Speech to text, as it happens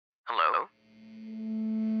Hello?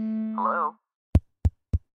 Hello?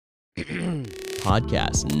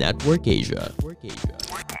 Podcast Network Asia.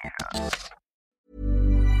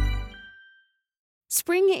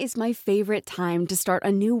 Spring is my favorite time to start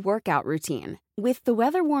a new workout routine. With the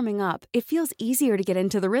weather warming up, it feels easier to get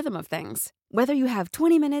into the rhythm of things. Whether you have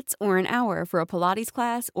 20 minutes or an hour for a Pilates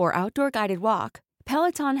class or outdoor guided walk,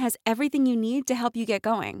 Peloton has everything you need to help you get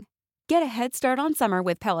going. Get a head start on summer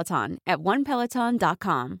with Peloton at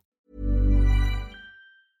onepeloton.com.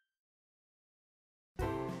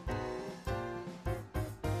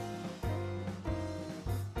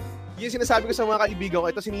 Yung sinasabi ko sa mga kaibigan ko,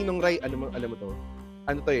 ito si Ninong Ray, alam mo to.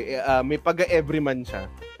 Ano to may pag-everyman siya.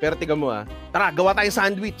 Pero tiga mo tara, gawa tayong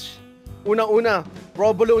sandwich. Unang-una,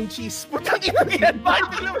 provolone cheese. Putang ina yan,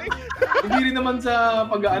 Hindi rin naman sa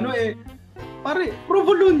pare,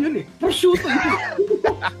 provolone yun prosciutto yun.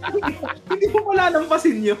 Hindi mo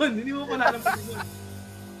palalampasin yun.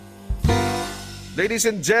 Ladies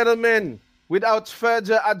and gentlemen, without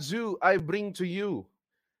further ado, I bring to you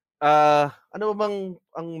ano ba bang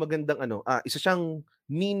ang magandang isa siyang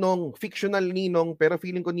ninong, fictional ninong, pero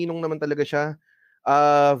feeling ko ninong naman talaga siya.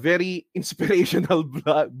 Very inspirational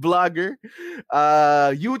vlogger,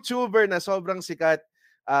 YouTuber na sobrang sikat.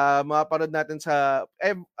 Mapapanood natin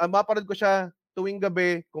mapapanood ko siya tuwing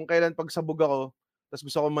gabi kung kailan pagsabog ako. Tapos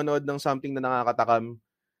gusto ko manood ng something na nakakatakam.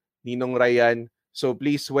 Ninong Ryan. So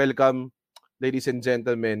please welcome, ladies and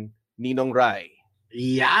gentlemen, Ninong Ray.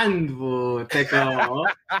 Yan po. Teka mo.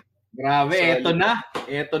 Grabe,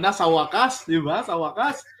 eto na sa wakas, di ba? Sa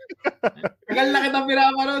wakas. Tagal na kitang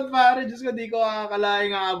pinapanood, pare. Diyos ko, di ko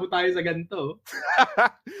akalaing aabot tayo sa ganito.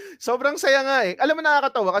 Sobrang saya nga Alam mo,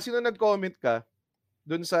 nakakatawa kasi nung nag-comment ka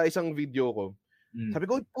dun sa isang video ko, sabi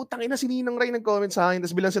ko, putang ina, si Ninong Ray nag-comment sa akin.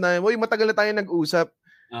 Tapos bilang sinabi mo, matagal na tayo nag-usap.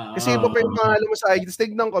 Kasi iba pa yung pangalan mo sa IG. Tapos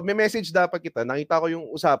tignan ko, may message dapat kita. Nakita ko yung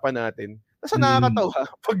usapan natin. Tapos nakakatawa.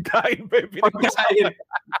 Pagkain pa yung pinag-usapan.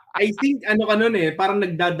 I think ka nun parang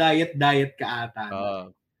nagda-diet ka ata.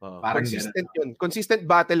 Parang consistent yun. Consistent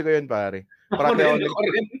battle ko yun, pare. Parang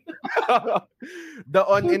the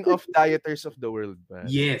on and off dieters of the world. Pare.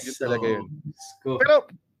 Yes. Yun talaga yun. Pero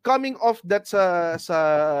coming off that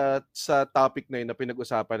sa topic na yun na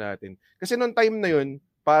pinag-usapan natin. Kasi nung time na yun,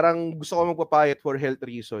 parang gusto ko magpapayat for health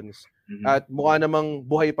reasons. At mukha namang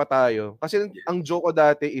buhay pa tayo. Kasi ang joke ko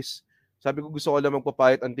dati is, sabi ko gusto ko lang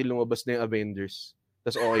magpapayat until lumabas na yung Avengers.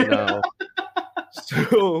 Tapos okay na ako.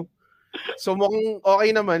 So mukhang okay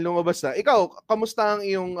naman, lumabas na. Ikaw, kamusta ang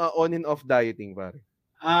iyong on and off dieting, pare?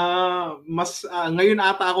 Ngayon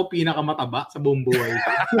ata ako pinakamataba sa buong buhay.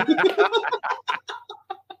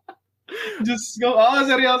 Diyos ko.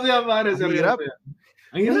 Seryoso yan, pare. Seryoso yan.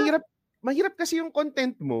 Ang mahirap kasi yung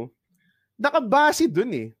content mo, nakabase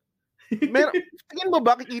dun tingin mo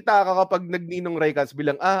ba kikita ka kapag nagninong Raycats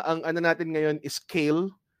bilang, ang ano natin ngayon is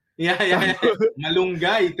kale? Yeah.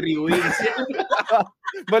 Malunggay, 3 ways.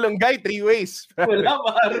 Malunggay, 3 ways. Wala,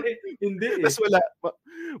 pare. Hindi Tapos wala.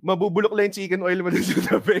 Mabubulok lang yung chicken oil mo dun sa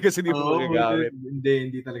tabi kasi hindi mo magagamit.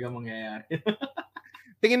 Hindi talaga mangyayari.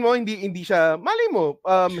 Tingin mo, hindi siya, malay mo,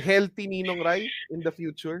 healthy Ninong Ray in the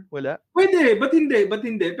future? Wala? Pwede, ba't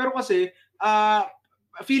hindi? Pero kasi,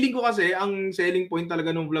 feeling ko kasi, ang selling point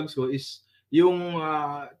talaga ng vlogs ko is yung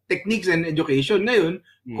techniques and education. Ngayon,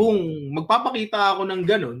 kung magpapakita ako ng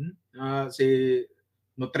ganun,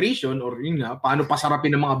 nutrition or yun nga, paano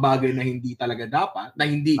pasarapin ng mga bagay na hindi talaga dapat, na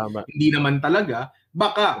hindi naman talaga,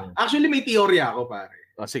 baka, actually may teorya ako,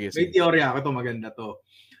 pare. Sige. May teorya ako, to maganda to.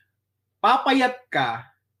 Papayat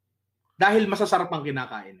ka dahil masasarap ang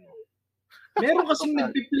kinakain mo. Meron kasing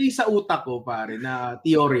nagpi-play sa utak ko, pare, na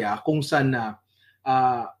teorya kung saan na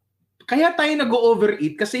kaya tayo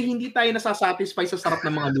nag-overeat kasi hindi tayo nasasatisfy sa sarap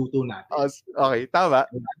ng mga luto natin. Okay, tama.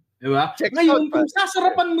 Diba? Ngayon, kung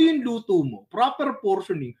sasarapan mo yung luto mo, proper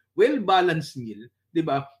portioning, well-balanced meal,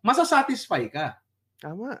 diba? Masasatisfy ka.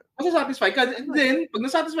 Tama. Masasatisfy ka. Then, pag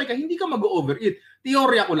nasatisfy ka, hindi ka mag-overeat.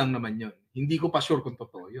 Teorya ko lang naman yun. Hindi ko pa sure kung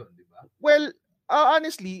totoo yun, di ba? Well,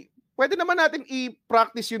 honestly, pwede naman natin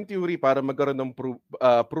i-practice yung theory para magkaroon ng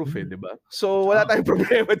proof, di ba? So, wala tayong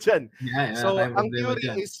problema dyan. So, ang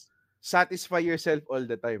theory is satisfy yourself all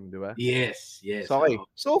the time, di ba? Yes. So, okay.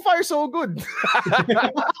 So far, so good.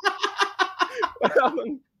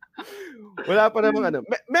 Wala pa namang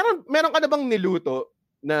Meron ka na bang niluto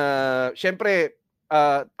na, syempre,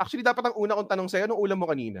 actually, dapat ang una kong tanong sa'yo, anong ulam mo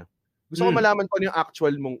kanina? Gusto ko malaman ko ano yung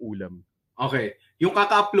actual mong ulam. Okay. Yung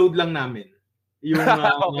kaka-upload lang namin. Yung,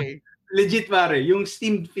 okay. Legit pare, yung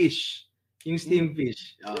steamed fish. Yung steamed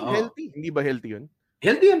fish. Healthy? Hindi ba healthy yun?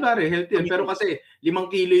 Healthy yan, pare. Healthy yan. Pero kasi 5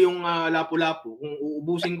 kilo yung lapu-lapu. Kung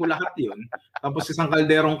uubusin ko lahat yun, tapos isang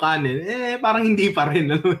kalderong kanin, parang hindi pa rin.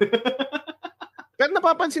 Pero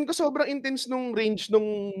napapansin ko sobrang intense nung range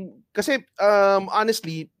nung... Kasi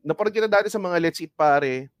honestly, naparod kita dati sa mga Let's Eat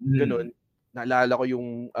Pare, ganun. Naalala ko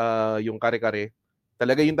yung kare-kare.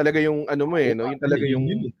 Yun talaga yung ano mo no? Yung talaga yung...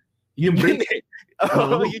 Yung break.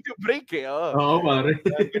 Yun yung break Oo, pare.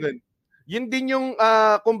 Yun din yung,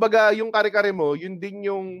 kumbaga, yung kare-kare mo, yun din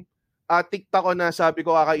yung TikTok ko na sabi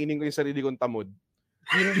ko kakainin ko yung sarili kong tamod.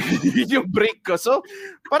 Yun yung break ko. So,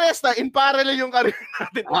 parehas na, in parallel yung kare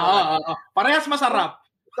natin. Parehas masarap.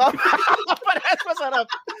 Parehas masarap.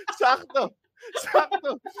 Sakto.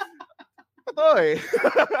 Totoo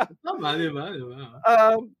Tama, di ba?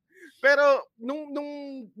 Pero,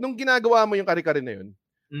 nung ginagawa mo yung kare-kare na yun,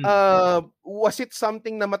 was it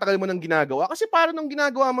something na matagal mo nang ginagawa? Kasi parang nung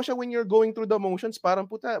ginagawa mo siya when you're going through the motions, parang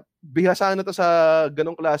puta, bihasa na to sa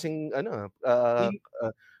ganong klaseng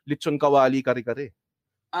lechon kawali kare-kare.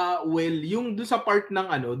 Well, yung doon sa part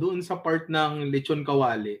ng lechon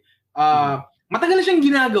kawali, matagal siyang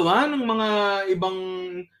ginagawa ng mga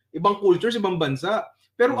ibang cultures, ibang bansa.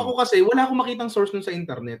 Pero ako kasi wala akong makitang source nun sa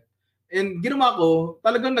internet. And ginawa ko,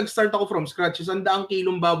 talagang nag-start ako from scratch. 100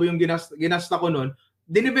 kilong baboy yung ginasta ko nun.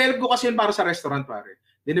 Dinevelop ko kasi yun para sa restaurant, pare.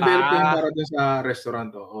 Dinevelop ko yun para dun sa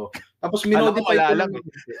restaurant. Oo. Tapos minodify ko lang.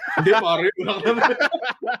 Hindi, pare.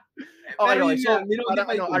 Okay. So,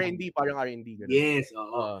 parang R&D. Ganun. Yes,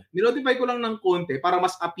 oo. Minodify ko lang ng konti para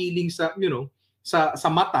mas appealing sa, sa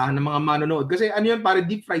mata ng mga manonood. Kasi ano yun, pare,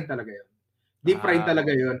 deep fried talaga yun. Deep fried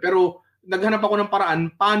talaga yun. Pero naghanap ako ng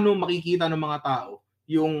paraan paano makikita ng mga tao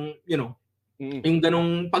yung, yung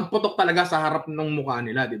ganong pagputok talaga sa harap ng mukha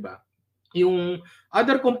nila, di ba? Yung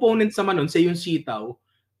other components naman nun, say yung sitaw,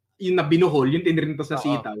 yung na binuhol, yung tinirintas na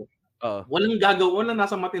sitaw, walang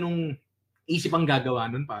nasa matinong isip ang gagawa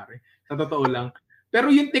nun, pare. Sa totoo lang.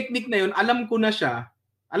 Pero yung technique na yun, alam ko na siya,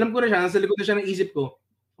 nasa likod na siya ng isip ko.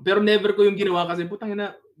 Pero never ko yung ginawa kasi, putang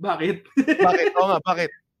ina, bakit? Bakit? Oo nga,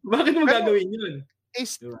 bakit? Bakit mo gagawin yun?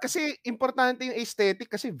 Kasi importante yung aesthetic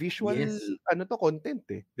kasi visual content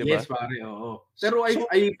diba? Yes, pare, oo. Pero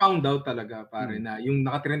I found out talaga, pare, na yung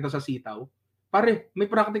nakatrenta sa sitaw, pare, may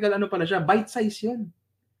practical pala siya, bite size 'yun.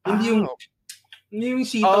 Hindi yung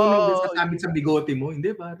sitaw na sasabit sa bigote mo,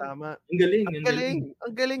 hindi pare. Tama.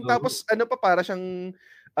 Ang galing. Tapos pa para siyang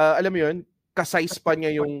alam mo 'yun, ka-size pa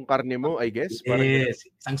niya yung karne mo, I guess. Yes,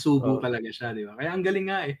 isang subo talaga siya, di ba? Kaya ang galing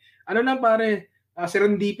nga Ano lang, pare,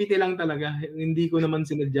 serendipity lang talaga. Hindi ko naman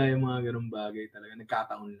sinadya yung mga ganung bagay talaga.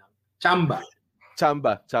 Nagkataon lang.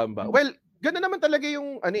 Chamba. Well, gano'n naman talaga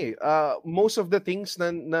yung most of the things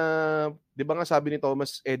na 'di ba nga sabi ni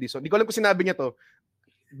Thomas Edison. Hindi ko alam kung sinabi niya to.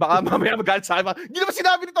 Baka mamaya magalit sa akin. Hindi naman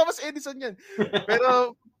sinabi ni Thomas Edison 'yan.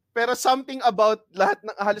 Pero something about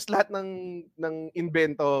halos lahat ng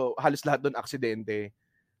invento, halos lahat doon aksidente.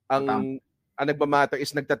 Ang nagmamatter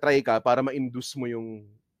is nagtatry ka para ma-induce mo yung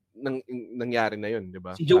nangyari na yun, di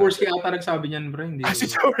ba? Si Jaworski ata nagsabi niyan, bro. Hindi. Si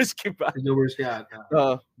Jaworski ba? Si Jaworski ata.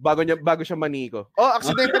 Bago siya maniko.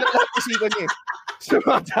 Aksidente lang lahat isipan niya sa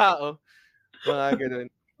mga tao. Mga ganun.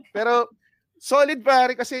 Pero, solid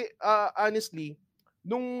pare kasi, honestly,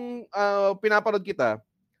 nung pinaparod kita,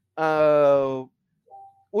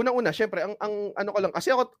 unang-una, syempre, ang ano ko lang, kasi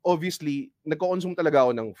ako, obviously, nagko-consume talaga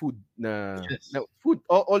ako ng food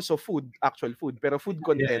actual food, pero food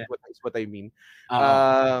content, what I mean.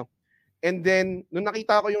 And then, nung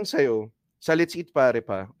nakita ko yung sayo, sa Let's Eat Pare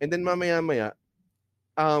pa, and then mamaya-maya,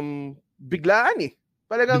 biglaan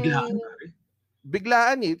Talagang,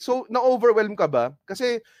 biglaan So, na-overwhelm ka ba?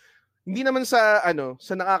 Kasi, hindi naman sa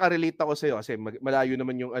nakaka-relate ako sa'yo, kasi malayo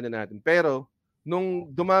naman yung natin, pero, nung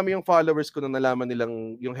dumami yung followers ko nung nalaman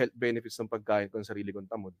nilang yung health benefits ng pagkain ko ng sarili kong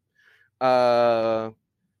tamod,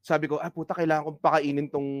 sabi ko, puta, kailangan kong pakainin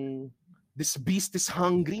this beast is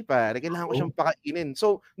hungry, pare. Kailangan ko siyang pakainin.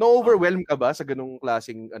 So, na-overwhelm ka ba sa ganung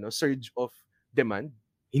klaseng surge of demand?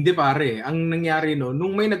 Hindi, pare. Ang nangyari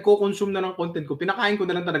nung may nagko-consume na ng content ko, pinakain ko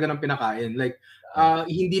na lang talaga ng pinakain. Like,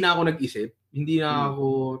 hindi na ako nag-isip. Hindi na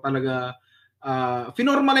ako talaga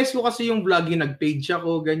finormalize ko kasi yung vlogging, nag-page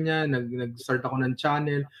ako, ganyan, nag-start ako ng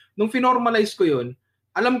channel. Nung finormalize ko yun,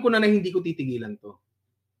 alam ko na hindi ko titigilan to.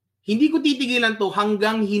 Hindi ko titigilan to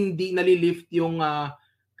hanggang hindi nalilift yung,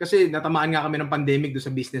 kasi natamaan nga kami ng pandemic do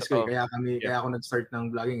sa business ko, kaya ako nag-start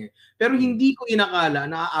ng vlogging Pero hindi ko inakala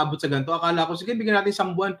na aabot sa ganito. Akala ko, sige, bigyan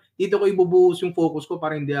natin 1 buwan, dito ko ibubuhos yung focus ko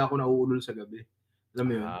para hindi ako nauulol sa gabi. Alam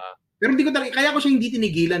mo yun? Pero hindi ko kaya ko siya hindi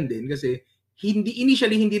tinigilan din kasi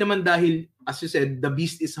initially hindi naman dahil, as you said, the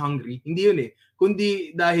beast is hungry. Hindi yun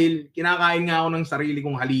kundi dahil kinakain nga ako ng sarili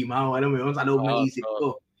kong halimaw, alam mo yun, sa loob ng isip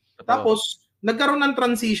ko. Tapos nagkaroon ng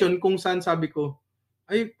transition kung saan sabi ko,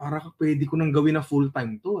 ay, para pwede ko nang gawin na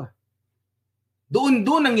full-time to ah. Doon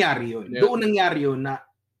nangyari yun. Yeah. Doon nangyari yun na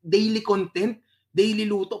daily content, daily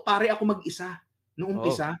luto, pare ako mag-isa. Noong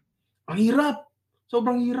umpisa, ang hirap.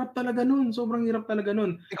 Sobrang hirap talaga nun.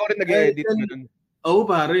 Ikaw rin nag-edit nun. Oo,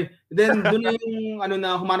 pare. Then, doon na yung,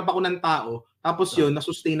 humanap ako ng tao. Tapos yun,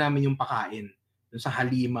 na-sustain namin yung pakain. Doon sa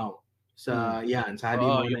Halimaw. Sa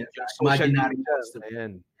Halimaw. Yung Sa social imaginary media. monster.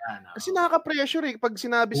 Ayan. Yan, Kasi nakaka-pressure pag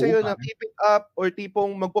sinabi sa'yo na keep it up or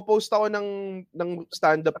tipong magpo-post ako ng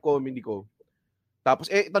stand-up comedy ko. Tapos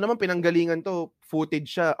ito naman pinanggalingan to,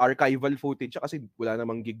 footage siya, archival footage siya kasi wala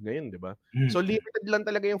namang gig ngayon, di ba? So limited lang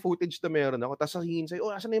talaga yung footage na meron ako. Tapos sasabihin sa'yo,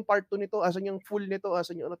 asan na yung part 2 nito? Asan yung full nito?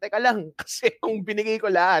 Asan yung Teka lang, kasi kung binigay ko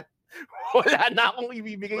lahat, wala na akong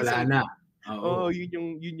ibibigay wala sa'yo. na. Oo,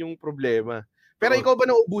 yun yung problema. Pero ikaw ba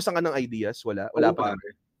nauubusan ka ng ideas? Wala pa.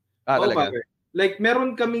 Talaga. Pare. Like,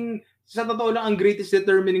 meron kaming, sa totoo lang, ang greatest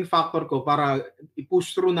determining factor ko para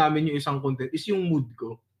i-push through namin yung isang content is yung mood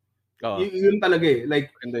ko. Yun talaga eh.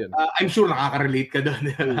 Like, I'm sure nakaka-relate ka doon.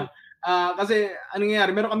 Kasi,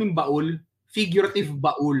 nangyayari, meron kaming baul, figurative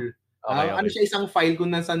baul. Okay. Siya, isang file kung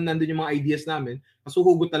nandun yung mga ideas namin,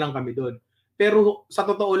 masuhugot na lang kami doon. Pero, sa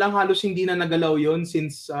totoo lang, halos hindi na nagalaw yon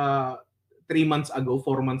since 3 months ago,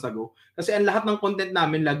 4 months ago. Kasi ang lahat ng content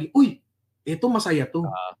namin lagi, uy, ito masaya to.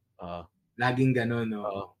 Laging ganun,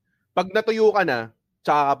 no? Pag natuyo ka na,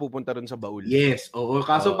 tsaka ka pupunta rin sa baul. Yes, oo.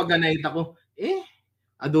 Kaso pag nakita ko,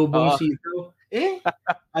 adobong sito,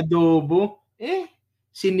 adobo,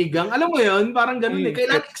 sinigang. Alam mo yun, parang ganun eh.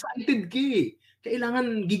 Kailangan excited ka eh.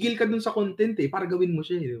 Kailangan gigil ka dun sa content eh, para gawin mo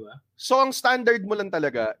siya eh, di ba? So, ang standard mo lang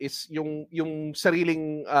talaga is yung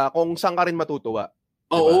sariling, kung saan ka rin matutuwa.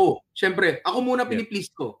 Oo. Siyempre, ako muna piniplease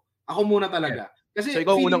ko. Ako muna talaga. Kasi so,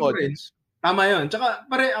 ikaw unang audience. Tama yun. Tsaka,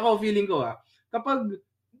 feeling ko kapag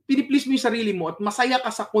piniplease mo yung sarili mo at masaya ka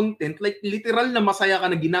sa content, like literal na masaya ka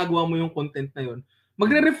na ginagawa mo yung content na yun,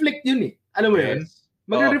 magre-reflect yun eh. Alam mo yun?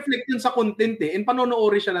 Magre-reflect yun sa content eh. And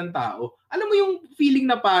panonoori siya ng tao. Alam mo yung feeling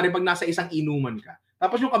na pare pag nasa isang inuman ka.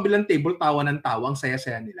 Tapos yung kabilang table, tawa ng tawa, ang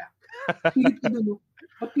saya-saya nila. Pilit ka doon.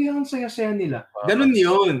 Ba't kaya ang saya-saya nila? Ganun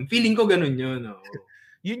yun. Feeling ko ganun yun. Oh.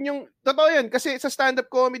 Yun yung, totoo yun. Kasi sa stand-up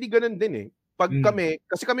comedy, ganun din eh. Pag kami,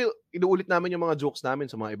 inuulit namin yung mga jokes namin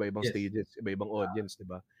sa mga iba-ibang stages, iba-ibang audience, di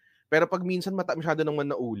ba? Pero pag minsan masyado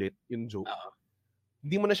naman naulit yung joke,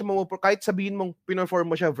 hindi mo na siya kahit sabihin mong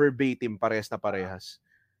pinerform mo siya verbatim, parehas na parehas.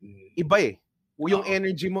 Iba eh. Yung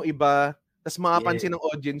energy mo iba, tas makapansin ng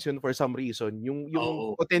audience yun for some reason. Yung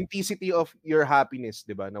authenticity of your happiness,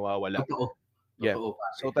 di ba, nawawala. Totoo. Yeah.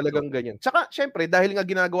 So talagang ganyan. Tsaka, syempre, dahil nga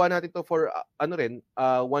ginagawa natin to for,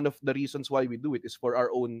 one of the reasons why we do it is for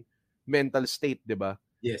our own mental state, di ba?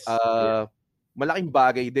 Yes. Malaking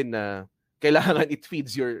bagay din na kailangan it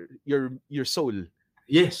feeds your soul.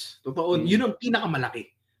 Yes, totoo. Yun ang pinakamalaki.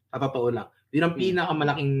 Sa totoo lang. Yun ang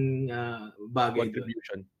pinakamalaking bagay.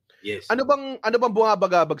 Contribution. Yes. Ano bang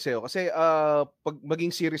bumabagabag sa'yo? Kasi pag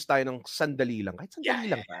maging series tayo ng sandali lang, kahit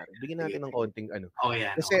sandali lang, pare. Bigyan natin ng konting ano.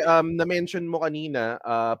 Kasi na-mention mo kanina,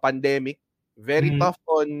 pandemic, very tough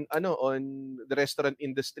on the restaurant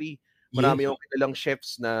industry. Marami yung kilalang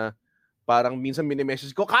chefs na parang minsan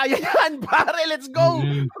mini-message ko, kaya yan, pare, let's go!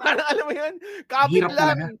 Parang alam mo yan, kapit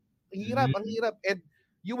lang. Ang hirap. And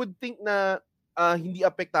you would think na hindi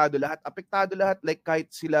apektado lahat. Apektado lahat, like kahit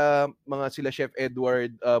sila Chef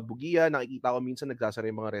Edward Bugia, nakikita ko minsan nagsasara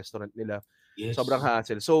yung mga restaurant nila. Yes. Sobrang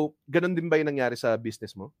hassle. So, ganun din ba yung nangyari sa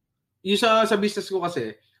business mo? Yung sa business ko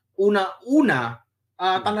kasi,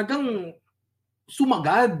 talagang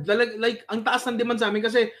sumagad. Like, ang taas ng demand sa amin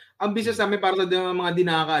kasi ang business namin para sa mga di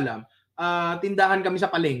nakakaalam, tindahan kami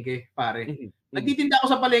sa palengke, pare. Nagtitinda ako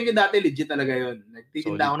sa palengke dati, legit talaga yun.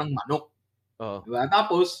 Nagtitinda ako ng manok. Diba?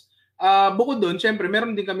 Tapos, bukod doon, syempre,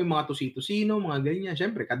 meron din kami mga tusi-tusino, mga ganyan.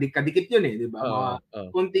 Syempre, kadikit yun eh, di ba?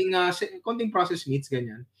 Konting processed meats,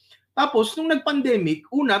 ganyan. Tapos, nung nag-pandemic,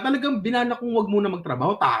 talagang binana kong wag muna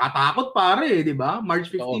magtrabaho. Takot pare, di ba?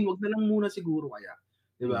 March 15, wag na lang muna siguro kaya.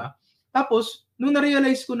 Di ba? Tapos, nung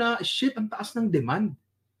na-realize ko na, shit, ang taas ng demand.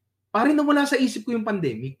 Pare, nawala sa isip ko yung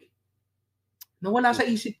pandemic. Nawala sa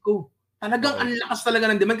isip ko. Talagang ang lakas talaga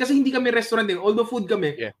ng demand kasi hindi kami restaurant eh. Although food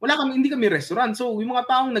kami, hindi kami restaurant. So, yung mga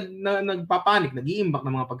taong nagpapanik, nag-iimbak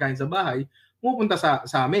ng mga pagkain sa bahay, pumupunta sa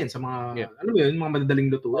amin, sa mga, mga madadaling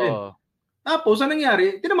lutuin. Tapos, anong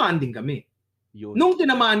nangyari? Tinamaan din kami. Nung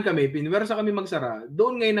tinamaan kami, piniwersa kami magsara,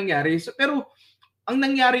 doon ngayon nangyari. Pero, ang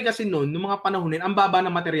nangyari kasi noon, nung mga panahonin, ang baba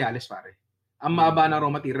ng materyales, pare. Ang baba ng raw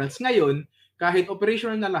materials. Ngayon, kahit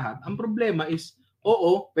operational na lahat, ang problema is,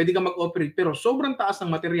 pwede ka mag-operate, pero sobrang taas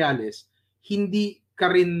ng materyales, hindi ka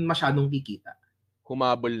rin masyadong kikita.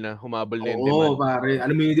 humabol na yung Oo, demand. pare.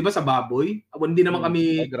 Alam mo yun, di ba sa baboy? Hindi naman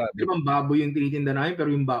kami, grabe. di ba baboy yung tinitinda namin, pero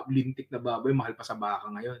yung lintik na baboy, mahal pa sa baka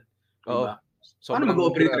ngayon. Di ba? Paano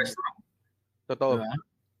mag-ooperate restaurant? Totoo. Diba?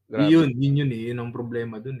 Grabe. Yun eh. Yun ang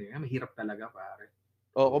problema dun eh. Mahirap talaga, pare.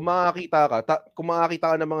 Kung makakita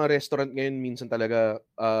ka ng mga restaurant ngayon, minsan talaga,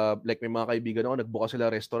 like may mga kaibigan ako, nagbukas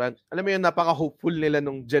sila restaurant. Alam mo yun, napaka-hopeful nila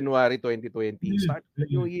nung January 2020. Start the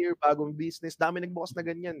new year, bagong business, dami nagbukas na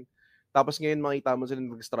ganyan. Tapos ngayon, makita mo sila,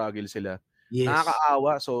 nag-struggle sila. Yes.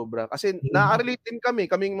 Nakakaawa, sobra. Kasi nakaka-relate din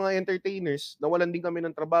kaming mga entertainers, nawalan din kami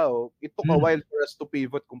ng trabaho. It took a while for us to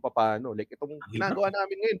pivot kung paano. Like, itong ginagawa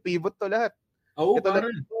namin ngayon, pivot to lahat. Oo, ito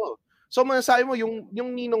lahat ito. So, masasabi mo,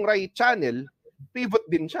 yung Ninong Rai channel, pivot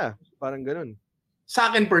din siya. Parang ganun.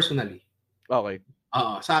 Sa akin personally. Okay.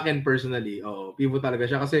 Sa akin personally, pivot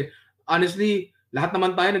talaga siya. Kasi, honestly, lahat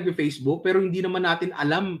naman tayo nagpe-Facebook, pero hindi naman natin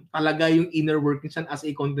alam talaga yung inner workings as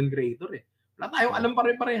a content creator eh. Wala tayong alam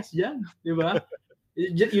pare-parehas dyan. Di ba?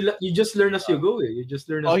 You just learn as you go eh. You just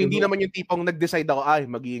learn as you go. Hindi naman yung tipong nag-decide ako,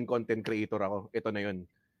 magiging content creator ako. Ito na yun.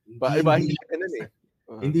 Hindi ganun eh.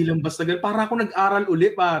 Hindi lang basta ganun. Para ako nag-aral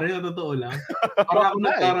uli, pare. Totoo lang. Para ako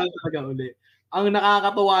nag-aral talaga uli. Ang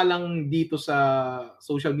nakakatawa lang dito sa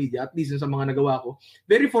social media, at least sa mga nagawa ko,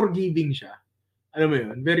 very forgiving siya. Alam mo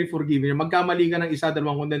yun? Very forgiving. Magkamali ka ng isa,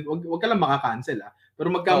 dalawang content, wag ka lang makakancel Pero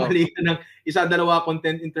magkamali ka ng isa, dalawa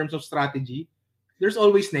content in terms of strategy, there's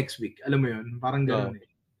always next week. Alam mo yun? Parang gano'n eh.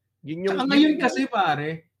 Saka ngayon kasi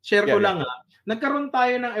pare, share ko lang nagkaroon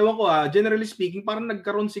tayo ng, ewan ko generally speaking, parang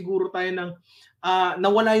nagkaroon siguro tayo ng,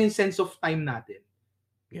 nawala yung sense of time natin.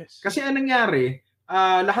 Yes. Kasi anong nangyari,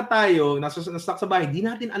 lahat tayo, nasa sa bahay, di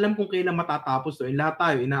natin alam kung kailan matatapos to. Lahat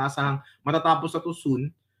tayo, inaasahang matatapos na to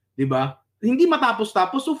soon. Di ba? Hindi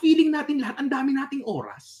matapos-tapos, so feeling natin lahat, ang dami nating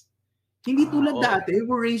oras. Hindi tulad dati,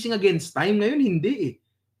 we're racing against time. Ngayon, hindi eh.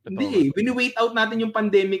 Hindi eh. Wini-wait out natin yung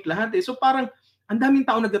pandemic lahat eh. So parang, ang daming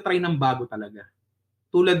tao nagtatry ng bago talaga.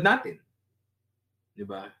 Tulad natin.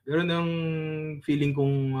 Diba? Ganun ang feeling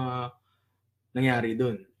kong nangyari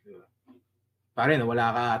doon. Diba? Pare, nawala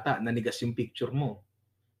ka ata. Nanigas yung picture mo.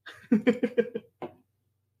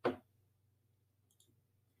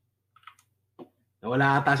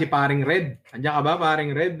 Nawala ata si paring Red. Andiyan ka ba,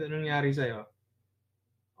 paring Red? Anong nangyari sa'yo?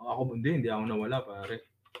 Ako hindi ako nawala, pare.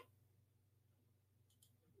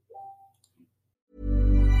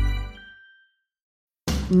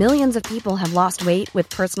 Millions of people have lost weight with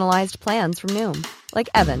personalized plans from Noom. Like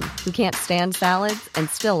Evan, who can't stand salads and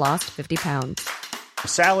still lost 50 pounds.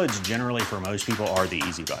 Salads generally for most people are the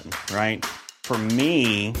easy button, right? For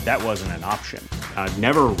me, that wasn't an option. I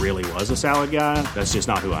never really was a salad guy. That's just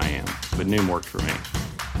not who I am. But Noom worked for me.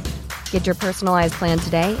 Get your personalized plan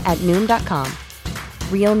today at Noom.com.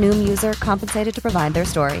 Real Noom user compensated to provide their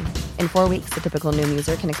story. In 4 weeks, the typical Noom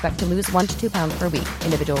user can expect to lose 1 to 2 pounds per week.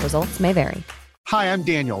 Individual results may vary. Hi, I'm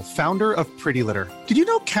Daniel, founder of Pretty Litter. Did you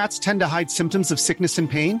know cats tend to hide symptoms of sickness and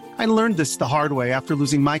pain? I learned this the hard way after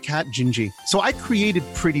losing my cat, Gingy. So I created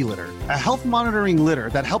Pretty Litter, a health monitoring litter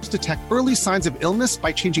that helps detect early signs of illness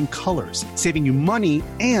by changing colors, saving you money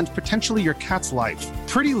and potentially your cat's life.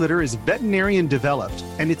 Pretty Litter is veterinarian developed,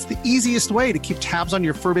 and it's the easiest way to keep tabs on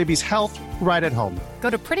your fur baby's health right at home. Go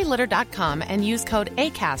to prettylitter.com and use code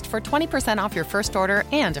ACAST for 20% off your first order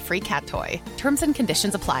and a free cat toy. Terms and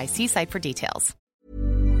conditions apply. See site for details.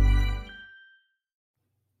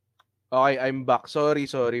 Okay, I'm back. Sorry,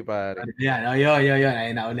 pare. Yan.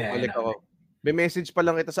 Ayun na uli. Balik ako. May message pa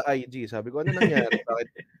lang kita sa IG. Sabi ko, ano nangyari? Bakit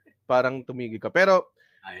parang tumigil ka? Pero,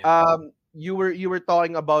 you were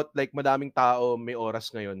talking about like madaming tao may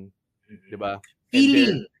oras ngayon. Di ba?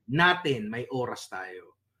 Feeling natin may oras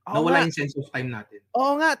tayo. Nawala yung sense of time natin.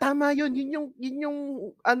 Oo nga, tama yun. Yun yung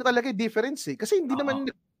ano talaga, difference eh. Kasi hindi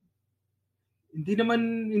naman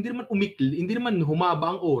hindi naman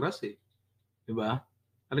humaba ang oras eh. Di ba?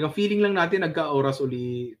 Talagang feeling lang natin nagka-oras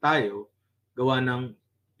uli tayo. Gawa ng,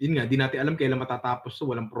 yun nga, di natin alam kailan matatapos so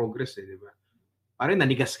walang progress eh, di ba? Pare,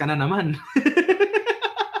 nanigas ka na naman.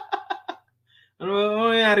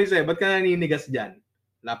 Ano nangyari sa'yo? Ba't ka naninigas dyan?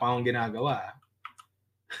 Wala pa akong ginagawa.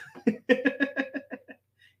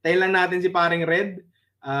 Tayo lang natin si paring Red.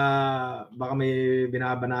 Baka may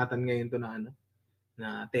binabanatan ngayon to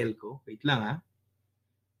na telco. Wait lang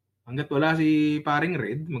Hanggat wala si paring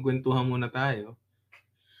Red, magkwentuhan muna tayo.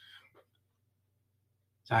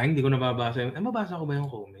 Sayang, hindi ko nababasa yung... mabasa ko ba yung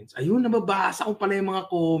comments? Ayun, nababasa ko pala yung mga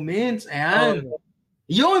comments. Ayan.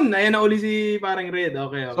 Yun! Ayan na uli si parang Red.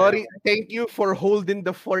 Okay. Sorry, thank you for holding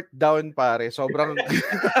the fort down, pare. Sobrang...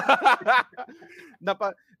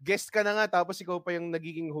 Guest ka na nga, tapos ikaw pa yung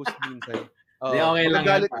nagiging host minsan. Okay lang.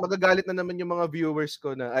 Magagalit na naman yung mga viewers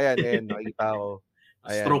ko na, ayan, nakita ko.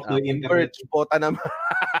 Ayan, Stroke the internet. Converge, pota naman.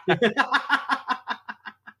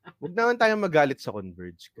 Huwag naman tayong magalit sa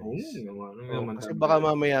Converge, guys. Kasi baka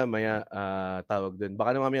mamaya-maya, tawag dun.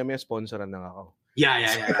 Baka na mamaya-maya sponsoran na ako. Yeah.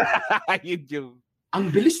 Yun yung... Ang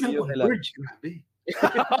bilis ng Yun Converge. Grabe.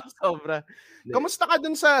 Sobra. Kamusta ka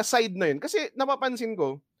dun sa side na yun? Kasi napapansin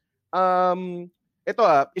ko, ito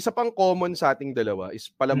isa pang common sa ating dalawa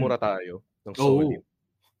is palamura tayo ng solid.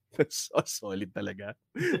 So solid talaga.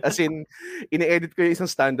 As in, ine-edit ko yung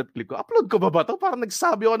isang stand-up clip ko. Upload ko ba to? Parang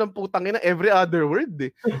nagsabi ako ng putang ina every other word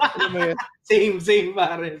eh. Same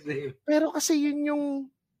pare, same. Pero kasi yun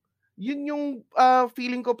yung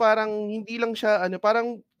feeling ko parang hindi lang siya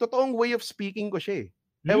parang totoong way of speaking ko siya eh.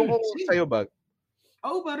 Ewan ko sa'yo ba?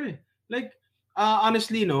 Oo pare. Like,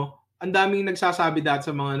 honestly no, ang daming nagsasabi dati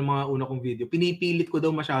sa mga una kong video, pinipilit ko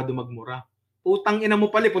daw masyado magmura. Putang ina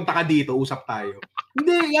mo pala, punta ka dito, usap tayo.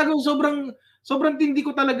 Hindi, sobrang tindi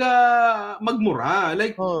ko talaga magmura.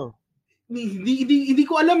 Like, hindi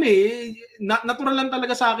ko alam eh. Natural lang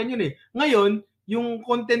talaga sa akin yun eh. Ngayon, yung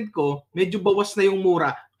content ko, medyo bawas na yung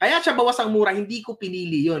mura. Kaya siya bawas ang mura, hindi ko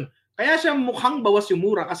pinili yun. Kaya siya mukhang bawas yung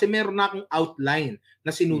mura kasi meron na akong outline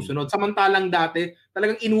na sinusunod. Samantalang dati,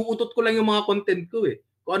 talagang inuutot ko lang yung mga content ko eh.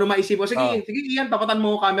 Kung ano maisip ko. Sige, Ian, tapatan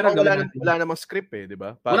mo ang camera. Wala namang script eh, di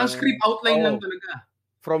ba? Walang script, outline lang talaga.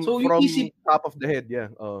 From top of the head,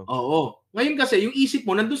 yeah. Oo. Ngayon kasi, yung isip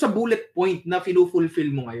mo, nandun sa bullet point na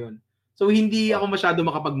fulfill mo ngayon. So, hindi ako masyado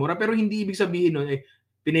makapagmura. Pero hindi ibig sabihin nun,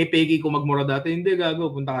 pinipeki ko magmura dati. Hindi,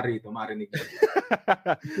 gago, punta ka rito, marinig ka.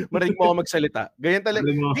 Marinig mo ako magsalita. Ganyan talaga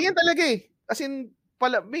eh. As in,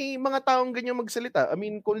 may mga taong ganyan magsalita. I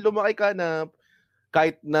mean, kung lumaki ka na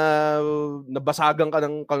kahit na nabasagan ka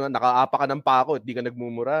nakaapa ka ng pako, hindi ka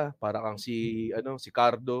nagmumura. Para kang si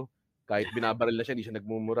Cardo, kahit binabaril na siya, hindi siya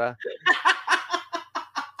nagmumura.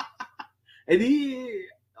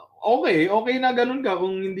 Okay na ganun ka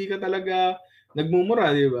kung hindi ka talaga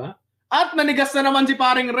nagmumura, di ba? At nanigas na naman si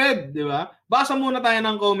paring Red, di ba? Basa muna tayo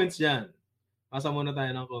ng comments dyan.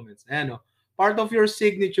 Ayan, part of your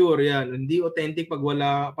signature, yan. Hindi authentic pag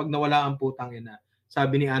nawala ang putang ina.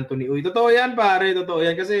 Sabi ni Anthony, uy, totoo yan pare, totoo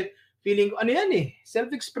yan. Kasi feeling ko, yan eh,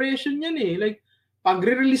 self-expression yan eh. Like,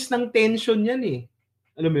 pag-release ng tension yan eh.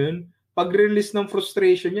 Alam mo yun? Pag-release ng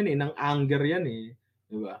frustration yan eh, ng anger yan eh.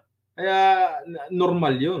 Diba? Kaya,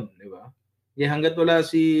 normal yun, diba? Kaya hanggat wala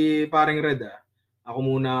si paring Red, ako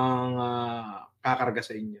munang kakarga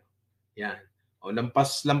sa inyo. Yan.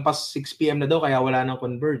 Lampas 6 p.m. na daw, kaya wala nang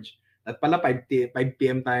Converge. At pala, 5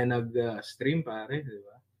 p.m. tayo nag-stream pare,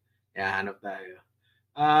 diba? Kaya hanap tayo.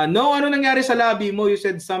 No, ano nangyari sa labi mo? You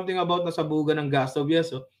said something about nasabugan ng gas stove.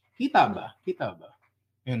 Yes, Kita ba?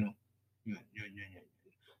 Yan.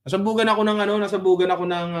 Nasabugan ako ng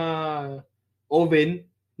oven.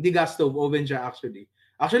 Hindi gas stove, oven siya actually.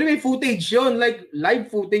 Actually, may footage yon, like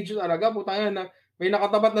live footage talaga. Putang ina, may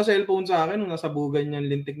nakatapat na cellphone sa akin nung nasabugan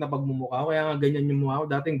niyan lintik na pagmumukha ko. Kaya nga ganyan yung mukha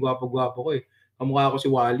ko. Dating gwapo-gwapo ko eh. Kamukha ko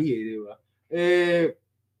si Wally eh, di ba?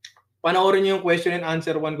 Panoorin niyo yung question and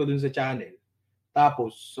answer 1 ko dun sa channel.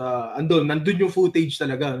 Tapos, nandun yung footage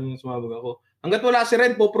talaga nung sumabog ako. Hanggat wala si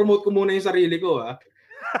Red, po-promote ko muna yung sarili ko, ha?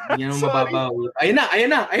 Hindi niya mababaw. Ayun na.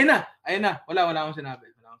 Wala akong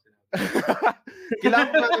sinabi.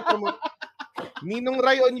 Kailangan ko natin promote. Ninong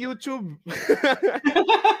Rai on YouTube.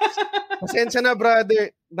 Pasensya na,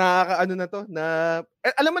 brother. Nakakaano na to.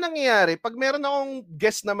 Alam mo nangyayari, pag meron akong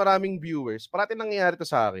guest na maraming viewers, parati nangyayari to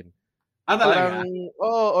sa akin. Talaga? Parang,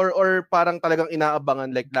 or parang talagang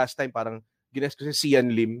inaabangan. Like last time, parang gines ko si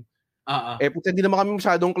Sian Lim. Puta, hindi naman kami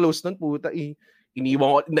masyadong close nun, puta.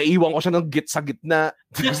 Naiwan ko siya ng sa gitna.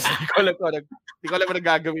 Hindi ko alam na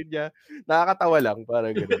gagawin niya. Nakakatawa lang,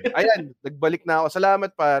 parang gano'n. Ayan, nagbalik na ako.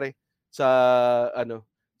 Salamat, pare, sa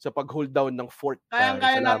pag-hold down ng fort. Kaya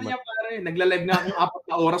natin yan, pare. Nagla-live nga akong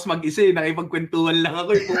 4 na oras mag-isa. Nakipagkwentuhan lang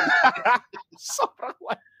ako. Sobrang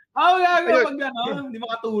pag gano'n, hindi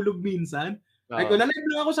makatulog minsan. Like, live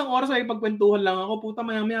lang ako 1 oras, nakipagkwentuhan lang ako. Puta,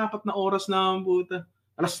 may 4 na oras na, puta.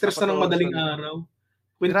 Alas 3 na ng madaling araw.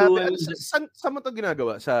 Grabe. Saan mo ito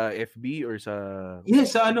ginagawa? Sa FB or sa...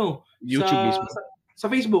 Yes, sa YouTube mismo?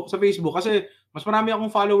 Sa Facebook. Kasi mas marami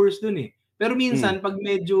akong followers dun eh. Pero minsan, pag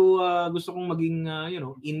medyo gusto kong maging,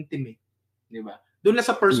 intimate. Di ba? Doon lang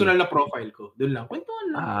sa personal na profile ko. Doon lang.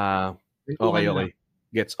 Kwentuhan lang. Okay.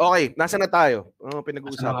 Gets. Okay, nasa na tayo?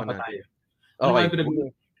 Pinag-uusapan natin. Okay.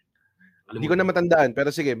 Hindi ko na matandaan, pero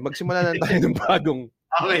sige, magsimula na tayo ng bagong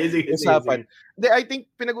usapan. Sige. I think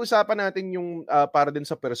pinag-uusapan natin yung para din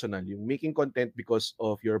sa personal, yung making content because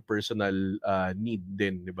of your personal need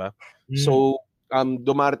din, di ba? So,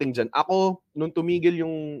 dumarating dyan. Ako, nung tumigil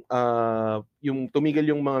yung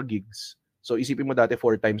mga gigs, so isipin mo dati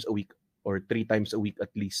 4 times a week or 3 times a week at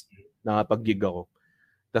least nakapag-gig ako.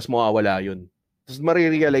 Tapos mawawala yun. Tapos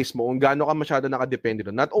marirealize mo kung gaano ka masyado nakadepende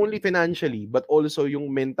doon. Not only financially, but also yung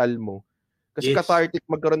mental mo. Kasi cathartic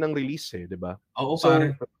magkaroon ng release di ba? Oo, so,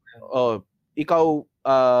 pare. Ikaw,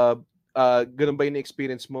 ganun ba yung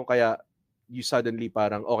experience mo? Kaya you suddenly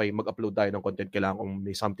parang, okay, mag-upload tayo ng content, kailangan kong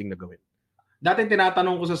may something na gawin. Dati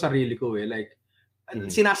tinatanong ko sa sarili ko like,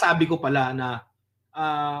 sinasabi ko pala na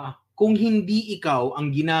kung hindi ikaw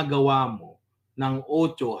ang ginagawa mo ng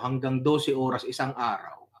 8 hanggang 12 oras isang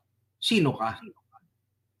araw, sino ka?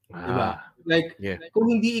 Diba? Like,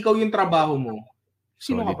 kung hindi ikaw yung trabaho mo,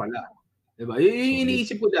 sino ka pala? Diba? Yung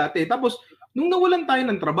iniisip ko dati. Tapos, nung nawalan tayo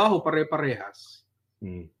ng trabaho, pare-parehas,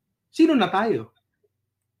 sino na tayo?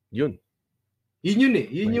 Yun yun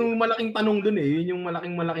Yun yung malaking tanong dun Yun yung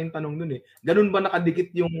malaking tanong dun Ganun ba nakadikit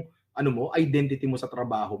yung identity mo sa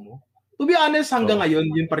trabaho mo? To be honest, hanggang ngayon,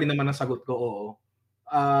 yun pa rin naman ang sagot ko. Oo.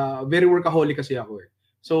 Very workaholic kasi ako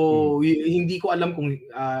So, hindi ko alam kung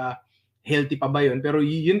healthy pa ba yun. Pero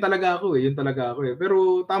yun talaga ako Yun talaga ako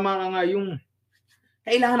Pero tama ka nga yung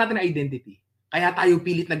kailangan natin ng identity. Kaya tayo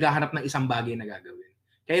pilit naghahanap ng isang bagay na gagawin.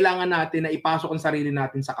 Kailangan natin na ipasok ang sarili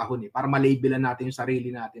natin sa kahon para malabelan natin yung sarili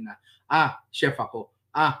natin na chef ako,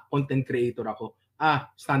 content creator ako,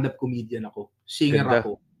 stand-up comedian ako, singer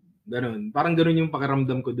ako. Ganun. Parang ganun yung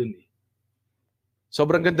pakiramdam ko dun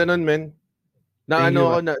Sobrang ganda nun, men.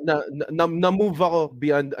 Na-move ako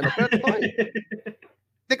beyond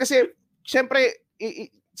Pero kasi syempre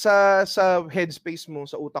sa headspace mo,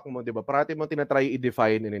 sa utak mo, 'di ba? Parati mo tinatry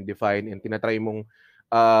i-define and tinatry mong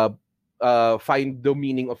find the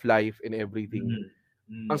meaning of life and everything.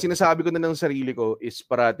 Ang sinasabi ko na ng sarili ko is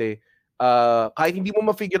parati kahit hindi mo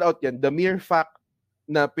ma-figure out yan, the mere fact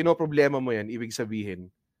na pinoproblema mo yan, ibig sabihin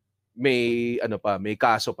may may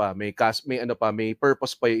kaso pa, may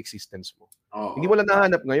purpose pa yung existence mo. Hindi mo lang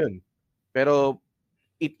nahanap ngayon. Pero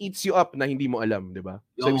it eats you up na hindi mo alam, 'di ba?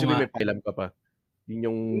 So ibig sabihin may pailam ka pa. Yun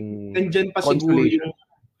yung nandiyan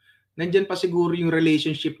pa siguro yung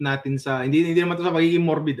relationship natin sa hindi naman to sa pagiging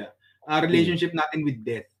morbid relationship natin with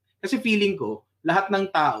death. Kasi feeling ko lahat ng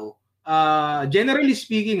tao generally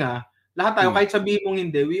speaking lahat tayo kahit sabihin mong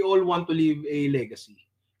hindi, we all want to leave a legacy.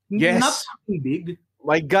 Yes. Not something big.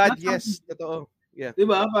 My God, yes. Totoo. Yeah.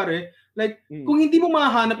 Diba, pare? Like, kung hindi mo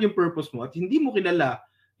mahanap yung purpose mo at hindi mo kilala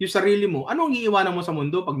yung sarili mo, anong iiwanan mo sa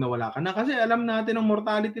mundo pag nawala ka na? Kasi alam natin ang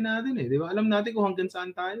mortality natin diba? Alam natin kung hanggang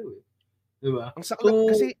saan tayo Diba? Ang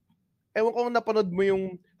sakit kasi, ewan ko kung napanood mo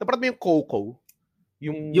yung Coco?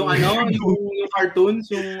 Yung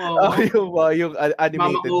cartoons, yung animated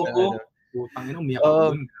Mama Coco. Putang ina, umiyak ako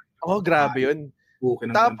dun. Grabe yun.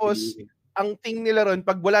 Tapos, ang thing nila ron,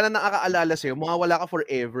 pag wala na nakakaalala sa'yo, mawawala ka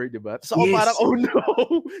forever, di ba? So, parang, oh no!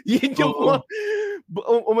 Yun yung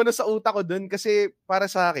umano sa utak ko dun. Kasi, para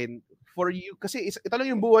sa akin, for you, kasi ito lang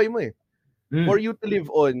yung buhay mo For you to live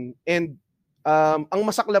on. And, ang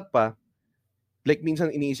masaklap pa, like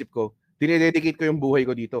minsan iniisip ko, dinededicate ko yung buhay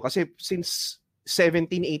ko dito. Kasi, since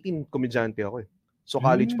 17, 18, komedyante ako So,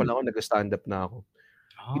 college pa lang ako, nag-stand-up na ako.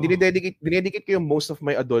 Dinededicate ko yung most of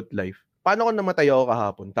my adult life. Paano kung namatay ako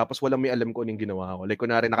kahapon tapos walang may alam ko anong ginawa ko? Like,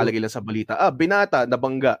 kunwari nakalagay lang sa balita, binata,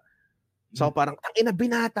 nabangga. So, parang,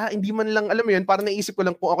 binata, hindi man lang, alam mo yun, parang naisip ko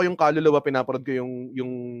lang kung ako yung kaluluwa, pinaparod ko yung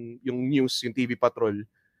news, yung TV Patrol.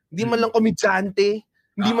 Hindi man lang komedyante.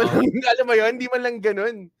 Hindi man lang, alam mo yun, hindi man lang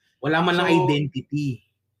ganun. Wala man lang identity.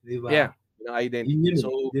 Diba? Yeah, walang identity.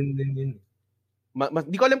 So,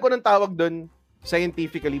 di ko alam kung anong tawag doon.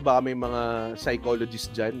 Scientifically, baka may mga psychologists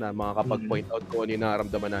dyan na makakapag-point out kung ano yung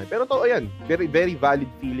nararamdaman natin. Pero to, ayan, very, very valid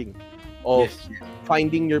feeling of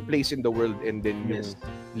finding your place in the world and then yung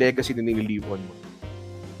legacy na nililive on mo.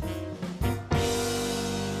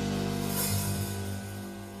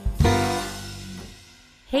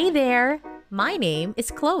 Hey there! My name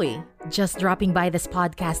is Chloe. Just dropping by this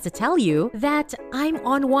podcast to tell you that I'm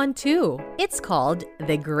on one too. It's called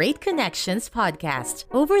The Great Connections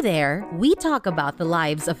Podcast. Over there, we talk about the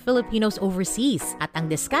lives of Filipinos overseas at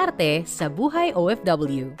ang diskarte sa buhay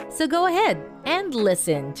OFW. So go ahead and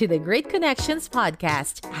listen to The Great Connections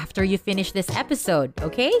Podcast after you finish this episode,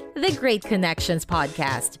 okay? The Great Connections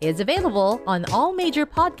Podcast is available on all major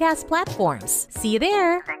podcast platforms. See you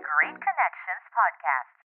there! The Great Connections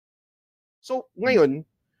Podcast. So, ngayon,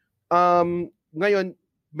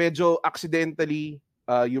 medyo accidentally,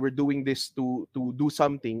 you were doing this to do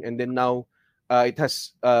something and then now, it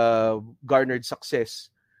has garnered success.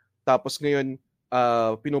 Tapos ngayon,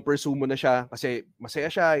 pinopursue mo na siya kasi masaya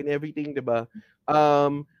siya and everything, diba?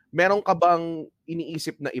 Meron ka bang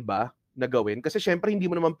iniisip na iba na gawin? Kasi syempre, hindi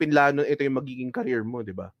mo naman pinlano ito yung magiging career mo,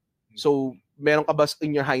 diba? So, meron ka ba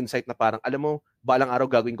in your hindsight na parang, alam mo, balang araw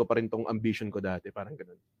gagawin ko pa rin tong ambition ko dati, parang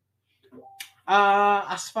ganun?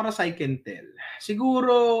 As far as I can tell,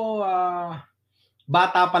 siguro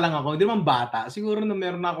bata pa lang ako, hindi naman bata, siguro na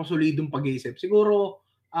meron na ako solidong pag-iisip. Siguro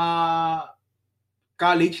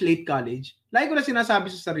college, late college, lagi ko na sinasabi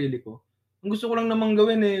sa sarili ko, ang gusto ko lang namang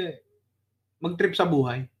gawin mag-trip sa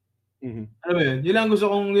buhay. Mm-hmm. Alam mo yun? Yun lang gusto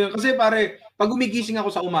kong, kasi pare, pag umigising ako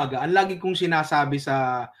sa umaga, ang lagi kong sinasabi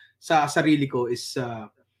sa sarili ko is,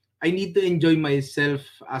 I need to enjoy myself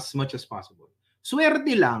as much as possible.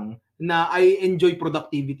 Swerte lang na I enjoy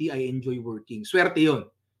productivity, I enjoy working. Swerte yun,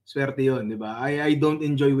 di ba? I don't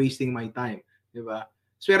enjoy wasting my time, di ba?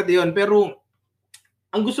 Swerte yun, pero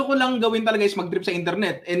ang gusto ko lang gawin talaga is mag-trip sa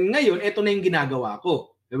internet. And ngayon, eto na yung ginagawa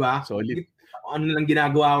ko, di ba? Solid. Ano lang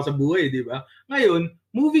ginagawa ko sa buhay, di ba? Ngayon,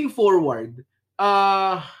 moving forward,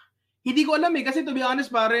 hindi ko alam kasi to be honest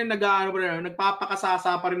pare,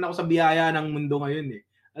 nagpapakasasa pa rin ako sa biyaya ng mundo ngayon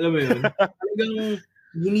Alam mo yun? Talagang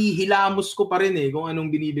hinihilamos ko pa rin kung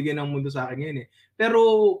anong binibigay ng mundo sa akin ngayon Pero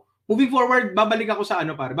moving forward, babalik ako sa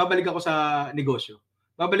babalik ako sa negosyo.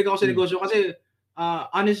 Negosyo kasi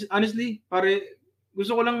honestly, pare,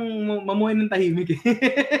 gusto ko lang mamuhay ng tahimik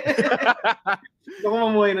Gusto ko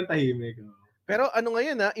mamuhay ng tahimik. Pero ano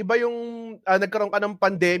ngayon iba yung nagkaroon ka ng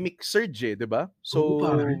pandemic surge 'di ba? So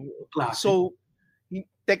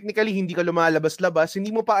technically hindi ka lumalabas-labas,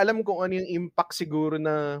 hindi mo pa alam kung ano yung impact siguro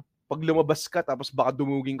na pag lumabas ka tapos baka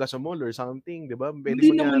dumugin ka sa mall or something, 'di ba?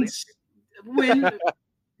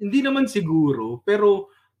 Hindi naman siguro, pero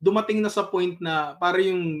dumating na sa point na para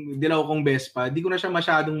yung dilaw kong Vespa, di ko na siya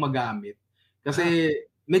masyadong magamit. Kasi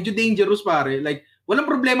medyo dangerous pare, like walang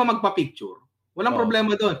problema magpa-picture. Walang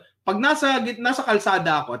problema doon. Pag nasa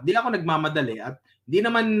kalsada ako at di ako nagmamadali at di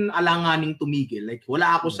naman alanganing tumigil, like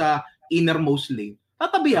wala ako sa innermost lane,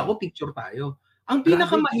 tatabi ako, picture tayo. Ang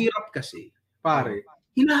pinakamahirap kasi, pare,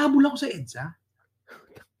 hinahabol ako sa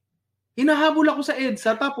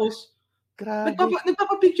EDSA. Tapos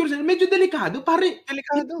nagpapa-picture sila. Medyo delikado, pare.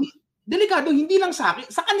 Delikado, hindi lang sa akin,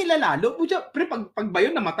 sa kanila lalo. Pre, pag ba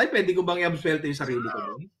yun namatay, pwede ko bang i-absuelto yung sarili ko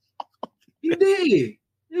doon? Hindi.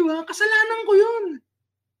 Di ba? Kasalanan ko yun.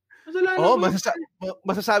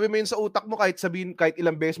 Masasabi mo yun sa utak mo kahit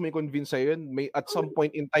ilang beses mo i-convince sa'yo yun. May at some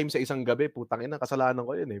point in time sa isang gabi, putang ina, kasalanan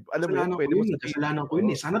ko yun Alam mo yun, pwede mo sabihin. Kasalanan ko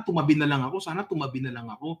yun Sana tumabi na lang ako.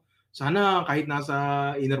 Sana kahit nasa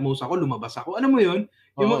innermost ako, lumabas ako. Alam mo yun?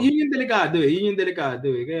 Yun yung delikado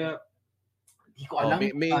Kaya, hindi ko alam.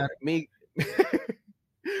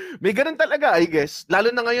 May ganun talaga, I guess.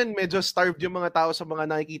 Lalo na ngayon, medyo starved yung mga tao sa mga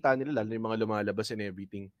nakikita nila, lalo yung mga lumalabas and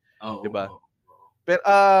everything. Diba?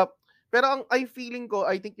 Pero ang feeling ko,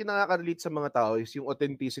 I think yung nakaka-relate sa mga tao is yung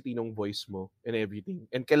authenticity ng voice mo and everything.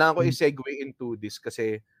 And kailangan ko i-segue into this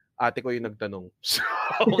kasi ate ko yung nagtanong. So,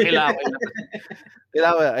 kailangan ko.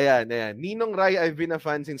 Ayan. Ninong Rai, I've been a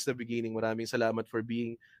fan since the beginning. Maraming salamat for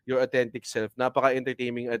being your authentic self.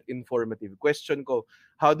 Napaka-entertaining at informative. Question ko,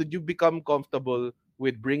 how did you become comfortable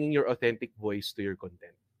with bringing your authentic voice to your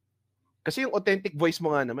content? Kasi yung authentic voice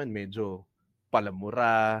mo nga naman, medyo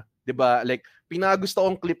palamura, 'di ba? Like pinagusto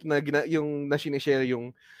kong clip na yung na-share yung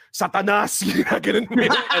Satanas, ganun mo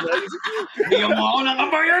yung bigyan mo ako ng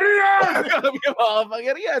kapangyarihan.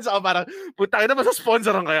 So parang putang ina,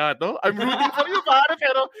 masa-sponsoran kaya to? I'm rooting for you, pare,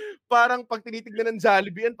 pero parang pag tinitignan ng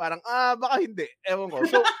Jollibee yan, parang baka hindi. Ewan ko.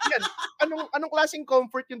 So yan, anong klaseng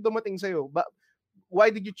comfort yung dumating sa'yo?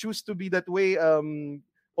 Why did you choose to be that way?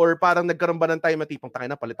 Or parang nagkaroon ba ng time na tipong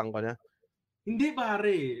tangina, palitan ko na? Hindi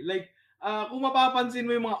pare. Like kung mapapansin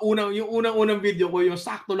mo yung unang video ko, yung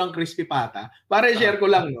sakto lang crispy pata, para share ko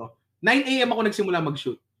lang, 9 AM ako nagsimula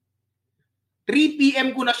mag-shoot. 3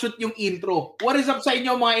 PM ko na shoot yung intro. What is up sa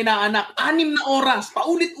inyo mga inaanak? 6 na oras.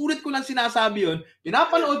 Paulit-ulit ko lang sinasabi yun.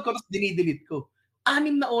 Pinapanood ko, tapos dinidelete ko.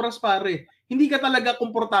 6 na oras pare. Hindi ka talaga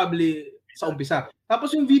komportable sa umpisa.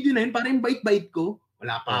 Tapos yung video na yun, parang bait-bait ko.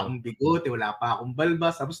 Wala pa akong bigote, wala pa akong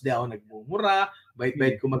balbas, tapos di ako nagmumura,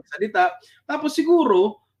 bait-bait ko magsalita. Tapos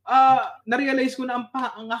siguro, na-realize ko na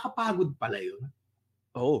ang nakakapagod pala yun.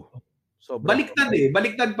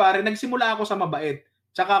 Baliktad pare. Nagsimula ako sa mabait.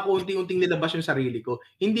 Tsaka ako unti-unting nilabas yung sarili ko.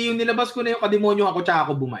 Hindi yung nilabas ko na yung kademonyo ako tsaka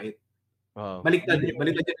ako bumait. Baliktad yung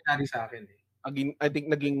nangyari sa akin I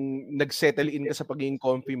think nag-settle in ka sa pagiging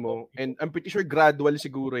comfy mo. And I'm pretty sure gradual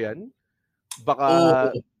siguro yan.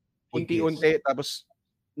 Baka unti-unti tapos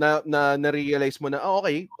na-realize mo na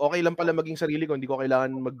okay lang pala maging sarili ko, hindi ko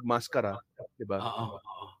kailangan mag-maskara, 'di ba?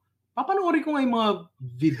 Papanoorin ko nga yung mga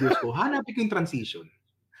videos ko. Hanapin ko yung transition.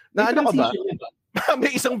 Ano ka ba?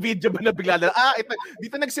 May isang video ba na bigla na,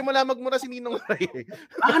 dito nagsimula magmura si Ninong Rai.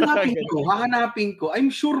 Hahanapin ko. I'm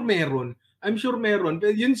sure meron. I'm sure meron.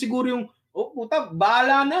 Pero yun siguro yung, puta,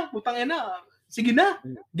 bahala na, putang ina. Sige na,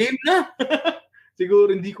 game na.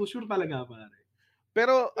 Siguro, hindi ko sure talaga, pare.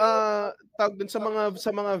 Pero, tawag dun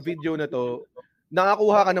sa mga video na to,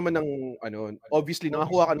 nakakuha ka naman ng, obviously,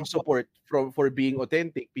 nakakuha ka ng support for being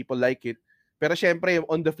authentic. People like it. Pero syempre,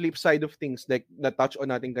 on the flip side of things, like na-touch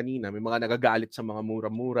on natin kanina, may mga nagagalit sa mga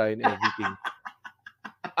mura-mura and everything.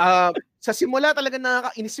 Sa simula talaga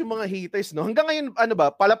nakakainis yung mga haters, no? Hanggang ngayon,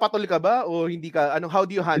 palapatol ka ba? O hindi ka, how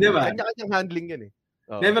do you handle? Diba? Kanya-kanyang handling yan eh.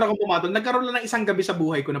 Oh. Never ako pumatol. Nagkaroon lang ng isang gabi sa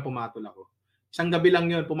buhay ko na pumatol ako. Isang gabi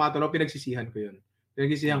lang yun, pumatol ako, pinagsisihan ko yun.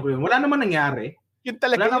 Wala naman nangyari. Yun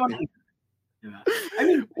talaga. Wala naman. Diba? I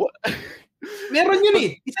mean, meron yun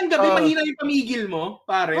eh. Isang gabi, mahina yung pamigil mo,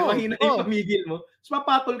 pare. Mahina yung pamigil mo. So,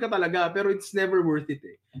 mapatol ka talaga, pero it's never worth it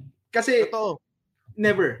eh. Kasi,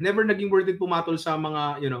 never naging worth it pumatol sa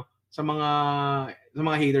mga, sa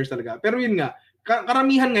mga haters talaga. Pero yun nga,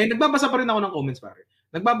 karamihan ngayon, nagbabasa pa rin ako ng comments, pare.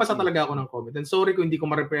 Nagbabasa talaga ako ng comment. And sorry kung hindi ko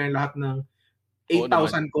ma-reply lahat ng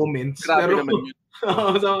 8,000 comments. Grabe pero naman yun.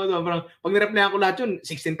 sobrang, pag nireply ko lahat yun,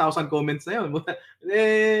 16,000 comments na yun.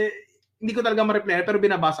 Hindi ko talaga ma-reply, pero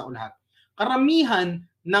binabasa ko lahat. Karamihan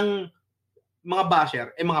ng mga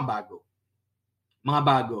basher mga bago. Mga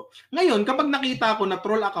bago. Ngayon, kapag nakita ko na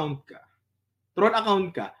troll account ka,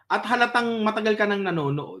 at halatang matagal ka nang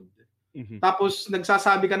nanonood, tapos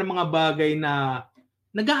nagsasabi ka ng mga bagay na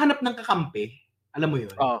naghahanap ng kakampi, alam mo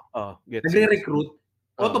yun? Nagre-recruit,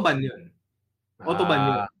 autoban yun. Autoban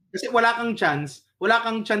yun. Kasi wala kang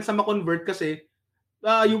chance na ma-convert kasi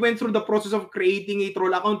you went through the process of creating a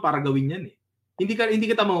troll account para gawin yan eh.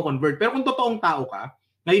 Hindi kita ma-convert. Pero kung totoong tao ka,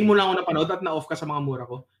 ngayon mo lang ako napanood at na-off ka sa mga mura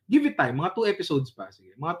ko, give it time. Mga 2 episodes pa.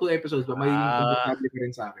 Sige. Mga 2 episodes pa. May komportable ka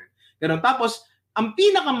rin sa akin. Ganun. Tapos, ang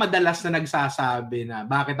pinakamadalas na nagsasabi na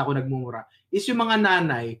bakit ako nagmumura is yung mga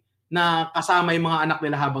nanay na kasama yung mga anak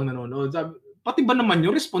nila habang nanonood. Sabi, pati ba naman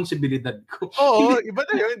yung responsibilidad ko? Oo, iba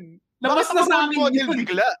na yun. Labas na sa akin yun.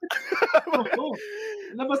 Bigla.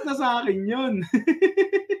 Labas na sa akin yun.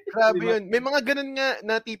 Grabe yun. May mga ganun nga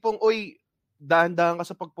na tipong, dahan-dahan ka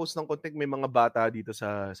sa pag-post ng content, may mga bata dito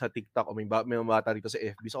sa TikTok o may mga bata dito sa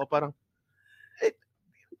FB. So, parang,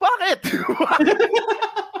 bakit?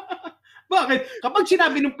 Bakit? Kapag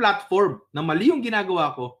sinabi ng platform na mali yung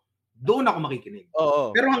ginagawa ko, doon ako makikinig.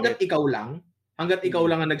 Oo. Pero hanggat ikaw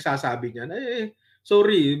lang ang nagsasabi niyan,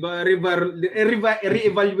 sorry,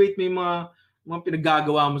 re-evaluate mo yung mga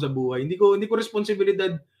pinaggagawa mo sa buhay. Hindi ko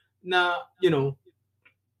responsibilidad na,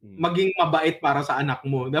 maging mabait para sa anak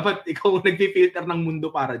mo. Dapat ikaw nagpi-filter ng mundo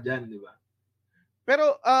para diyan, di ba?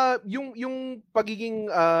 Pero yung pagiging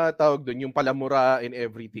tawag doon, yung palamura and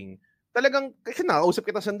everything, talagang kasi nakausap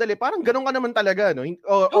kita sandali, parang ganun ka naman talaga, no?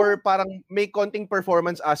 Or parang may konting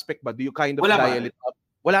performance aspect ba? Do you kind of dial it up?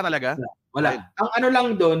 Wala talaga? Wala. Ang ano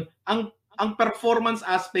lang doon, ang performance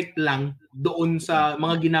aspect lang doon sa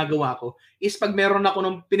mga ginagawa ko is pag meron ako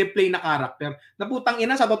ng piniplay na character, na putang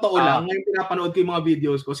ina, sa totoo lang, ngayon pinapanood ko yung mga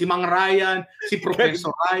videos ko, si Mang Ryan, si Professor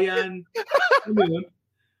Ryan, ano yun?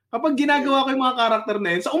 Kapag ginagawa ko yung mga character na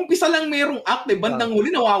yun, sa umpisa lang mayroong act, bandang huli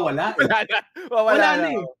nawawala.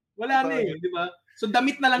 Wala na eh, di ba? So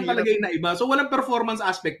damit na lang talaga yung naiba. So walang performance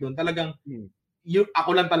aspect doon, talagang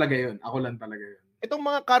ako lang talaga yun. Itong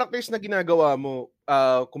mga characters na ginagawa mo,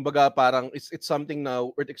 kumbaga parang it's something na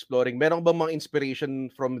worth exploring. Meron bang mga inspiration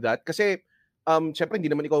from that? Kasi, syempre hindi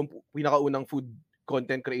naman ikaw ang pinakaunang food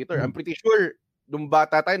content creator. I'm pretty sure, nung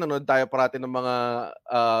bata tayo, nanonood tayo parati ng mga,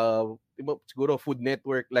 siguro, Food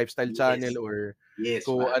Network, Lifestyle Channel, or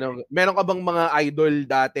meron ka bang mga idol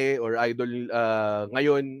dati or idol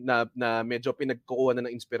ngayon na medyo pinagkukuha na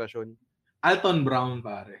ng inspirasyon? Alton Brown,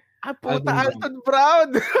 pare. Alton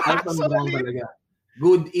Brown! Alton Brown talaga.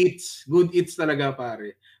 Good eats talaga,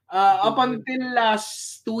 pare. Up until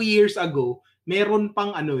last 2 years ago, meron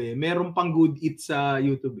pang good eats sa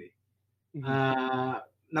YouTube eh.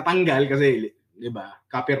 Natanggal kasi, 'di ba?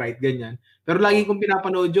 Copyright ganyan. Pero lagi kong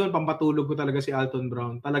pinapanood 'yon, pampatulog ko talaga si Alton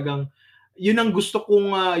Brown. Talagang 'yun ang gusto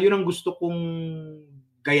kong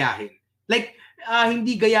gayahin. Like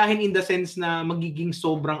hindi gayahin in the sense na magiging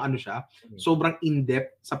sobrang sobrang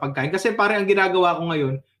in-depth sa pagkain. Kasi pare ang ginagawa ko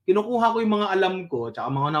ngayon, kinukuha ko yung mga alam ko, tsaka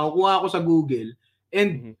mga nakukuha ko sa Google,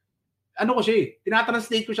 and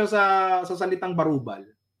tinatranslate ko siya sa salitang barubal.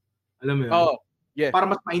 Alam mo yun? Para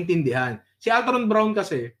mas maintindihan. Si Alton Brown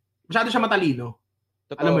kasi, masyado siya matalino.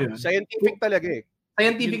 Totoo. Alam mo yun? Scientific talaga eh.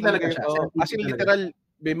 Scientific talaga siya. As in literal,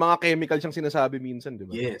 may mga chemical siyang sinasabi minsan, di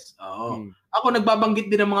ba? Yes. Oo. Ako nagbabanggit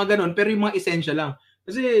din ng mga ganun, pero yung mga essential lang.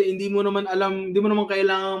 Kasi hindi mo naman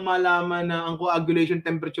kailangan malaman na ang coagulation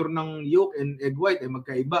temperature ng yolk and egg white ay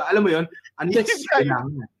magkaiba. Alam mo yun? Unless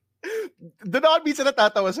kailangan. Doon ako minsan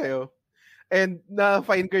natatawa sa'yo. And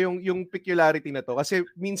na-find ko yung peculiarity na to. Kasi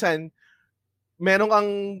minsan, meron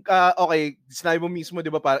kang, okay, sinabi mo mismo,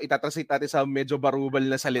 di ba, para itatranslate natin sa medyo barubal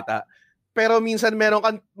na salita. Pero minsan meron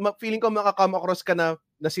kang, feeling ko makakome across ka na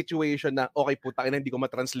situation na, okay, putang ina, hindi ko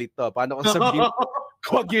matranslate to. Paano ko sabihin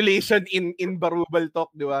coagulation in barubal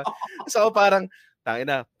talk, di ba? So parang,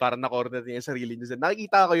 tangina, parang na-corner niya yung sarili niya.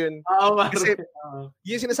 Nakikita ko yun. Kasi,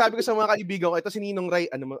 yung sinasabi ko sa mga kaibigan ko, ito si Ninong Ray,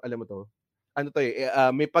 alam mo to? Ano to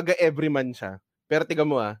may pag-everyman siya. Pero tiga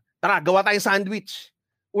mo tara, gawa tayong sandwich.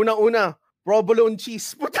 Unang-una, provolone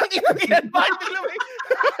cheese. Putang ina yan. Bakit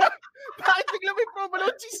bigla may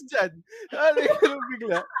provolone cheese dyan?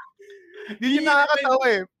 Bigla. Yun yung nakakatawa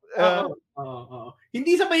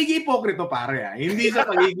Hindi sa pagiging ipokrito, pare. Hindi sa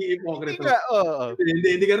pagiging ipokrito.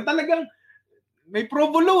 Hindi ka talagang may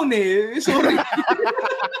provolone Sorry.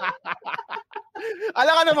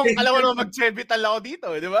 alam mo naman mag-chevital ako dito,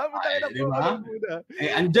 di ba? Diba?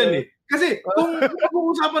 Andyan Kasi kung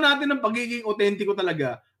pag-uusapan natin ng pagiging autentiko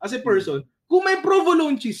talaga as a person, kung may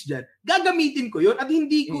provolone cheese dyan, gagamitin ko yun at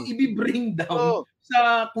hindi ko i-bring down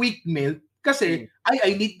sa quick melt kasi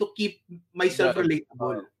I need to keep myself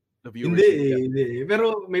relatable. Hindi.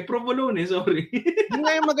 Pero may provolone sorry. Yun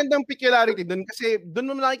nga yung magandang peculiarity doon kasi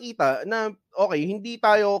doon mo nakikita na okay, hindi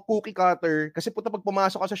tayo cookie cutter kasi pag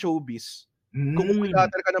pumasok ka sa showbiz, kung cookie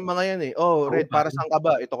cutter ka ng mga yan Red, para saan ka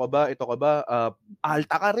ba? Ito ka ba?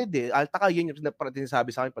 Alta ka, Red Alta ka, yun yung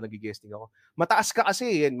sinasabi sa akin pag nag-guesting ako. Mataas ka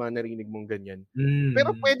kasi yan, mga narinig mong ganyan.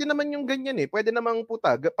 Pero pwede naman yung ganyan Pwede namang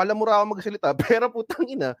palamura ako magsalita, pero putang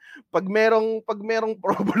ina, pag merong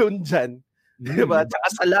provolone dyan, diba? Tsaka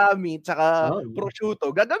salami, tsaka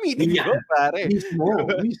prosciutto, gagamitin ko, pare.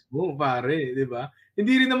 Mismo, pare, diba?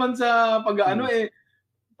 Hindi rin naman sa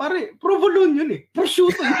pare, provolone yun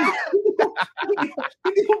prosciutto yun.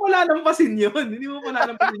 Hindi mo palalampasin yun.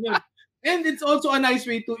 And it's also a nice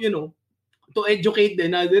way to, to educate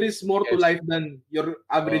din na there is more to life than your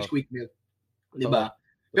average quick meal. Diba?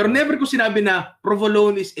 Pero never ko sinabi na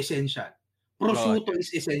provolone is essential. Prosciutto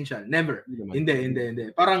is essential. Never.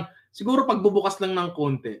 Hindi. Parang, siguro pagbubukas lang ng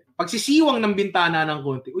konti, pagsisiwang ng bintana ng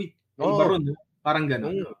konti, iba ron, parang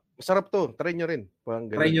gano'n. Masarap to. Try nyo rin.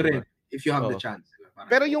 Try nyo rin if you have the chance.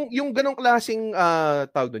 Pero yung ganong klaseng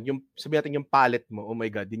tawag doon, yung sabi natin yung palate mo, oh my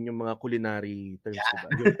God, din yung mga culinary terms, diba?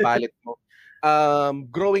 Yung palate mo.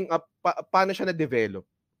 Growing up, paano siya na-develop?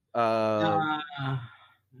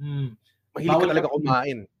 Mahilig ka talaga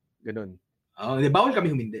kumain. Ganon. Bawal kami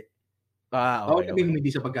humindi. Bawal kami humindi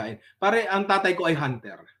sa pagkain. Pare, ang tatay ko ay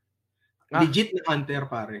hunter. Legit na hunter,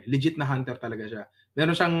 pare. Legit na hunter talaga siya.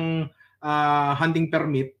 Meron siyang hunting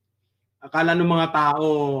permit. Akala ng mga tao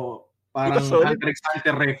parang Hunter x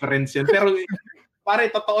Hunter reference yun. Pero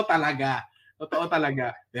pare, totoo talaga.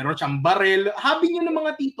 Meron siyang barrel. Hobby niya ng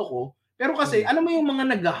mga tito ko. Pero kasi, alam mo yung mga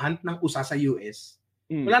nag-hunt ng usa sa US?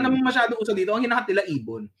 Wala namang masyadong usa dito. Ang hinahunt nila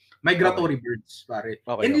ibon. Migratory birds, pare.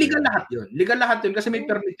 And legal lahat yun. Legal lahat yun kasi may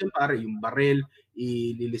permit yun, pare. Yung barrel,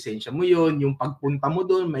 ililisensya mo yun. Yung pagpunta mo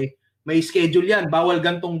doon, may schedule yan. Bawal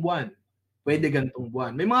gantong buwan. Pwede gantong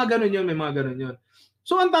buwan. May mga ganun yun.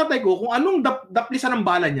 So, ang tatay ko, kung anong daplisan ng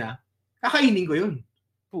bala niya, kakainin ko yun.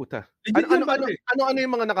 Puta. Ano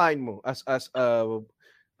yung mga nakain mo as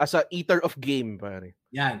a eater of game, pare?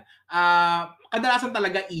 Yan. Kadalasan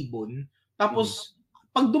talaga ibon. Tapos,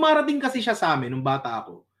 pag dumarating kasi siya sa amin, nung bata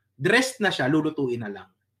ako, dressed na siya, lulutuin na lang.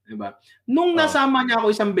 Diba? Nung nasama niya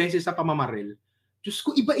ako isang beses sa pamamaril, Diyos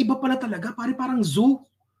ko, iba-iba pala talaga. Pare, parang zoo.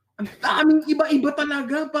 Ang daming iba-iba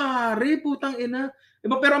talaga, pare. Putang ina.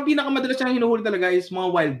 Diba? Pero ang pinakamadalas siyang hinuhuli talaga is mga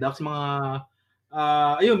wild ducks, mga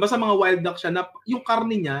basta mga wild duck siya na yung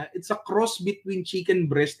karne niya, it's a cross between chicken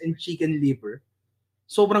breast and chicken liver.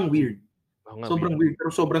 Sobrang weird. Weird,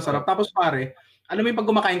 pero sobrang sarap. Tapos pare, alam mo yung pag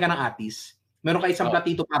kumakain ka ng atis, meron ka isang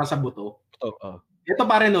platito para sa buto. Ito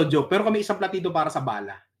pare, no joke, pero kami isang platito para sa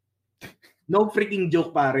bala. No freaking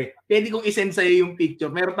joke, pare. Pwede kong isend sa'yo yung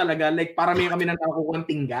picture. Meron talaga, like, para may kami nang nakukuha ng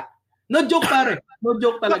tingga. No joke, pare. No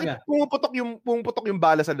joke talaga. Pumuputok yung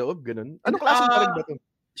bala sa loob, ganun. Anong klaseng parang ba ito?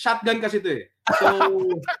 Shotgun kasi ito So,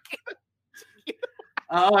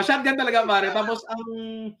 shotgun talaga, pare. Tapos,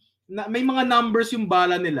 may mga numbers yung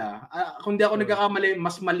bala nila. Kung di ako nagkakamali,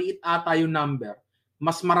 mas maliit ata yung number.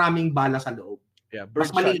 Mas maraming bala sa loob. Yeah,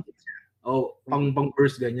 mas maliit siya. Pang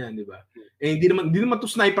burst ganyan, di ba? Hindi naman to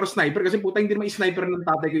sniper kasi puta, hindi naman i-sniper ng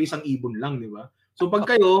tatay ko isang ibon lang, di ba? So, pag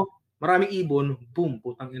kayo, maraming ibon, boom,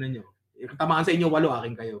 putang ina nyo. Tamaan sa inyo, 8,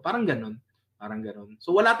 akin kayo. Parang ganon.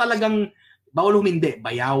 So, wala talagang bawal humindi,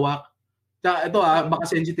 bayawak. Ito baka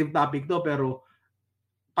sensitive topic to, pero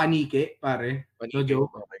panike, pare. No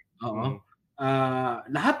joke. Okay. Oo.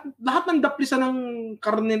 lahat ng daplisan ng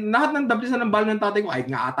karne, lahat ng daplisan ng bal ng tatay ko, kahit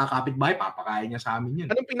nga ata kapitbahay, papakain niya sa amin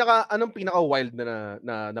yun. Anong pinaka wild na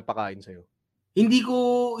napakain sa'yo?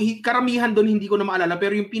 Karamihan doon hindi ko na maalala,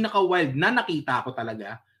 pero yung pinaka wild na nakita ko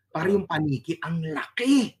talaga, pare yung paniki, ang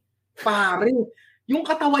laki. Pare, yung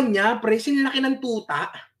katawan niya, pre, sinlaki ng tuta.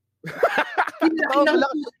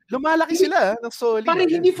 Lumalaki sila ng solid. Pare,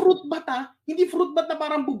 hindi fruit bat Hindi fruit bat na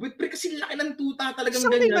parang bubit, pre, kasi laki ng tuta talagang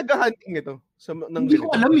ganyan. Saan nag-hunting ito? Hindi ko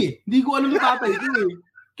alam eh. Hindi ko alam yung tatay ko eh.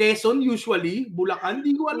 Quezon usually, Bulacan,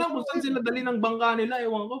 hindi ko alam kung saan sila dali ng bangka nila,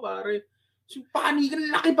 ewan ko pare. So, panikan,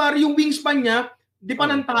 laki pare yung wingspan niya, di pa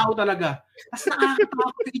ng tao talaga. Tapos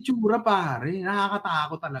nakakatakot yung itsura pare,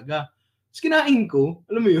 nakakatakot talaga. Tapos kinain ko,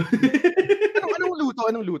 alam mo yun.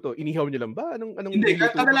 Anong luto? Inihaw niyo lang ba? Hindi,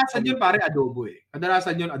 kadalasan yun pare adobo eh.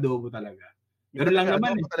 Kadalasan yun adobo talaga. Ganoon lang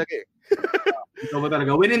naman eh. Talaga eh. Adobo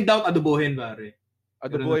talaga. When in doubt, adobohin pare.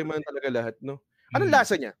 Adobohin man talaga lahat, no? Anong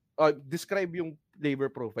lasa niya? Describe yung flavor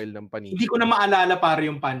profile ng paniki. Hindi ko na maalala pare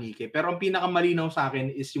yung paniki, pero ang pinakamalinaw sa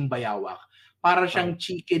akin is yung bayawak. Para siyang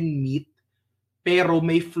chicken meat, pero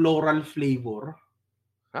may floral flavor.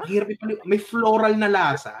 May floral na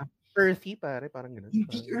lasa. Earthy pare, parang gano'n.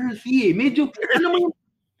 Hindi earthy eh. Medyo,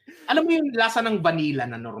 alam mo yung lasa ng vanilla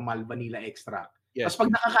na normal, vanilla extract. Yes. Tapos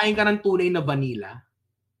pag nakakain ka ng tunay na vanilla,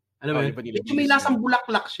 alam mo yun, medyo may lasang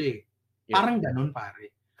bulaklak siya eh. Yeah. Parang gano'n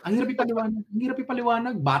pare. Ang hirap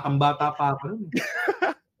ipaliwanag. Batang-bata pa ako nun.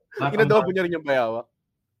 Inadobo niya rin yung bayawak?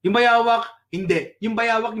 Yung bayawak, hindi. Yung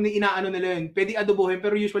bayawak, inaano nila yun. Pwede adobohin,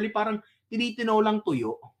 pero usually parang tinitinaw lang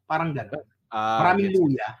tuyo. Parang gano'n. Maraming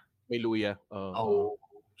luya. May luya.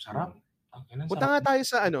 Sarap. Punta nga tayo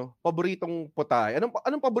sa paboritong putahe.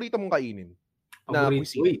 Anong paborito mong kainin? Na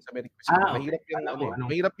cuisine sa American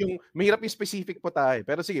cuisine. Mahirap yung specific putahe.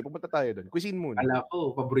 Pero sige, pupunta tayo doon. Cuisine muna. Ala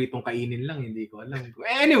ko, paboritong kainin lang, hindi ko alam.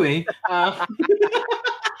 Anyway,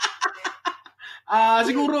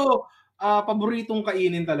 siguro paboritong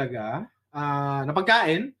kainin talaga na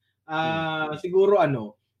pagkain, siguro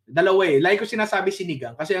dalawa eh. Like ko sinasabi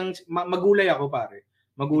sinigang kasi ang magulay ako pare.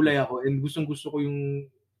 Magulay ako and gustong-gusto ko yung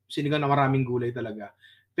sinigang na maraming gulay talaga.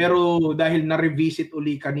 Pero dahil na-revisit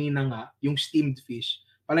uli kanina nga, yung steamed fish,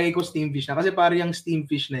 palagi ko steamed fish na. Kasi pare yung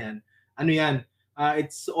steamed fish na yan,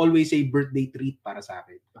 it's always a birthday treat para sa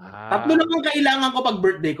akin. Tatlo lang ang kailangan ko pag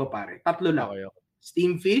birthday ko pare. Tatlo lang. Okay.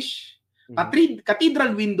 Steamed fish,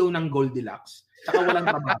 cathedral window ng Goldilocks, saka walang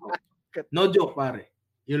trabaho. No joke pare.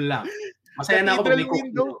 Yun lang. Masaya na ako pag may cook.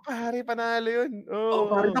 Window, pare, panalo yun.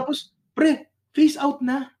 Oh, pare. Tapos, pre, face out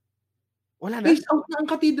na. Wala na. Face out na ang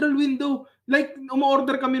cathedral window. Like,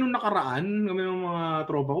 umorder kami nung nakaraan, kami ng mga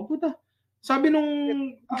tropa ko. Puta, sabi nung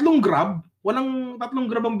tatlong grab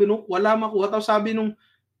ang binook, wala makuha. Tapos sabi nung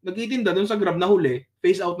nagtitinda dun sa grab na huli,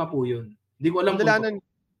 face out na po yun. Hindi ko alam kung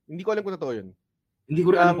totoo yun. Hindi ko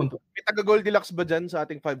rin alam kung totoo. May taga-Goldilocks ba dyan sa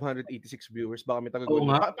ating 586 viewers? Baka may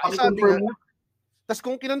taga-Goldilocks. Pakiconfirm mo. Tapos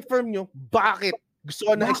kung kinonfirm nyo, bakit? Gusto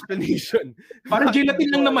ko na explanation. Parang gelatin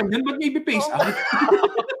lang naman yan. Ba't may face out?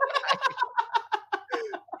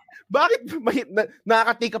 Bakit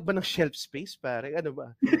nakaka-take up ba ng shelf space, pare? Ano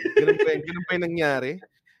ba? Ganun pa yung nangyari.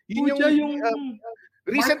 Yun yung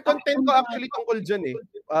recent content ko actually tungkol dyan eh.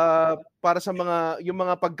 Para sa yung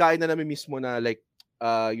mga pagkain na namimiss mo na like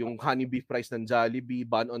yung honey beef fries ng Jollibee,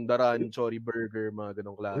 bun on the run, chori burger, mga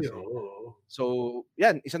ganong klase. So,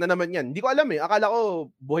 yan, isa na naman yan. Hindi ko alam eh. Akala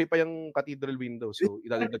ko buhay pa yung cathedral window. So,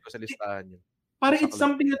 ilalagdag ko sa listahan yun. Para it's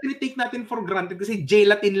something that we take natin for granted kasi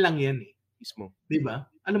gelatin lang yan eh. Mismo. Diba?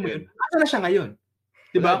 Alam mo yun? Asa na siya ngayon?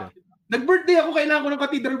 Diba? Nag-birthday ako, kailangan ko ng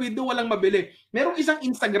cathedral window, walang mabili. Merong isang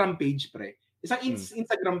Instagram page, pre. Isang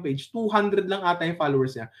Instagram page, 200 lang ata yung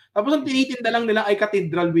followers niya. Tapos ang tinitinda lang nila ay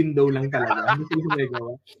cathedral window lang talaga.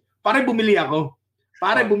 Pare bumili ako.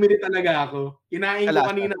 Bumili talaga ako. Kinain ko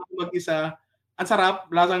kanina ako mag-isa. Ang sarap,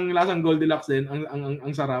 lasang Goldilocks din.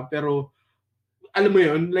 Ang sarap, pero alam mo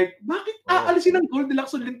yun, like, bakit aalisin ng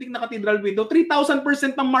Goldilocks yung lintik na cathedral window?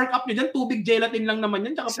 3,000% ng markup nyo dyan, tubig gelatin lang naman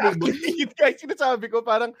yan, tsaka flavor. Guys, sinasabi ko,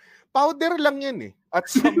 parang powder lang yan eh,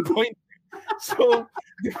 at some point. So,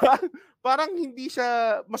 di ba? Parang hindi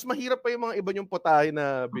siya, mas mahirap pa yung mga iba yung putahe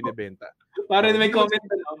na binibenta. Parang may comment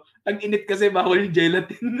na, ang init kasi bawal yung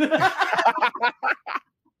gelatin.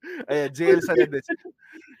 Ayan, jail sa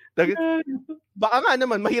na baka nga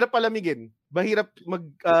naman, mahirap palamigin. Mahirap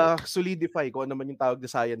mag-solidify kung ano naman yung tawag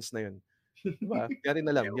na science na yun. Diba? Yan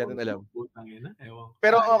na lang.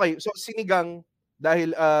 Pero okay, so sinigang,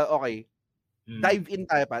 dahil okay, dive in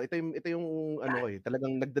tayo pa. Ito yung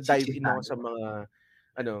talagang nagda-dive in ako sa mga,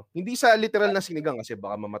 hindi sa literal na sinigang kasi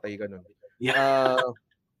baka mamatay ka nun.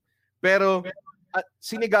 Pero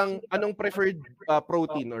Sinigang, anong preferred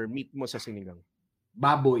protein or meat mo sa sinigang?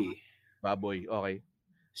 Baboy. Baboy, okay.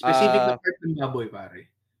 Specific na part ng baboy,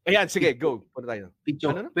 pare. Ayan, sige, go. Punta tayo. Picho.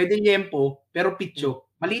 Pwede liempo, pero picho.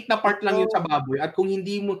 Maliit na part lang yun sa baboy. At kung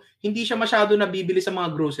hindi siya masyado nabibili sa mga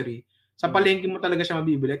grocery, sa palengke mo talaga siya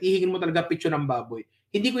mabibili at ihingin mo talaga picho ng baboy.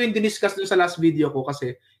 Hindi ko yung diniscuss dun sa last video ko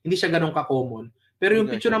kasi hindi siya ganun ka-common. Pero yung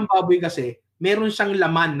picho ng baboy kasi, meron siyang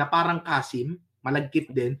laman na parang kasim,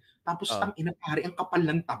 malagkit din. Tapos pare, ang kapal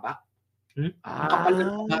ng taba. Ang kapal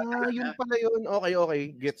ng taba. Yun pala yun.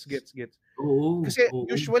 Okay. Gets. Oo. Kasi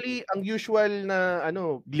usually, ang usual na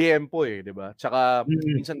liempo di ba? Tsaka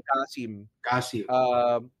minsan kasim.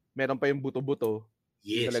 Meron pa yung buto-buto.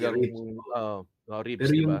 Yes. Talagang ribs,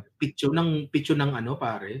 pero diba? yung picho ng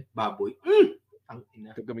pare, baboy.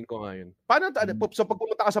 Gagawin ko nga yun. Paano, so pag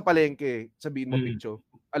pumunta ka sa palengke, sabihin mo picho.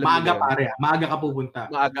 Maaga pare, maaga ka pupunta.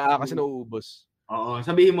 Maaga kasi nauubos. Oo,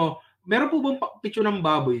 sabihin mo, meron po bang picho ng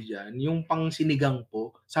baboy dyan? Yung pang sinigang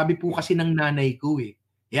po, sabi po kasi ng nanay ko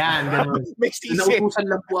Yan, gano'n. May sisi. Nautusan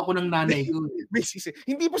lang po ako ng nanay ko. May sisi.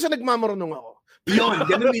 Hindi po siya nagmamarunong ako. Yun,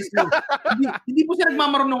 gano'n mismo. hindi po siya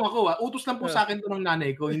nagmamarunong ako. Utos lang po sa akin to ng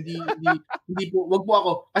nanay ko. Hindi po, wag po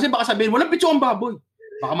ako. Kasi baka sabihin, walang picho ang baboy.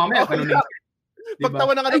 Baka mamaya, gano'n na. Diba?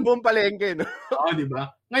 Pagtawa na ka ng buong palengke, no? Oo, di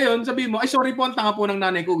ba? Ngayon, sabihin mo, ay sorry po, ang tanga po ng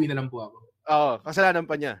nanay ko, uwi na lang po ako. Oo, kasalanan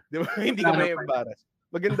pa niya. Di ba? Hindi ka may embarrass.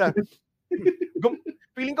 Maganda.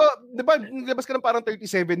 Feeling ko, di ba, nilabas ka ng parang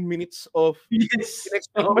 37 minutes of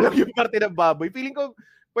in-explain mo lang yung parte ng baboy. Feeling ko,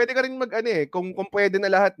 pwede ka rin kung pwede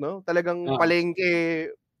na lahat, no? Talagang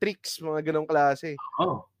palengke, tricks, mga ganong klase.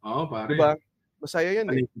 Oo, pare. Diba? Masaya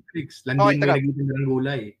yan palengke tricks. Landing na nagitin ng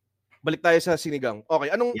gulay. Balik tayo sa sinigang. Okay,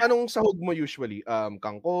 anong sahog mo usually?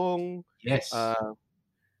 Kangkong? Yes.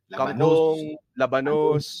 Kangkong,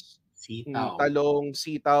 labanos, sitaw. Talong,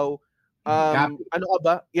 sitaw. Ano ka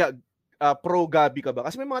ba? Yeah, pro-gabi ka ba?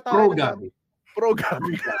 Kasi may mga tao pro-gabi.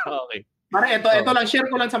 Pro-gabi ka. Okay. Para ito lang, share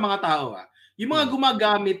ko lang sa mga tao. Yung mga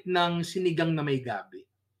gumagamit ng sinigang na may gabi.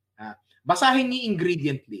 Basahin niyo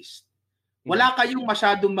ingredient list. Wala kayong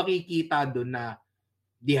masyadong makikita doon na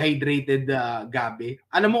dehydrated gabi.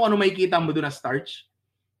 Alam mo ano makikita mo doon na starch?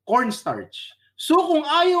 Cornstarch. So kung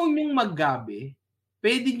ayaw niyong maggabi,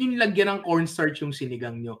 pwede niyo lagyan ng cornstarch yung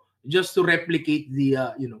sinigang niyo just to replicate the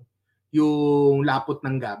yung lapot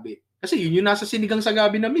ng gabi. Kasi yun yung nasa sinigang sa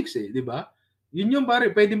gabi na mix di ba? Yun yung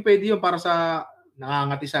pare, pwede yun para sa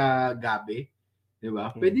nakangati sa gabi, di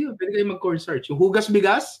ba? Pwede yun, pwede kayo mag-cornstarch. Yung hugas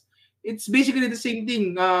bigas, it's basically the same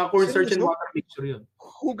thing, cornstarch and water mixture yun.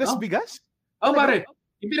 Hugas bigas? Pare.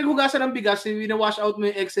 Yung pinaghugasan ng bigas, wina-wash out mo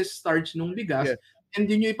yung excess starch ng bigas, and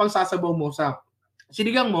yun yung ipangsasabaw mo sa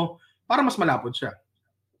sinigang mo para mas malapot siya.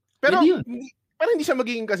 Pero hindi siya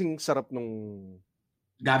magiging kasing sarap nung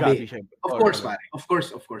gabi of course, pare. Of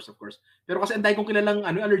course. Pero kasi anday kong kilalang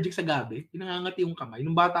allergic sa gabi, pinangangati yung kamay.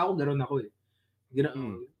 Nung bata ako, ganoon ako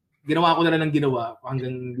Ginawa ko na lang ng ginawa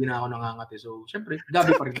hanggang hindi na ako nangangati. So, syempre,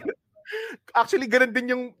 gabi pa rin. Actually, ganun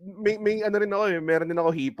din yung may rin ako meron din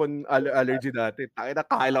ako hipon allergy dati.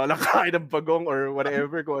 Kakaila ko lang kain ng bagong or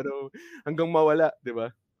whatever kung ano hanggang mawala, di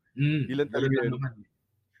ba? Ilan talaga yun.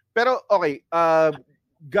 Pero okay,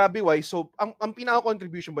 gabi wise, so ang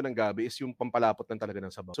pinaka-contribution ba ng gabi is yung pampalapot ng talaga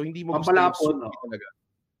ng sabaw. So hindi mo gusto yung talaga.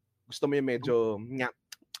 Gusto mo yung medyo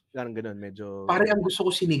ganun, medyo pare, ang gusto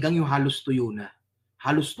ko sinigang yung halos tuyo na.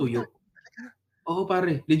 Halos tuyo. Oo,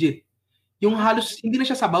 pare, legit. Yung halos, hindi na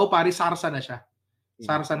siya sabaw, pare, sarsa na siya.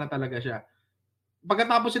 Sarsa na talaga siya.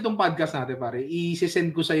 Pagkatapos itong podcast natin, pare, i-send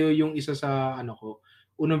ko sa'yo yung isa sa,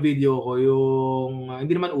 unang video ko, yung,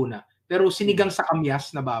 hindi naman una, pero sinigang sa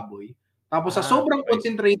kamyas na baboy. Tapos sa sobrang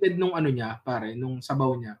concentrated nung niya, pare, nung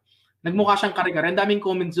sabaw niya, nagmukha siyang kare-kare. Ang daming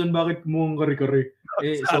comments doon, bakit mukhang kare-kare?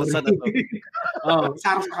 Sarsa na to.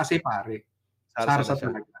 Sarsa kasi, pare. Sarsa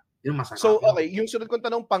talaga. Yung masarap. So, okay, yung sunod kong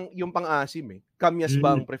tanong, yung pang-asim kamyas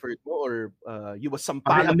ba ang preferred mo or you was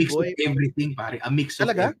sampalok boy? A mix of everything, pare. A mix of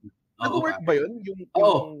talaga? everything. Nag-work ba yun? Yung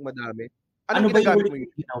madami? Ano ba yung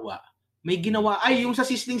ginawa? May ginawa. Ay, yung sa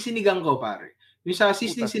sisling sinigang ko, pare. Yung sa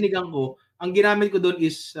sisling sinigang ko, ang ginamit ko doon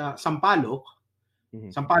is sampalok.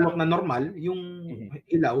 Sampalok na normal, yung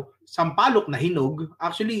ilaw. Sampalok na hinog.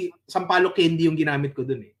 Actually, sampalok candy yung ginamit ko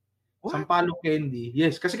doon Sampalok candy.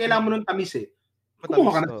 Yes, kasi kailangan mo ng tamis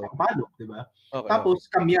kumuha ka ng sampalok, di ba? Okay, tapos,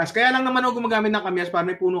 kamyas. Kaya lang naman ako gumagamit ng kamyas para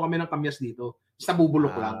may puno kami ng kamyas dito. Basta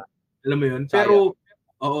bubulok lang. Alam mo yun? Pero,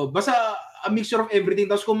 basta a mixture of everything.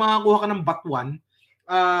 Tapos kung makakuha ka ng batuan,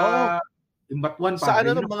 yung batuan sa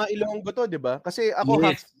ng mga Ilonggo to, di ba? Kasi ako,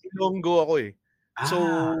 half Ilonggo ako So,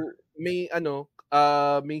 may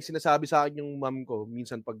may sinasabi sa akin yung mom ko,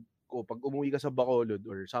 minsan pag umuwi ka sa Bacolod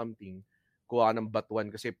or something, kuha ka ng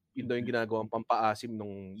batuan kasi yun daw yung ginagawang pampaasim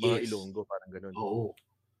ng mga Yes. Ilonggo, parang ganun. Oo.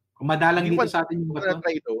 Kung madalang Hindi dito ko sa atin yung batuan.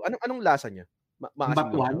 try ito. Anong lasa niya? Maasim daw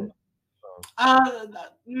Batuan? siya.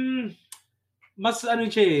 Mas ano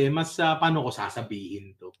siya eh, mas paano ko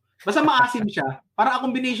sasabihin to? Basta maasim siya. Para a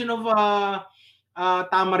combination of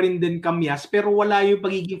tamarind din kamyas, pero wala yung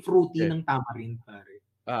pagiging fruity ng tamarind, pare.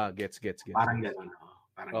 Gets. Parang gano'n.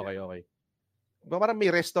 Okay. Parang may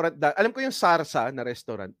restaurant. Alam ko yung Sarsa na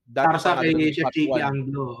restaurant. Sarsa kay Chef Chicky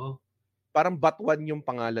Anglo. Parang Batuan yung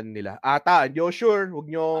pangalan nila. Hindi ko sure. Huwag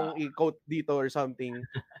nyo i-quote dito or something.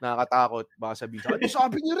 Nakakatakot. Baka sabihin sa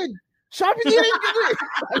sabi niyo rin. Sabi niyo rin dito eh.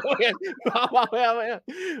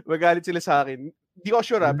 Magalit sila sa akin. Hindi ko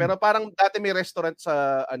sure pero parang dati may restaurant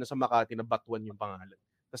sa sa Makati na Batuan yung pangalan.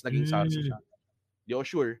 Tapos naging Sarsa siya. Hindi ko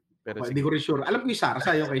sure. Pero hindi ko rin sure. Alam ko yung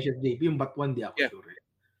Sarsa yung kay Chef JP. Yung Batuan di ako sure.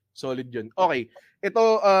 Solid yun. Okay.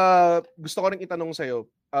 Ito, gusto ko rin itanong sa'yo.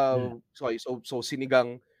 So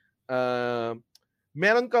sinigang,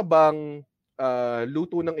 meron ka bang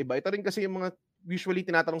luto ng iba? Ito rin kasi yung mga usually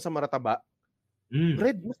tinatanong sa Marataba.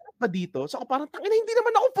 Red, masarap ba dito? So parang, tangina, hindi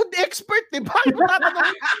naman ako food expert, eh. Bakit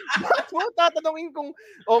mo tatanungin kung,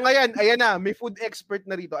 ngayon, ayan na, may food expert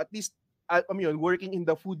na rito. At least, working in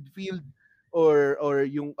the food field or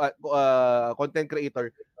yung content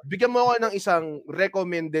creator, bigyan mo ako ng isang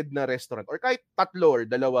recommended na restaurant or kahit 3 or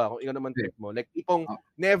 2 kung ikaw naman trip mo. Like, ipong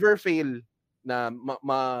never fail na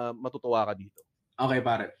matutuwa ka dito. Okay,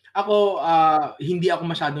 pare. Ako, hindi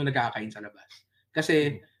ako masyadong nagkakain sa labas.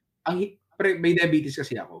 Kasi, may diabetes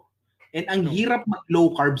kasi ako. And ang hirap mag-low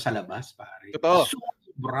carb sa labas, pare. Totoo.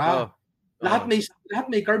 Sobra. Lahat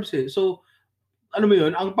may carbs eh. So, ano mo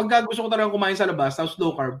yun, ang pagka gusto ko talagang kumain sa labas, tapos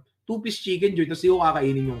low carb, 2-piece chicken joy, tapos yung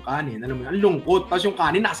kakainin yung kanin. Alam mo yun, ang lungkot. Tapos yung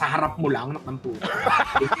kanin, nasa harap mo lang, nakampo.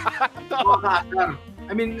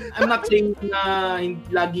 I mean, I'm not saying na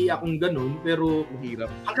lagi akong ganun, pero hirap.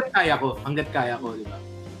 Hanggat kaya ko, di ba?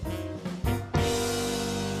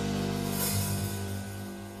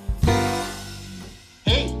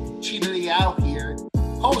 Hey, Chino Liao here,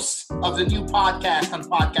 host of the new podcast on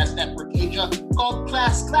Podcast Network Asia called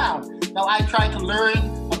Class Clown. Now, I try to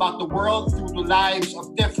learn about the world through the lives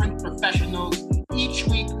of different professionals each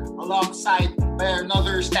week alongside by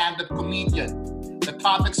another stand-up comedian. The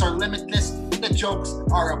topics are limitless and the jokes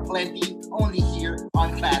are aplenty only here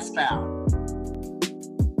on Class Clown.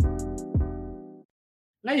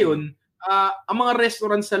 Ngayon, ang mga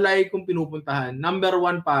restaurant sa lagi kong pinupuntahan, number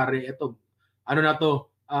 1 pare, ito,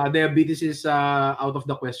 diabetes is out of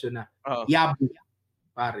the question na. Yabu,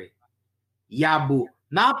 pare. Yabu.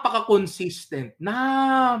 Napaka-consistent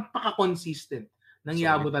ng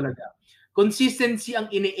Yabu talaga. Consistency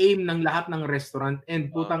ang ini-aim ng lahat ng restaurant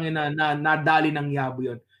and putang ina na nadali ng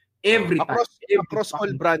Yabu yon. Every time. Across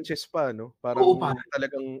all branches pa, no? Parang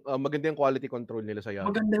talagang maganda yung quality control nila sa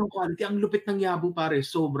Yabu. Maganda yung quality. Ang lupit ng Yabu, pare.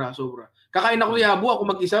 Sobra. Kakain ako Yabu,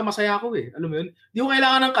 ako mag-isa, masaya ako eh. Alam mo yun? Hindi ko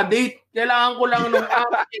kailangan ng ka-date. Kailangan ko lang ng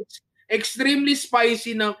extremely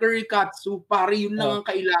spicy na curry katsu. Pare, yun lang ang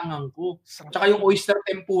kailangan ko. Tsaka yung oyster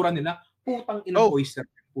tempura nila. Putang ina oyster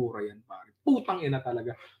tempura yan, pare. Putang ina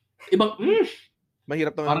talaga. Ibang,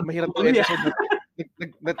 Mahirap to episode.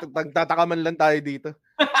 Nagtataka man lang tayo dito.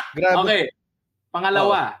 Grabe. Okay.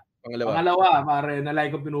 Pangalawa, pare, na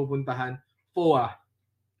like ko pinupuntahan. Foa.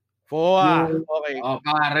 Okay.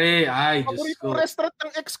 Pare. Ay, Diyos ko. Paborito restaurant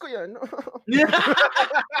ng ex ko yan.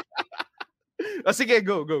 Sige,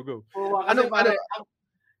 go. Ano, pare?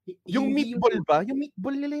 Yung meatball ba? Yung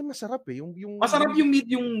meatball nila yung masarap eh. Masarap yung meat,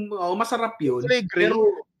 masarap yun. Gray. Pero,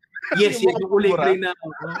 yes, yung kulay gray na.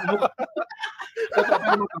 Masarap.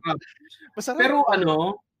 Pero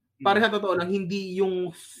para sa totoo lang, hindi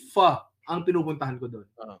yung pho ang pinupuntahan ko doon.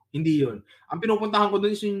 Hindi yun. Ang pinupuntahan ko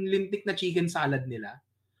doon is yung lintik na chicken salad nila.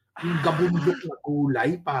 Yung gabundok na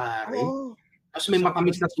gulay, pare. Tapos may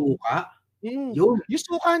matamis na suka. Yun. Yung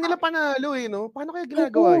suka nila panalo eh, no? Paano kaya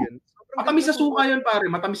ginagawa yan? Matamis na suka yun, pare.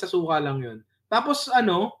 Matamis na suka lang yun. Tapos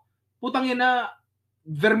putang ina,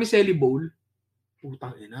 vermicelli bowl.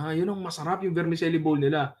 Putang ina, yun ang masarap yung vermicelli bowl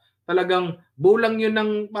nila. Talagang bowl lang yun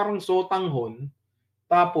ng parang sotanghon.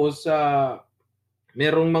 Tapos,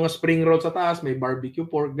 merong mga spring roll sa taas, may barbecue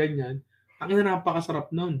pork, ganyan. Ang ina,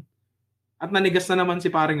 napakasarap nun. At nanigas na naman si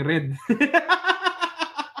paring Red.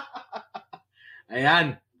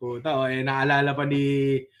 Ayan. Puta, naalala pa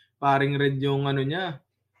ni paring Red yung niya.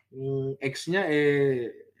 Yung ex niya,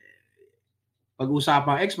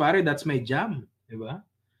 pag-usapang ex, pare, that's my jam. Diba?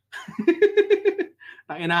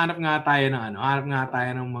 Hinahanap nga tayo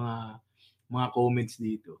ng mga comments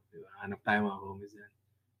dito. Diba? Hanap tayo mga comments yan.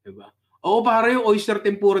 Diba? Oo, pare, yung oyster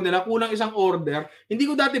tempura nila, kulang isang order. Hindi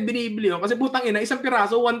ko dati binibili yun kasi putang ina, isang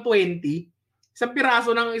piraso, 120.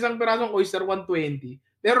 isang pirasong oyster 120.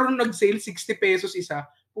 Pero nung nag-sale 60 pesos isa,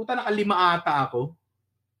 puta nakalima ata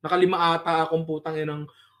akong putang inang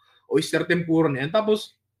oyster tempura na yan.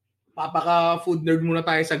 Tapos papaka food nerd muna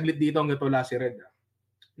tayo saglit dito hanggang wala si Red.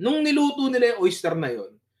 Nung niluto nila yung oyster na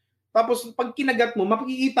yon, tapos pag kinagat mo,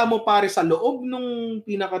 makikita mo pare sa loob nung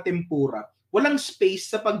pinaka-tempura, walang space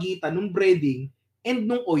sa pagitan ng breading and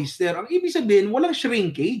nung oyster. Ang ibig sabihin, walang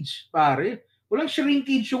shrinkage, pare. Walang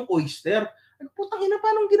shrinkage yung oyster. Putang ina,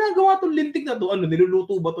 paano ginagawa tong lintik na to? Ano,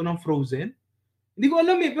 niluluto ba to ng frozen? Hindi ko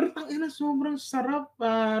alam pero tang ina, sobrang sarap,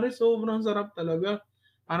 pare. Sobrang sarap talaga.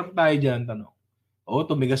 Hanap tayo dyan, tanong.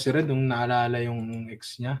 Tumigas si Red nung naalala yung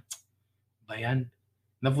ex niya. Bayan.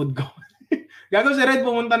 Na-food ko. Gago si Red,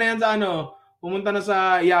 pumunta na yan sa pumunta na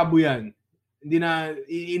sa Yabu yan. Hindi na,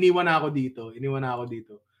 iniwan na ako dito.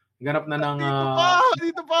 Ganap na ng...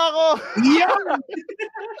 Dito pa ako! Yeah!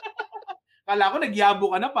 Kala ko nagyabo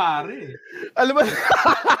ka na, pare. Alam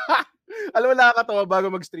mo, nakakatawa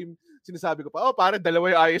bago mag-stream. Sinasabi ko pa, pare,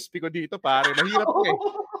 dalawa yung ISP ko dito, pare.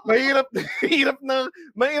 Mahirap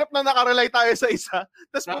na nakarelay tayo sa isa.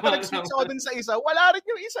 Tapos pag nag-switch ako dun sa isa, wala rin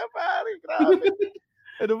yung isa, pare. Grabe.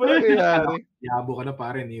 Ano ba nangyayari? Yabo ka na,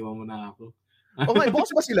 pare. Niwan mo na ako. Okay,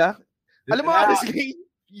 bukas ba sila? Alam mo, honestly,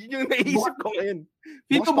 yun yung naisip ko ngayon.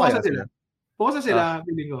 Feel ko bukas na sila. Bukas na sila,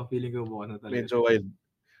 feeling ko bukas na talaga. Medyo wild.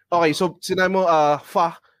 Okay, so sinabi mo,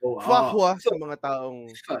 fahwa sa mga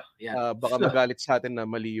taong baka magalit sa atin na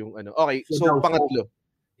mali yung ano. Okay, so pangatlo.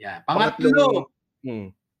 Yeah,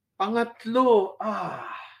 Pangatlo.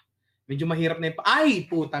 Medyo mahirap na yung... Ay,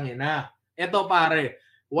 putang ina. Eto pare,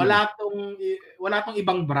 wala tong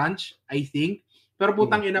ibang branch, I think. Pero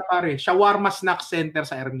putang ina pare, Shawarma Snack Center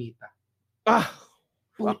sa Ermita.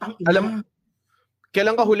 Putang ina. Alam,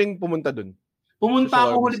 kailan ka huling pumunta dun? Pumunta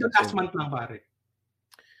ako huli doon last month lang pare.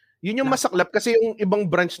 Yun yung masaklap kasi yung ibang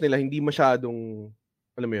branch nila hindi masyadong,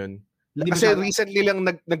 alam mo yun? Kasi recently lang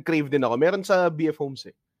nag-crave din ako. Meron sa BF Homes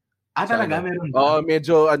eh. Talaga? Meron ba?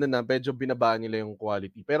 Medyo binabaan nila yung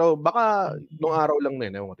quality. Pero baka nung araw lang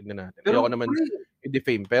na yun. Tingnan natin. Ayoko naman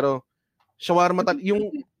i-defame. Pero shawarma,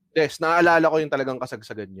 naaalala ko yung talagang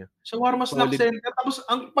kasagsagan niya. Shawarma Snack Center. Tapos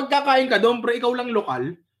ang pagkakain ka doon, pre, ikaw lang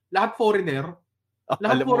lokal. Lahat foreigner.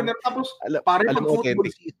 Tapos pare pag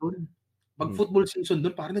football season. Pag football season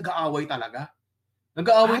doon, parang nag-aaway talaga.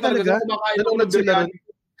 Kumakain ako ng biryani.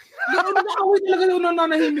 Nag-aaway talaga doon,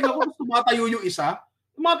 nananahimik ako. Tapos tumatayo yung isa.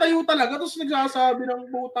 Tumatayo talaga. Tapos nagsasabi ng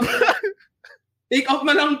butang. Take out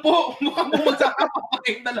na lang po. Mukhang po magsakapapang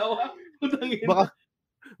yung dalawa.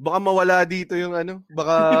 Baka mawala dito yung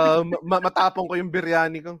baka matapong ko yung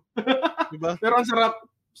biryani ko. Diba? Pero ang sarap.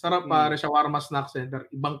 Sarap pare, Shawarma Snack Center.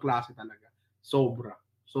 Ibang klase talaga. Sobra.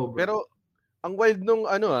 Pero ang wild nung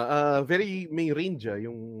very may range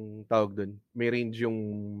yung tawag doon. May range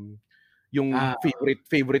yung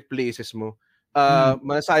favorite places mo.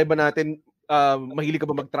 Masasabi ba natin mahilig ka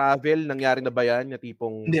ba mag-travel? Nangyari na ba yan? Na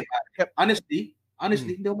tipong hindi pa. Honestly,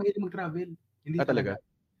 hindi ako mahilig mag-travel. Hindi talaga.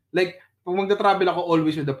 Like pag mag-travel ako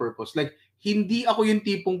always with a purpose. Like hindi ako yung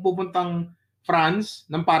tipong pupuntang France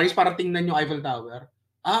ng Paris para tingnan yung Eiffel Tower.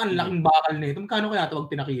 Ang laking bakal na ito. Magkano kaya ito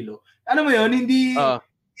pag pinakilo? Alam mo yun, hindi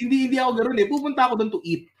ako ganoon eh. Pupunta ako doon to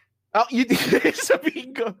eat. Yun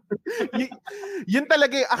sabihin ko. Yun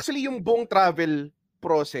talaga, actually yung buong travel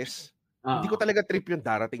process, hindi ko talaga trip yung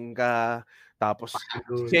darating ka, tapos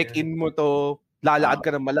check-in mo to, lalakad ka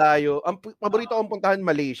ng malayo. Ang paborito kong puntahan,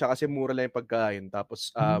 Malaysia, kasi mura lang yung pagkain.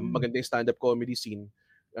 Tapos maganda yung stand-up comedy scene.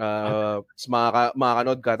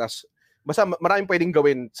 Makakanood ka. Tapos basta maraming pwedeng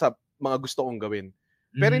gawin sa mga gusto kong gawin.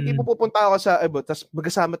 Pero hindi po pupunta ako sa tapos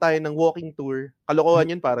magkasama tayo ng walking tour.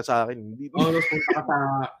 Kalokohan yun para sa akin.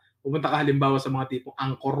 Pupunta ka halimbawa sa mga tipong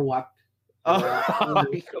Angkor Wat.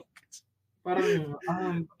 Parang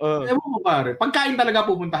ewan mo pare. Pagkain talaga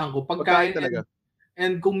pupuntahan ko. Pagkain talaga.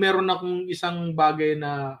 And kung meron akong isang bagay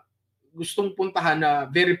na gustong puntahan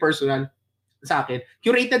na very personal sa akin,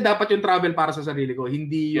 curated dapat yung travel para sa sarili ko.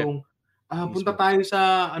 Hindi yung punta tayo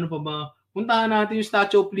sa puntahan natin yung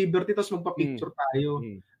Statue of Liberty tapos magpa-picture tayo.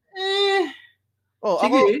 Sige.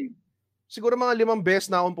 Ako, siguro mga 5 beses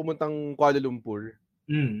na akong pumuntang Kuala Lumpur.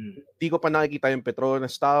 Hindi ko pa nakikita yung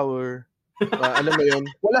Petronas Tower. Alam mo yun?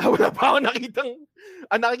 Wala pa ako nakikita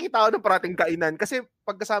ako ng parating kainan. Kasi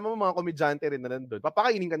pagkasama mo mga komedyante rin na nandun,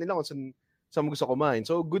 papakainin ka nila kung saan mo gusto kumain.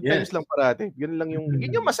 So, good times lang parati. Yun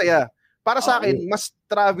yung masaya. Para sa akin, mas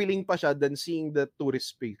traveling pa siya than seeing the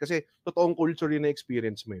tourist space. Kasi totoong culture yun na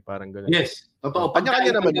experience mo eh. Parang gano'n. Yes. Totoo.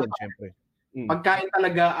 Kanya-kanya naman yun, syempre. Pagkain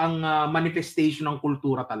talaga ang manifestation ng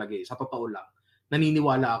kultura talaga eh. Sa totoo lang.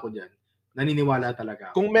 Naniniwala ako dyan. Naniniwala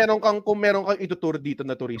talaga. Kung meron kang itutur dito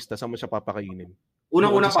na turista, saan mo siya papakainin?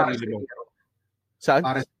 Unang-una para Saan?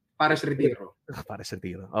 Pares Retiro. Pares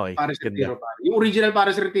Retiro. Okay. Pares Retiro, pare. Yung original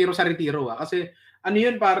Pares Retiro sa Retiro, Kasi, ano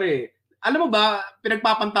yun, pare? Alam mo ba,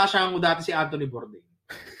 pinagpapantasyahan ko dati si Anthony Bourdain.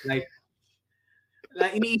 Like,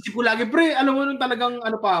 iniisip ko lagi, pre, alam mo nung talagang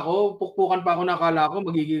pukpukan pa ako, nakala ko,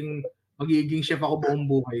 magiging chef ako buong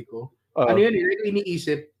buhay ko. Ano yun,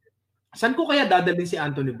 iniisip, saan ko kaya dadalhin si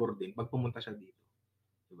Anthony Bourdain pag pumunta siya dito?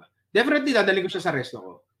 Diba? Definitely, dadalhin ko siya sa resto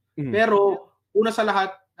ko. Pero, una sa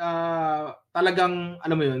lahat, talagang,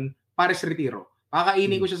 alam mo yun, Pares Retiro.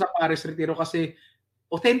 Kakainin ko siya sa Pares Retiro kasi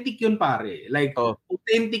authentic yun, pare. Like,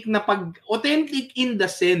 authentic in the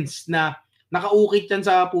sense na nakaukit yan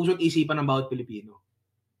sa puso't isipan ng bawat Pilipino.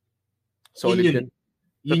 Solid yun.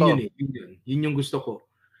 Yun yung gusto ko.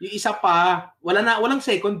 Yung isa pa, walang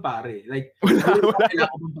second, pare. Like, wala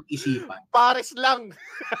kailangan mong pag-isipan. Pares lang.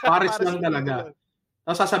 Pares lang talaga.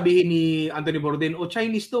 Tapos sasabihin ni Anthony Bourdain,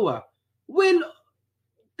 Chinese to Well,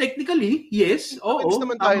 technically, yes. Chinese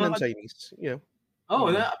naman tayo ng Chinese. Yeah.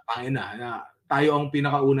 Tayo ang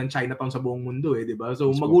pinakaunang Chinatown sa buong mundo, di ba? So,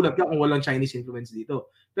 magulat ka kung walang Chinese influence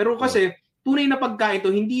dito. Pero kasi, tunay na pagkain to,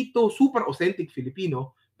 hindi to super authentic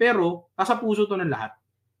Filipino, pero nasa puso to ng lahat.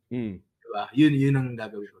 Diba? Yun ang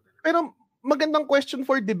gagawin ko. Pero magandang question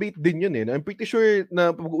for debate din yun. I'm pretty sure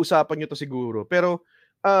na pag-uusapan nyo to siguro. Pero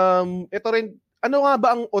ito rin, ano nga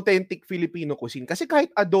ba ang authentic Filipino cuisine? Kasi kahit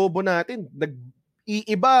adobo natin,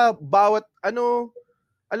 nag-iiba bawat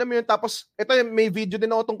alam mo yun, tapos ito may video din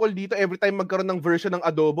ako tungkol dito, every time magkaroon ng version ng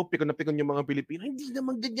adobo, pikon na pikon yung mga Pilipino, hindi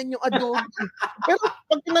naman ganyan yung adobo. Pero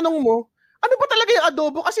pag tinanong mo, ano ba talaga yung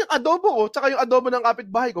adobo? Kasi yung adobo ko, tsaka yung adobo ng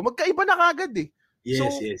kapitbahay ko, magkaiba na kagad eh. Yes.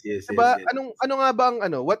 Diba, ano nga ba ang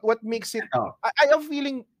what makes it, I have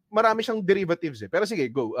feeling marami siyang derivatives eh. Pero sige,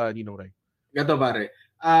 go, Ninong Ray. Gato pare,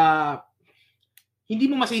 hindi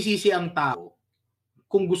mo masisisi ang tao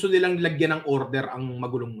kung gusto nilang lagyan ng order ang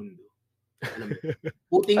magulong mundo. Alam mo,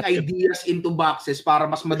 putting ideas into boxes para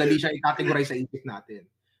mas madali siya i-categorize sa isip natin.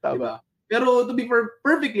 Diba? Pero to be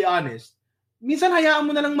perfectly honest, minsan hayaan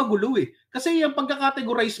mo na lang magulo eh. Kasi yung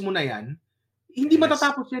pagka-categorize mo na yan, hindi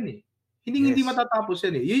matatapos yan eh. Hindi matatapos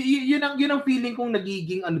yan eh. Yun ang feeling kong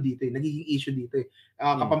nagiging nagiging issue dito eh.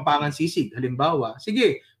 Kapampangan sisig, halimbawa.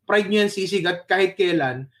 Sige, pride nyo yan sisig at kahit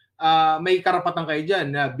kailan, may karapatan kayo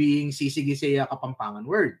dyan na being sisig is a Kapampangan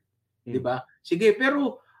word. Diba? Sige,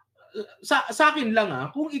 pero sa akin lang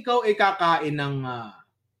kung ikaw ay kakain ng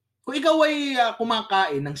kung ikaw ay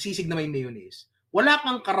kumakain ng sisig na may mayonnaise, wala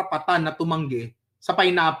kang karapatan na tumanggi sa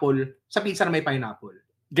pineapple, sa pizza na may pineapple.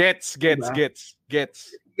 Gets.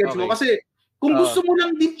 Gets mo? Kasi kung gusto mo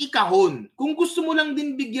lang din ikahon, kung gusto mo lang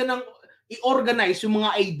din bigyan ng i-organize yung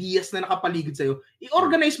mga ideas na nakapaligid sa'yo,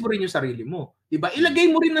 i-organize mo rin yung sarili mo. Diba? Ilagay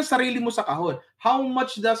mo rin ang sarili mo sa kahon. How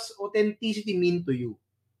much does authenticity mean to you?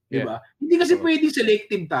 Diba? Hindi kasi pwedeng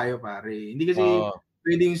selective tayo, pare. Hindi kasi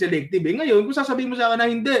pwedeng selective. Ngayon, kung sasabihin mo sa akin na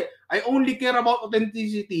hindi, I only care about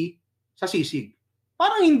authenticity sa sisig.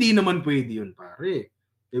 Parang hindi naman pwede yun, pare.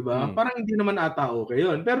 Diba? Parang hindi naman ata okay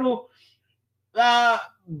yun. Pero,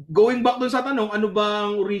 going back dun sa tanong, ano ba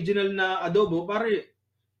ang original na adobo? Pare,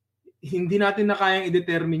 hindi natin na kayang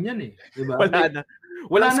i-determine yan eh. Diba?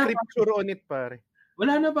 Wala na scripture on it, pare.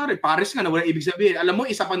 Wala na, pare. Pares nga na walang ibig sabihin. Alam mo,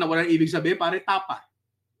 isa pa na walang ibig sabihin, pare, tapa.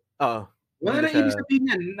 Wala na ibig sabihin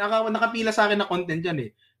yan. Nakapila sa akin na content yan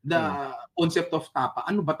eh. The concept of tapa.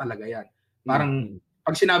 Ano ba talaga yan? Parang,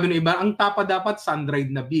 pag sinabi ng iba, ang tapa dapat sun-dried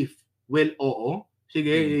na beef. Well, oo. Sige,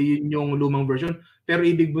 yun yung lumang version. Pero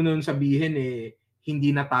ibig mo nun sabihin hindi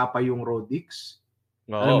na tapa yung Rodix.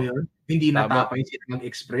 Alam mo yun? Hindi na tapa yung Sinigang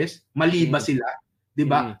Express. Mali ba sila?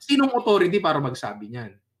 Diba? Sinong authority para magsabi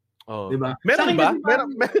niyan? Diba? Meron ba?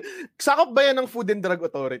 Sakop ba yan ng Food and Drug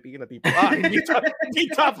Authority na tipo? Hindi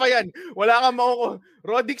tapa yan. Wala kang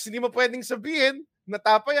Rodix, hindi mo pwedeng sabihin na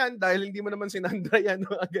tapa yan dahil hindi mo naman sinandra yan.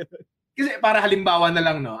 Kasi para halimbawa na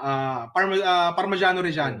lang, no, Parmigiano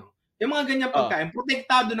Reggiano. Yung mga ganyan pagkain,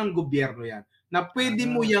 protektado ng gobyerno yan. Na pwede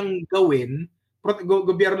mo yang gawin,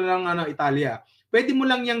 gobyerno ng Italia, pwede mo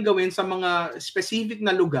lang yang gawin sa mga specific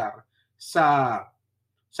na lugar sa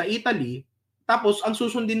Italy. Tapos, ang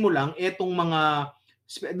susundin mo lang, etong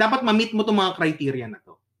dapat ma-meet mo itong mga criteria na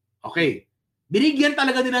to. Okay. Binigyan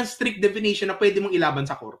talaga din ng strict definition na pwede mong ilaban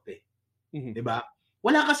sa korte. Diba?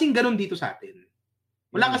 Wala kasing ganun dito sa atin.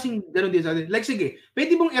 Like, sige,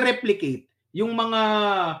 pwede mong i-replicate yung mga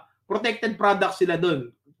protected products sila doon.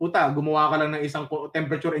 Puta, gumawa ka lang ng isang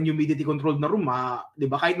temperature and humidity controlled na room,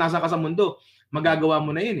 diba? Kahit nasa ka sa mundo, magagawa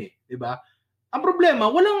mo na yun eh. Diba? Ang problema,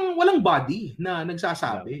 walang body na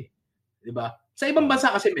nagsasabi. Diba? Sa ibang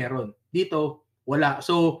bansa kasi meron. Dito, wala.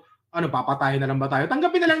 So, papatayin na lang ba tayo?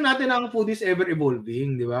 Tanggapin na lang natin ang food is ever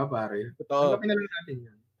evolving, di ba, pare? Tanggapin na lang natin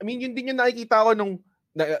yan. I mean, yun din yung nakikita ko nung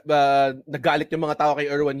nagalit yung mga tao kay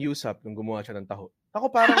Erwan Yusap nung gumawa siya ng taho. Ako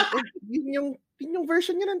parang, yun yung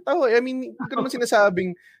version niya ng taho. I mean, hindi ko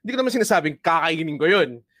naman sinasabing kakainin ko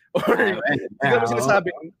yun. Or hindi ko naman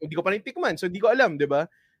sinasabing, hindi ko pa natikman, so hindi ko alam, di ba?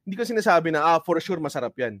 Hindi ko sinasabi na, for sure,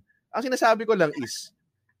 masarap yan. Ang sinasabi ko lang is,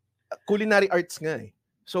 culinary arts nga eh.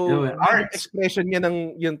 So, yung expression niya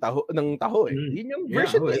ng taho eh. Yun yung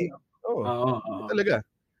version niya. Oo. Talaga.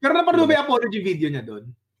 Pero napanood ba yung apology video niya doon?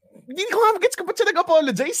 Hindi ko nga gets kapag siya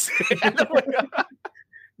nag-apologize.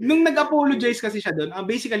 Nung nag-apologize kasi siya doon,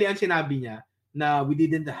 basically ang sinabi niya na we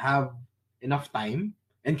didn't have enough time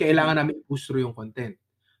and kailangan namin i-push through yung content.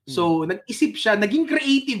 So, nag-isip siya, naging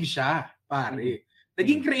creative siya, pare.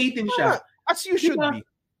 Naging creative siya. As you should be.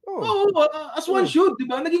 As one should, di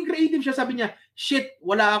ba? Naging creative siya. Sabi niya, shit,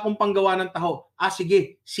 wala akong panggawa ng taho.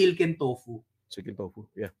 Sige, silken tofu. Silken tofu,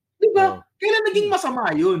 yeah. Di ba? Kailan naging masama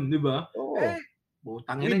yun, di ba?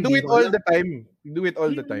 We do it all the time. We do it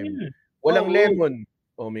all the time. Walang lemon.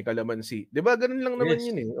 May kalamansi. Di ba? Ganun lang naman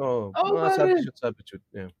yun eh. Mga substitute.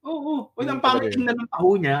 Yeah. Ang packaging na ng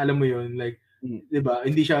taho niya, alam mo yun, like, di ba?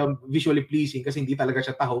 Hindi siya visually pleasing kasi hindi talaga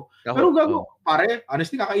siya taho. Pero gago, pare,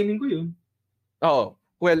 honestly, kakainin ko yun. Oo.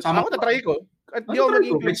 Well, ako na-try ko. At di ako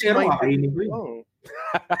maging flexero, kakainin ko yun.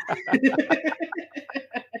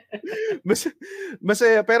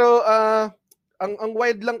 Masaya. Pero, ang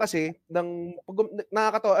wild lang kasi,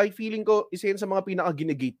 nakakatawa, ay feeling ko, isa yun sa mga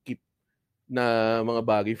pinaka-gine-gatekeep na mga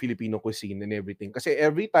bagay, Filipino cuisine and everything. Kasi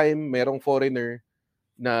every time merong foreigner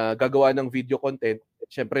na gagawa ng video content,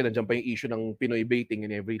 syempre, nandiyan pa yung issue ng Pinoy baiting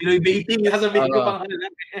and everything. Pinoy baiting, sasabihin ko pang ano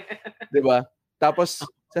lang. Diba? Tapos,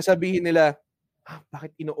 sasabihin nila,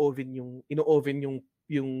 bakit ino-oven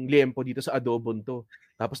yung liempo dito sa adobon to?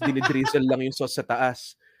 Tapos dinidrizzle lang yung sauce sa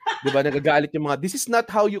taas. Diba? Nagagalit yung mga, this is not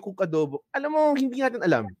how you cook adobo. Alam mo, hindi natin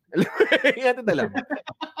alam.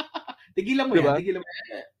 Tigilan mo diba? Tigilan mo.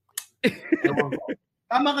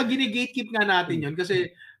 Tama ka, gine-gatekeep nga natin yun kasi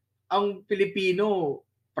ang Pilipino,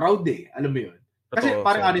 proud eh. Alam mo yun. Kasi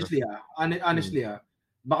parang honestly,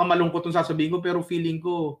 baka malungkot yung sasabihin ko, pero feeling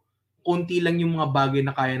ko, konti lang yung mga bagay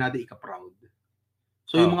na kaya natin ika-proud.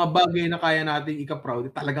 So yung mga bagay na kaya natin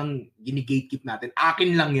ika-proud, talagang gine-gatekeep natin.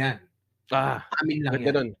 Akin lang yan. Amin lang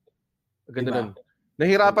yan. Ganda nun.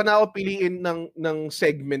 Nahirapan na ako piliin ng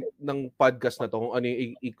segment ng podcast na to kung ano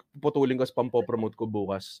yung iputulin ko sa pampopromote ko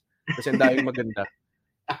bukas. Kasi ang daming maganda.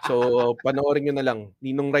 So, panoorin nyo na lang.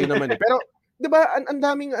 Ninong Ray naman eh. Pero, di ba, ang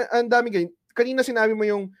daming ganyan. Kanina sinabi mo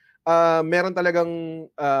yung meron talagang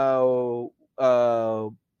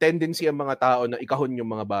tendency ang mga tao na ikahon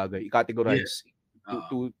yung mga bagay, i-categorize,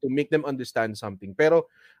 to make them understand something. Pero,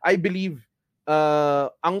 I believe,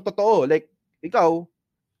 ang totoo, like, ikaw,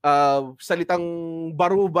 salitang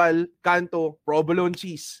barubal, kanto, provolone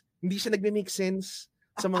cheese, hindi siya nagme-make sense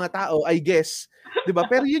sa mga tao, I guess. Diba?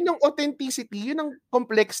 Pero yun yung authenticity, yun ang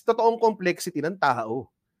totoong complexity ng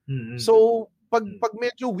tao. Mm-hmm. So, pag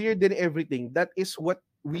medyo weird and everything, that is what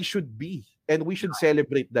we should be. And we should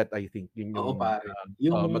celebrate that, I think. Yun yung, pare.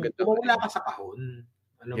 Yung wala ka sa kahon.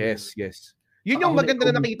 Yes. Yun yung maganda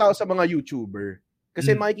na nakita ko sa mga YouTuber.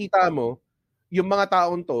 Kasi makikita mo, yung mga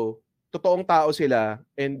taong to, totoong tao sila,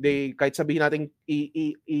 and they, kahit sabihin natin,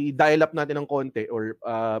 i-dial up natin ng konti, or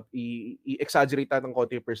i-exaggerate natin ng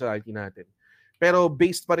konti yung personality natin. Pero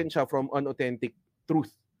based pa rin siya from unauthentic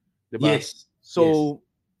truth. Diba? Yes. So,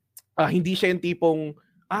 hindi siya yung tipong,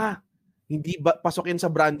 hindi ba pasok yan sa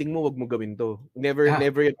branding mo, wag mo gawin to. Never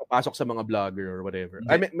yan papasok sa mga vlogger or whatever.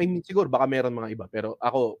 I mean, siguro, baka meron mga iba. Pero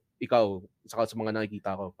ako, ikaw, saka sa mga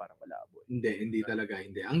nakikita ko, parang malabo. Hindi talaga,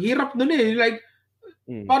 hindi. Ang hirap nun eh. Like,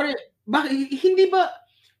 hindi ba,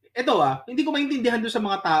 hindi ko maintindihan doon sa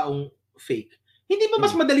mga taong fake. Hindi ba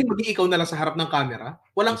mas madaling maging ikaw na lang sa harap ng camera?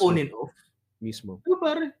 Walang on and off? Mismo. Diba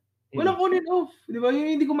pare? Walang on and off. Di ba? Yung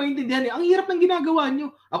hindi ko maintindihan. Ang hirap ng ginagawa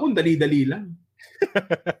nyo. Ako, dali-dali lang.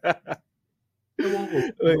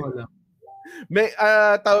 May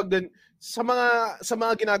tawag din, sa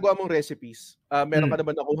mga ginagawa mong recipes, meron ka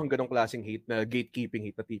naman nakuhang ganong klaseng hate na gatekeeping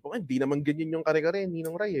hate na tipong, hindi naman ganyan yung kare-kare,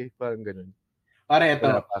 Ninong Ray eh. Parang ganun. Pare, ito.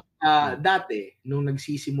 Dati, nung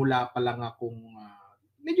nagsisimula pa lang ako,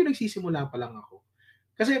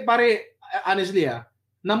 kasi pare, honestly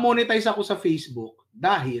na-monetize ako sa Facebook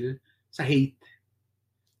dahil sa hate.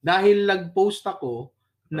 Dahil nag-post ako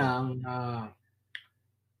ng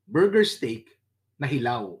burger steak na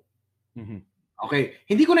hilaw. Mm-hmm. Okay.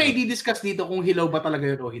 Hindi ko na i-discuss dito kung hilaw ba talaga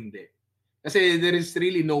yun o hindi. Kasi there is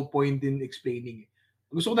really no point in explaining.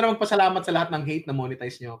 Gusto ko na magpasalamat sa lahat ng hate na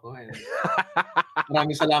monetize niyo ako.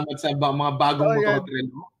 Maraming salamat sa mga bagong motor trail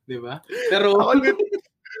mo. Di ba? Pero,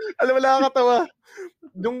 alam mo, nakakatawa.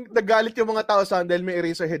 nung nagalit yung mga tao sa dahil may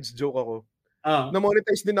Eraserheads joke ako,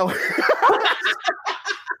 na-monetize din ako.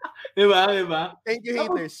 Diba? Thank you,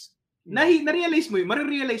 haters. Na-realize mo yun,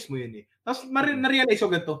 marirealize mo yun eh. Tapos na-realize ko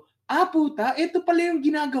ganito, puta, ito pala yung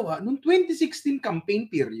ginagawa nung 2016 campaign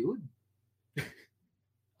period.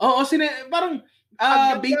 Oo, parang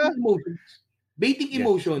baiting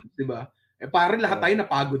emotions, di ba? Parang lahat tayo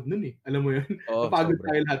napagod nun eh. Alam mo yun? Napagod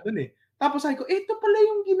tayo lahat nun eh. Tapos sabi ko, ito pala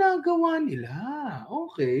yung ginagawa nila.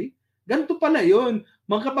 Okay. Ganito pala yun.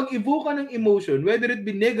 Makapag-evoke ka ng emotion, whether it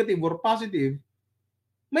be negative or positive,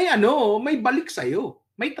 may balik sa'yo.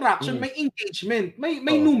 May traction, may engagement,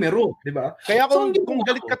 may numero, di ba? Kaya kung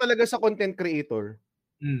galit ka talaga sa content creator,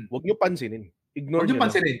 huwag nyo pansinin. Ignore nyo.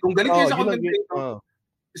 Kung galit kayo sa content creator,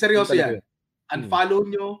 seryoso yan. Unfollow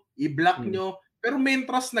nyo, i-block nyo, pero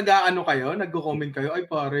mentras nagko-comment kayo, ay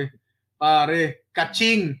pare,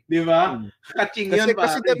 kaching, di ba? Kaching yun, pare.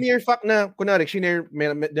 Kasi the mere fact na, kunwari,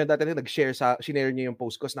 dati sinare niya yung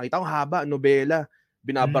post ko, nakita ko haba, nobela,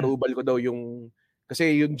 binabarubal ko daw yung,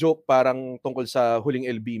 kasi yung joke parang tungkol sa Huling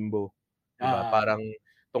El Bimbo. Diba? Parang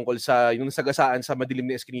tungkol sa yung sagasaan sa madilim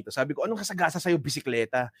na eskinita. Sabi ko, anong kasagasa sa'yo?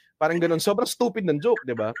 Bisikleta. Parang ganun. Sobrang stupid ng joke,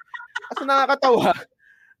 di ba? Kasi nakakatawa.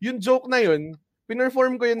 Yung joke na yun,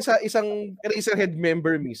 pinerform ko yun sa isang Eraserhead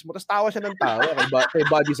member mismo. Tapos tawa siya ng tawa kay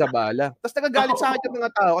Buddy Zabala. Tapos nagagalit sa akin yung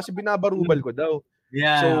mga tao kasi binabarubal ko daw.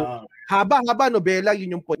 Yeah. So, haba, nobela,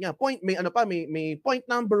 yun yung point niya. May point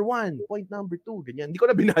number 1, point number 2, ganyan. Hindi ko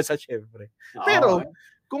na binasa, syempre. Pero,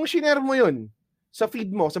 kung share mo yun sa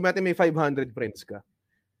feed mo, sabi natin may 500 friends ka,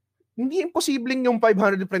 hindi imposibleng yung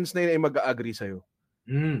 500 friends na yun ay mag-agree sa'yo.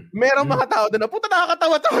 Merong mga tao doon na, puta,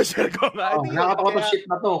 nakakatawa to, share ko nga. Nakakatawa to, shit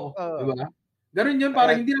na to. Diba? Ganun yun,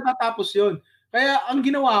 parang hindi natatapos yun. Kaya ang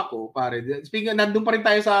ginawa ko, pare, speaking, nandun pa rin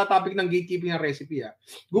tayo sa topic ng gatekeeping ng recipe.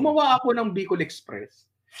 Gumawa ako ng Bicol Express.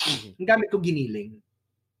 Ang gamit ko giniling.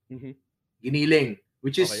 Giniling.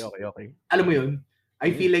 Which is, okay. Alam mo yun,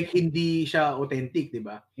 I feel like hindi siya authentic, di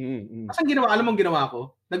ba? Kasi alam mo ginawa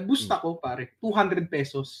ko? Nag-boost ako, pare, 200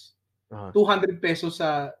 pesos. 200 pesos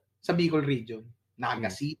sa Bicol region. Naga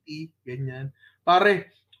City, ganyan.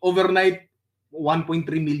 Pare, overnight, 1.3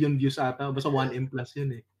 million views ata. Basta 1M plus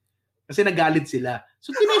yun eh. Kasi nagalit sila.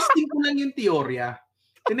 So, tinesting ko lang yung teorya.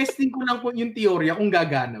 Kung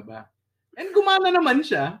gagana ba. And gumana naman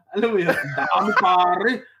siya. Alam mo yun? Dami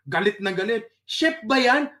pare. Galit na galit. Chef ba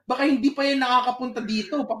yan? Baka hindi pa yan nakakapunta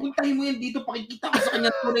dito. Papuntahin mo yan dito. Pakikita ko sa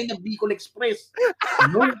kanya tunay na Bicol Express.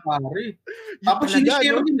 Ano, pare? Tapos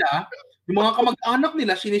sinishare nila. Yung mga kamag-anak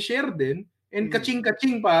nila, sinishare din. And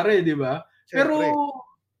kaching-kaching, pare, di ba? Pero,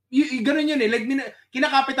 ganun yun eh. Like,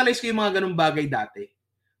 kinakapitalize ko yung mga ganung bagay dati.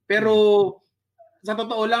 Pero, sa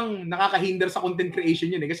totoo lang, nakakahinder sa content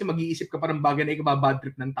creation yun eh. Kasi mag-iisip ka pa ng bagay na ikababad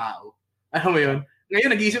trip ng tao. Alam mo yun?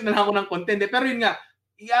 Ngayon, nag-iisip na lang ako ng content eh. Pero yun nga,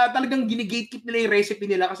 talagang ginigatekeep nila yung recipe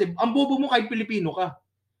nila kasi ang bobo mo kahit Pilipino ka.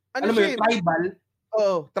 Alam mo yun, tribal.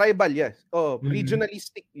 Tribal, yes.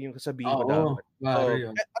 Regionalistic yung sasabihin ko dapat.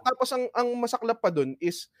 Tapos, ang masaklap pa dun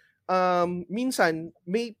is, minsan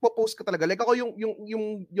may post ka talaga. Like ako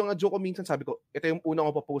yung joke ko minsan sabi ko, ito yung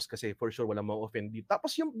unang ko post kasi for sure walang ma-offend dito.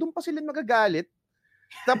 Tapos yung doon pa sila magagalit.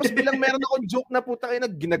 Tapos bilang meron akong joke na puta kayo na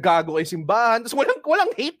ginagago kayo simbahan. Tapos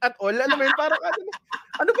walang hate at all. Alam mo yun, parang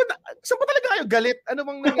ano ba, saan pa talaga kayo galit? Ano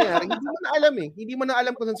bang nangyayari? Hindi mo na alam eh. Hindi mo na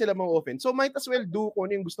alam kung saan sila ma-offend. So might as well do kung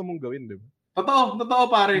ano yung gusto mong gawin, di ba? Totoo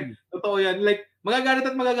pare. Totoo yan. Like, magagalit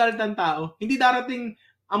ang tao. Hindi darating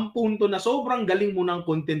ang punto na sobrang galing mo ng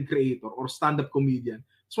content creator or stand-up comedian.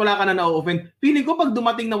 So wala ka na na-offend. Feeling ko pag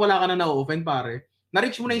dumating na wala ka na na-offend, pare,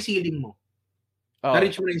 na-reach mo na yung ceiling mo.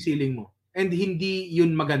 Na-reach mo na yung ceiling mo. And hindi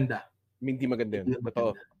yun maganda. Hindi maganda yun.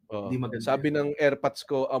 Totoo. Hindi maganda. Sabi ng AirPods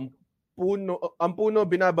ko, ang puno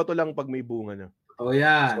binabato lang pag may bunga na. Totoo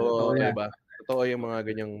yan. So, diba? Totoo yung mga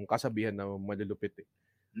ganyang kasabihan na malulupit eh.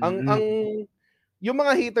 Yung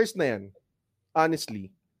mga haters na yan, honestly,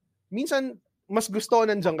 minsan mas gusto ko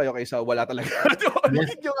nandiyan kayo kaysa wala talaga.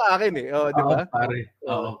 Yes. Yung akin eh. Di ba? Pare.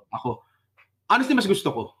 Ako. Honestly, mas gusto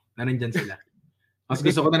ko na nandyan sila. Mas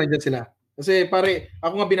gusto ko na nandyan sila. Kasi pare,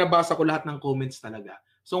 ako nga binabasa ko lahat ng comments talaga.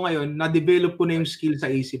 So ngayon, na-develop ko na yung skill sa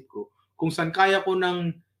isip ko kung saan kaya ko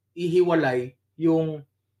nang ihiwalay yung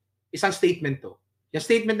isang statement to. Yung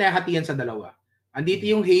statement na hatiyan sa dalawa. Andito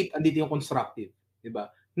yung hate, andito yung constructive.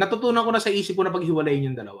 Diba? Natutunan ko na sa isip ko na paghiwalayin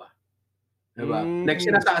yung dalawa. Diba? Like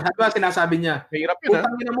sinasabi niya, hirap yun,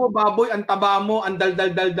 putang ina mo, baboy, ang taba mo, ang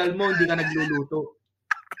dal-dal-dal-dal mo, hindi ka nagluluto.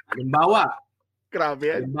 Halimbawa.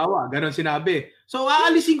 Grabe yan. Halimbawa, ganun sinabi. So,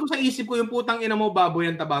 aalisin ko sa isip ko yung putang ina mo,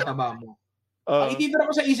 baboy, ang taba-taba mo. Ang ititira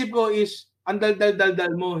ko sa isip ko is, ang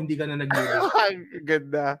dal-dal-dal-dal mo, hindi ka na nagluluto.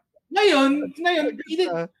 Ganda. Ngayon,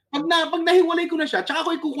 pag nahiwalay ko na siya, tsaka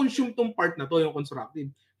ako i-consume tong part na to, yung constructive.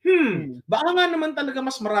 Baka nga naman talaga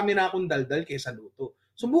mas marami na akong daldal kaysa luto.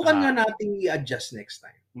 Subukan nga nating i-adjust next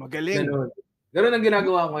time. Magaling. Ganun ang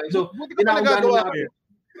ginagawa ko ngayon. So, buti ko nagagawa ko.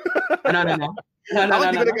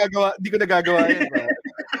 Hindi ko nagagawa yan.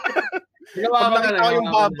 Pag nakita ko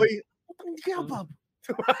yung baboy, hindi kaya baboy.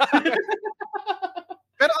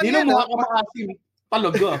 Pero ano yan,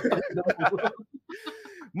 palog ko.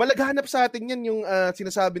 Malaghanap sa atin yan yung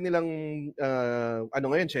sinasabi nilang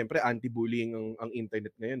ngayon, syempre anti-bullying ang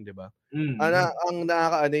internet ngayon, di ba? Ang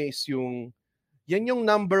nakakaano is yan yung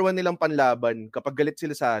number 1 nilang panlaban kapag galit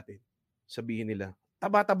sila sa atin. Sabihin nila,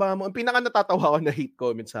 taba-taba mo. Ang pinaka natatawa ko na hate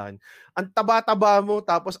comment sa akin. Ang taba-taba mo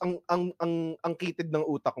tapos ang kitid ng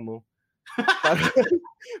utak mo.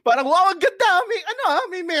 Parang wow, ang ganda.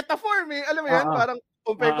 May metaphor, alam mo yan, parang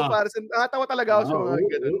comparison. Nakatawa talaga ako sa mga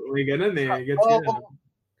ganun. May ganun eh.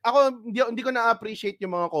 Ako, hindi ko na-appreciate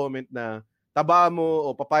yung mga comment na taba mo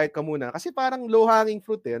o papayat ka muna. Kasi parang low-hanging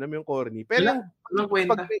fruit eh. Ano mo yung corny. Pero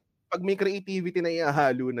pag may creativity na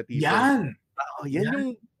ihahalo na teaser. Yan! Yan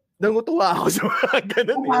yung nangutuwa ako sa mga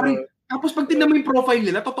ganun. Tapos pag tingnan mo yung profile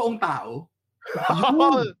nila, totoong tao.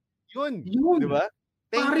 Yun. Di ba?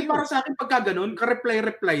 Para sa akin pagka ganun,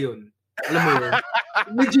 ka-reply yun. Alam mo yun?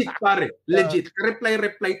 Legit, pare. Legit.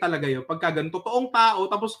 Ka-reply talaga yun. Pagka ganun, totoong tao.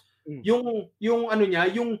 Tapos yung ano niya,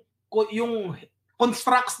 yung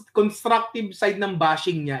constructive side ng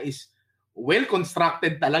bashing niya is well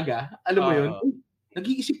constructed talaga. Alam mo yun?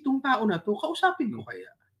 Nag-iisip tong tao na to, kausapin ko kaya.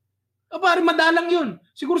 Pare, madalang yun.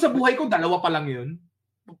 Siguro sa buhay ko, 2 pa lang yun.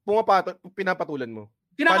 Pinapatulan mo.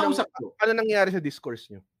 Kinakausap ko. Ano nangyari sa discourse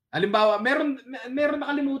nyo? Halimbawa, meron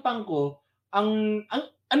nakalimutan ko, ang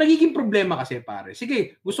nagiging problema kasi, pare.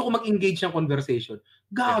 Sige, gusto ko mag-engage ng conversation.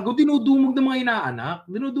 Gago, dinudumog ng mga inaanak,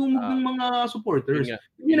 dinudumog ng mga supporters.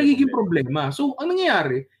 Hindi nagiging problema. So, ang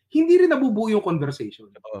nangyayari, hindi rin nabubuo yung conversation.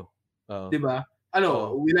 Diba?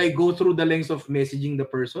 Will I go through the lengths of messaging the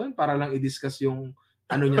person para lang i-discuss yung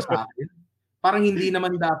ano niya sa akin? Parang hindi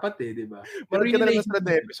naman dapat di ba? Pero yun na lang sa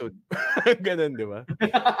episode. Ganun, di ba?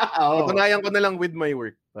 Patunayan ko na lang with my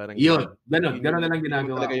work. Parang yun. Ganun na lang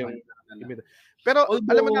ginagawa. Pero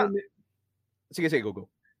alam mo na, sige,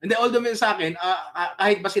 go. Hindi, although sa akin,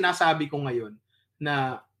 kahit ba sinasabi ko ngayon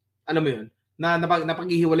na, alam mo yun, na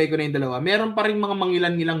napaghihiwalay ko na yung dalawa, meron pa rin mga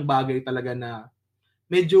mangilan-ngilang bagay talaga na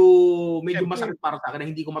medyo masakit para sa akin na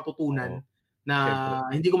hindi ko matutunan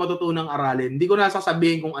hindi ko matutunang aralin. Hindi ko na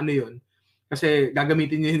sasabihin kung ano yun. Kasi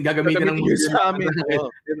gagamitin ng sa amin.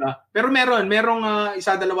 Diba? Pero merong 1, 2, 3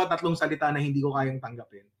 salita na hindi ko kayang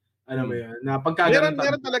tanggapin. Ano ba yun? Na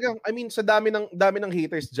meron talaga. I mean, sa dami ng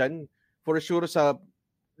haters dyan, for sure sa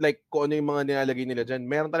like kung ano yung mga nilalagay nila dyan,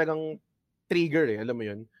 meron talagang trigger alam mo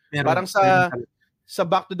yun. Parang sa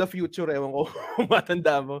Back to the Future, ewan ko,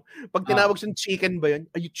 matanda mo. Pag tinawag siyang chicken ba yun?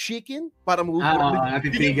 Are you chicken? Para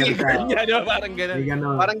trigger ka. Parang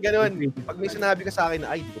gano'n. Parang gano'n. Pag may sinabi ka sa akin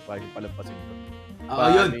na, hindi ko pa yung palampasin to.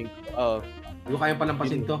 Yun. Hindi ko kayang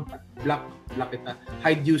palampasin to. Block kita.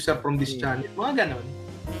 Hide user from this channel. Mga gano'n.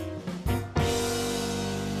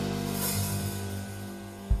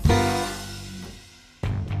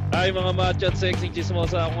 Hi mga macho at sexy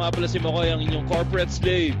chismosa. Ako nga pala si Makoy, ang inyong corporate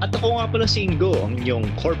slave. At ako nga pala si Ingo, ang inyong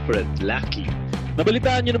corporate lackey.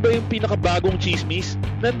 Nabalitaan nyo na ba yung pinakabagong chismis?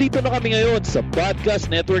 Nandito na kami ngayon sa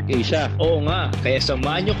Podcast Network Asia. Oo nga, kaya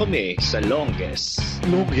samahan nyo kami sa longest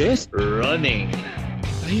running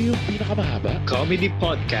ay yung pinakamahaba comedy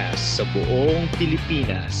podcast sa buong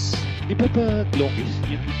Pilipinas. Di ba pag longest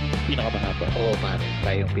yung pinakamahaba? Oo pare,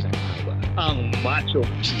 tayo yung pinakamahaba. Ang Macho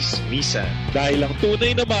Chismisan. Dahil ang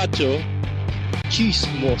tunay na macho,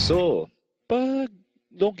 chismoso. Pag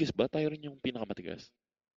longest ba, tayo rin yung pinakamatigas?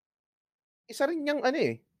 Isa rin yung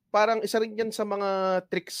parang isa rin yan sa mga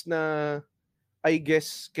tricks na I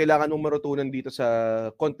guess kailangan mong marutunan dito sa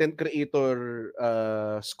content creator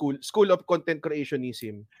school of content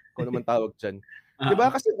creationism, kung naman tawag dyan. Diba?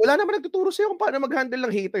 Kasi wala naman nagtuturo sa'yo kung paano mag-handle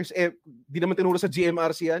ng haters. Di naman tinuro sa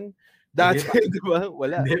GMRC yan. Dati, di ba?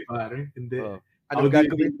 Wala. Hindi, pare. Hindi. Ano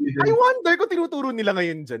gagawin? I wonder kung tinuturo nila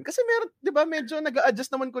ngayon dyan. Kasi meron, di ba, medyo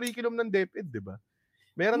nag-a-adjust naman curriculum ng DepEd, di ba?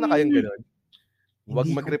 Meron na kayong gano'n.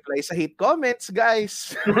 Huwag mag-reply sa hate comments,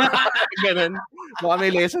 guys. Ganun. Baka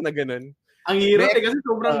may lesson na ganun. Ang hirap kasi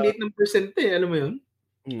sobrang late ng percent alam mo yun?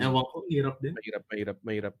 Ewan ko, hirap din.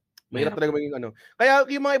 Mahirap talaga maging ano. Kaya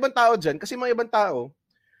yung mga ibang tao dyan, kasi mga ibang tao,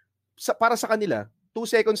 para sa kanila, 2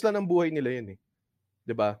 seconds lang ng buhay nila yun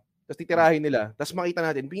di ba? Tapos titirahin nila. Tapos makita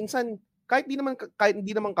natin, pinsan, kahit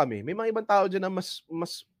hindi naman kami, may mga ibang tao dyan na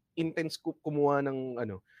mas intense kumuha ng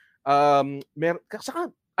saka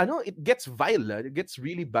it gets vile. It gets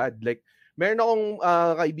really bad. Like, meron akong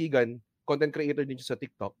kaibigan, content creator din siya sa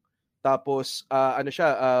TikTok. Tapos,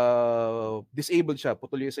 disabled siya,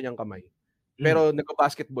 putol yung isa niyang kamay. Pero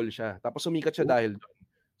nagka-basketball siya. Tapos sumikat siya dahil doon.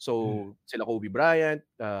 So, sila Kobe Bryant,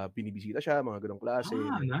 binibisita siya, mga ganong klase.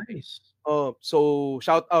 Nice. So,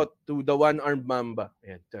 shout out to the One-Armed Mamba.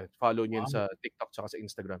 Ayan, follow niyo sa TikTok tsaka sa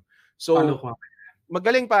Instagram. So,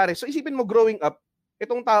 magaling pare. So, isipin mo, growing up,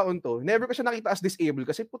 itong taon to, never ko siya nakita as disabled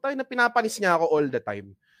kasi putay na pinapanis niya ako all the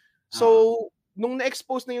time. So, nung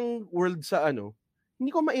na-expose na yung world sa hindi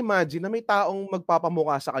ko ma-imagine na may taong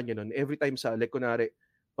magpapamukha sa kanya nun every time sa, like, kunwari,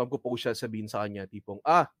 pag-post siya, sabihin sa kanya, tipong,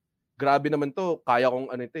 grabe naman to, kaya kong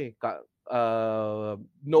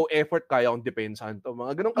no effort, kaya kong depensahan to.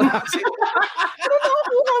 Mga ganun kasi. Ano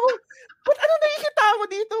nakukuha mo? But ano nakikita mo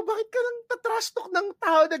dito? Bakit ka nang tatrash talk ng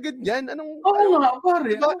tao na ganyan? Nga,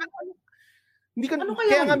 pare. Hindi ko,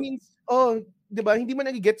 kaya nga means, di ba, hindi mo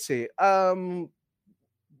nagigets eh.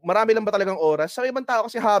 Marami lang ba talagang oras? Sa ibang tao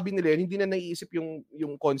kasi hobby nila yun, hindi na naiisip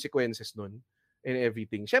yung consequences nun and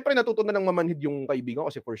everything. Siyempre, natuto na ng mamanhid yung kaibigan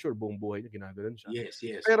kasi for sure, buong buhay niya ginagalan siya.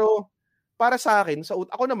 Yes. Pero, para sa akin,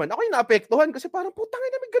 ako naman, ako yung naapektuhan kasi parang putang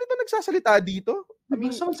ina, may ganito nagsasalita dito.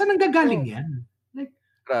 Saan nanggagaling yan? Like,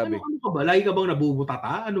 grabe. Ano ka ba? Lagi ka bang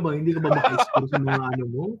nabubutata? Ano ba? Hindi ka ba maka-explore sa mga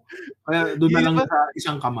mo? Kaya doon na lang sa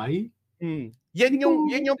isang kamay? Yan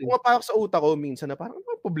yung pumapasok sa utak ko minsan na parang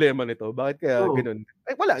ano problema nito? Bakit kaya ganun?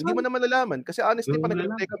 Wala, hindi mo naman nalalaman. Kasi honestly, pag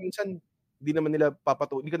nag-teka minsan, hindi ka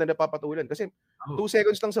nila papatulan. Kasi 2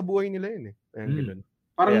 seconds lang sa buhay nila yun eh. Ayan, ganun.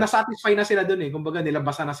 Parang nasatisfy na sila doon eh. Kumbaga,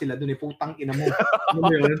 nilabasan na sila doon eh. Putang ina mo.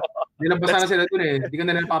 Nilabasan na sila doon eh. Hindi ka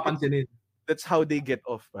na napapansinin. That's how they get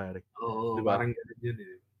off, pare. Oo, diba? Parang ganun yun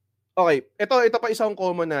eh. Okay, ito pa isang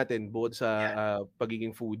common natin bukod sa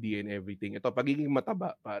pagiging foodie and everything. Ito, pagiging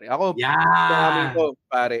mataba, pare. Ako,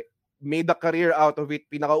 pare, made a career out of it.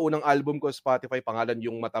 Pinakaunang album ko sa Spotify, pangalan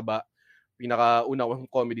yung Mataba. Pinakaunang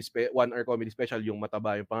one-hour comedy special, yung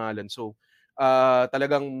Mataba yung pangalan. So,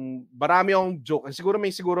 talagang marami akong joke. Siguro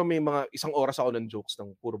may mga 1 oras ako ng jokes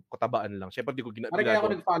ng puro katabaan lang. Siyempre, di ko ginagawa. Parang kaya ako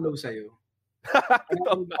nag-follow sa'yo.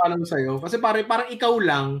 Kasi parang ikaw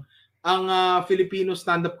lang ang Filipino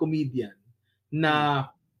stand-up comedian na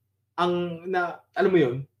alam mo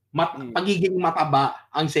yun, pagiging mataba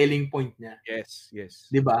ang selling point niya. Yes.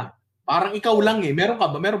 'Di ba? Parang ikaw lang eh. Meron ka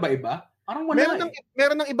ba? Meron ba iba? Parang wala.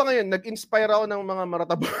 Meron ng iba ngayon. Nag-inspire ako ng mga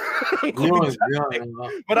marataba.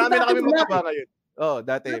 Marami na kami mataba ngayon.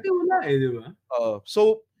 Dati. Dati wala eh, 'di ba?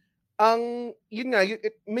 So yun nga,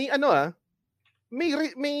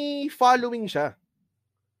 may following siya.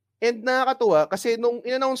 And nakakatuwa kasi nung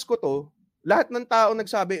in-announce ko to, lahat ng tao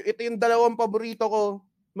nagsabi, ito yung 2 paborito ko.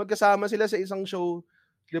 Magkasama sila sa isang show,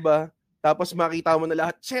 'di ba? Tapos makita mo na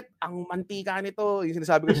lahat, shit, ang mantika nito. Yung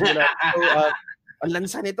sinasabi ko sa nila, ang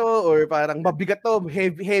lansa nito or parang mabigat to,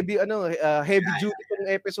 heavy duty tong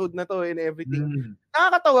episode na to and everything.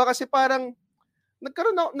 Nakakatawa kasi parang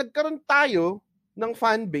nagkaroon tayo ng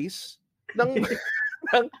fan base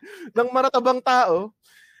ng maratabang tao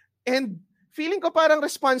and feeling ko parang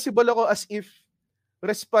responsible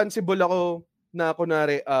ako na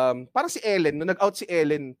kunwari, parang si Ellen, nung nag-out si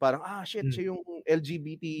Ellen, parang, siya yung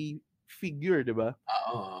LGBT figure, di ba?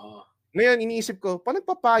 Ngayon, iniisip ko, paano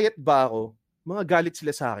nagpapayat ba ako? Mga galit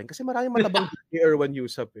sila sa akin. Kasi maraming matabang kay Erwan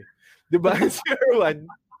Yusuf eh. Di ba? Si Erwan.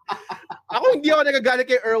 Ako hindi ako nagagalit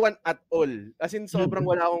kay Erwan at all. As in, sobrang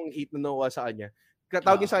wala akong hate na nakuha sa kanya.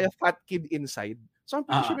 Tawag niya sa kanya, fat kid inside. So, ang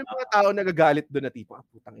pinag may mga tao nagagalit doon na tipo,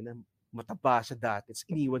 putang ina, mataba siya dati.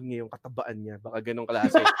 Iniwan niya yung katabaan niya. Baka ganong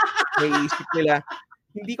klase. May isip nila.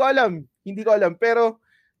 Hindi ko alam. Pero,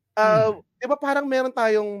 di ba parang meron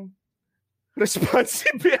tayong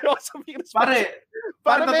responsibility.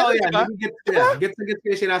 Pare totoo yan. Gets ko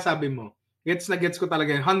yung sinasabi mo. Gets ko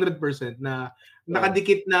talaga yan. 100% na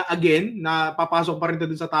nakadikit na again, na papasok pa rin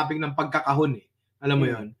doon sa topic ng pagkakahon eh. Alam mo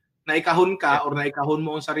yon, naikahon ka or naikahon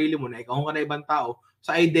mo ang sarili mo, naikahon ka na ibang tao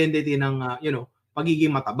sa identity ng,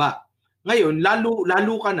 pagiging mataba. Ngayon, lalo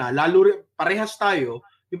parehas tayo,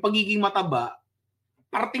 yung pagiging mataba,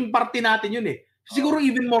 parting-party natin yun eh. Siguro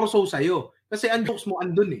even more so sa'yo. Kasi ang jokes mo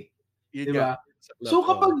andun eh. Diba? So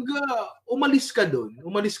kapag umalis ka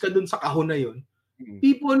dun sa kahon na yun,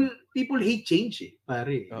 people hate change eh,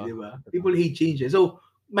 pare. Diba? People hate change eh. So,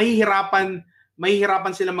 mahihirapan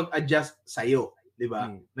sila mag-adjust sa'yo.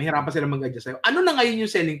 Diba? Mahihirapan sila mag-adjust sa'yo. Ano na ngayon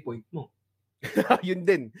yung selling point mo? Yun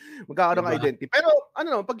din. Magkakaroon ng identity. Pero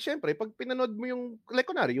pag pinanood mo yung like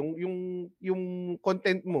kunwari yung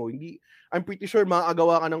content mo, I'm pretty sure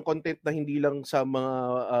makakagawa ka ng content na hindi lang sa mga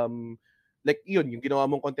like yun, yung ginawa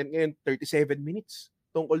mong content ngayon 37 minutes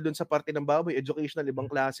tungkol dun sa parte ng baboy, educational, ibang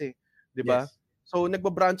klase, 'di ba? Yes. So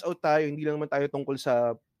nagba-branch out tayo, hindi lang naman tayo tungkol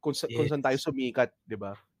sa kung saan tayo sumikat, 'di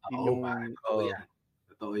ba? Yun yung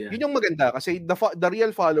totoo yan. Yun yung maganda kasi the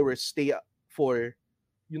real followers stay for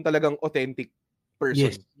yung talagang authentic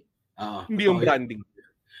person. Yes. Hindi yung branding.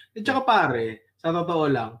 At saka pare, sa totoo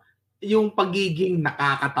lang, yung pagiging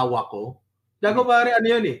nakakatawa ko, gago pare, ano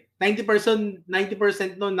yun eh,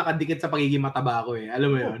 90% nun nakadikit sa pagiging mataba ko eh. Alam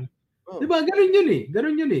mo yun? Diba?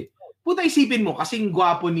 Ganun yun eh. Puta, isipin mo, kasing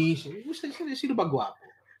gwapo ni... Sino ba gwapo?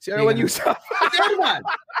 Si Erwan Yusuf. Si Erwan!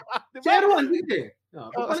 Si Erwan, sige.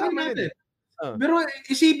 Kasama natin. Pero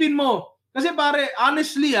isipin mo, kasi pare,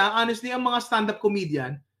 honestly ang mga stand-up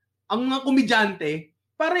comedian, ang mga komedyante,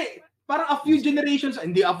 pare, parang a few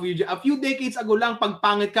decades ago lang, pag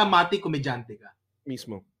pangit ka, mati, komedyante ka.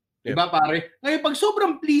 Mismo. Yeah. Diba pare? Ngayon, pag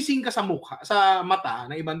sobrang pleasing ka sa mukha, sa mata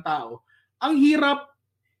ng ibang tao, ang hirap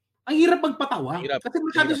magpatawa. Kasi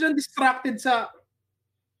masyado silang distracted sa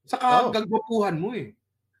kagwapuhan mo eh.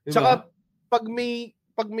 Diba? Saka, pag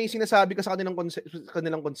may sinasabi ka sa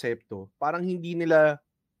kanilang konsepto, parang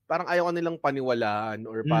ayaw ka nilang paniwalaan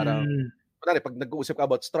or parang, pag nag-uusap ka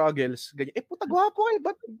about struggles, ganyan, puta gwapo eh,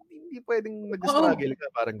 ba't hindi pwedeng nag-struggle ka?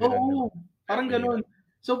 Parang gano'n. Oo, parang gano'n.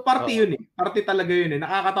 So, party yun eh. Party talaga yun eh.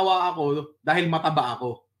 Nakakatawa ako dahil mataba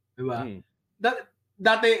ako. Diba?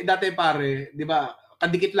 Dati pare, di ba,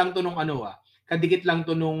 kadikit lang to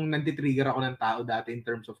nung nantitrigger ako ng tao dati in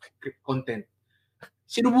terms of content.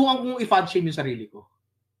 Sinubukan kong i-fat shame yung sarili ko.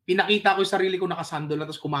 Pinakita ko yung sarili ko nakasandol na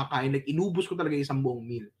tapos kumakain. Inubos ko talaga isang buong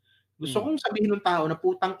meal. Gusto kong sabihin ng tao na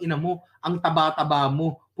putang ina mo, ang taba-taba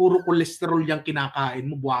mo, puro cholesterol yung kinakain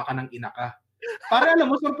mo, buha ka ng ina ka. Para alam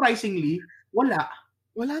mo, surprisingly, wala.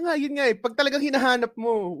 Wala nga, yun nga eh. Pag talagang hinahanap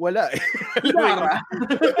mo, wala eh.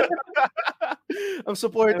 Ang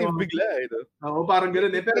supportive bigla eh. No? Oo, parang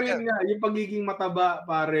ganoon eh. Pero yun nga, yung pagiging mataba,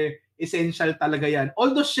 pare, essential talaga yan.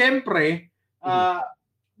 Although, syempre,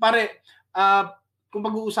 pare, kung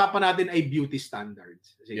pag-uusapan natin ay beauty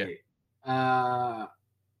standards. Sige.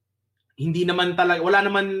 Hindi naman talaga, wala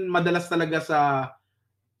naman madalas talaga sa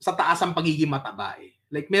taas ang pagiging mataba eh.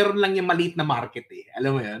 Like, meron lang yung maliit na market eh.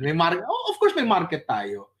 Alam mo yan? May market. Oh, of course, may market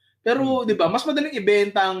tayo. Pero, di ba, mas madaling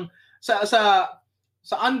ibenta ang, sa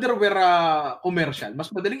underwear commercial,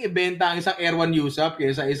 mas madaling ibenta ang isang Erwan Yusuf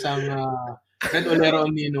kaysa isang Red Olero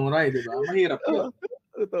Ninong Rai, di ba? Mahirap yun.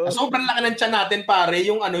 Sobrang laki ng tiyan natin, pare.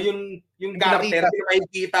 Yung garter,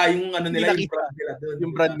 nakikita yung nila, yung brand nila doon.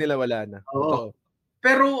 Yung brand nila wala na. Oo.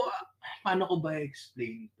 Pero, paano ko ba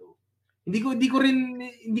explain to? Hindi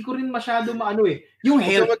ko rin masyado maano eh. Yung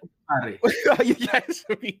health, pare. Yes.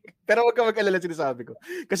 Pero wag ka mag-alala sinasabi ko.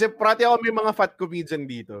 Kasi prati ako may mga fat comedian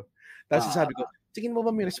dito. Tapos sabi ko, tingin mo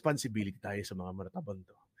ba may responsibility tayo sa mga maratabang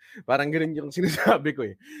to? Parang ganoon yung sinasabi ko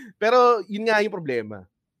eh. Pero yun nga yung problema.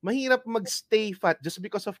 Mahirap mag-stay fat just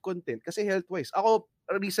because of content. Kasi health-wise. Ako,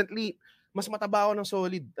 recently, mas mataba ako ng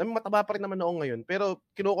solid. Mataba pa rin naman ako ngayon. Pero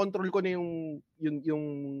kinokontrol ko na yung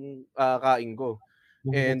kain ko.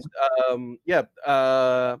 And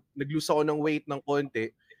nag-lose ako ng weight ng konti.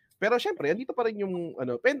 Pero syempre, andito pa rin yung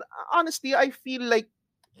and honestly, I feel like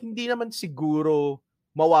hindi naman siguro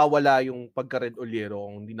mawawala yung pagka-Red Olero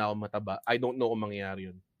kung hindi na ako mataba. I don't know kung mangyayari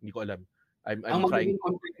yun. Hindi ko alam. I'm ang trying. magiging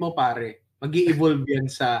content mo, pare, mag-i-evolve yan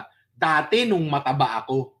sa dati nung mataba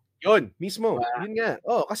ako. Yun, mismo. Yun nga.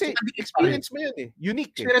 Oh, kasi experience mo yun eh.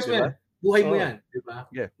 Unique. Experience mo yan. Buhay mo yan. Diba?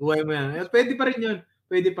 Yeah. Buhay mo yan. Pwede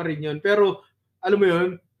pa rin yun. Pero, alam mo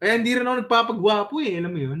yun, kaya hindi rin ako nagpapagwapo eh.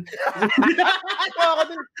 Alam mo yun?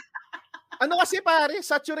 Ano kasi pare,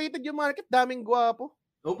 saturated yung market, daming gwapo.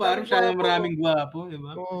 Oo, parang maraming gwapo, di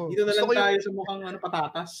ba? Dito na lang tayo sa mukhang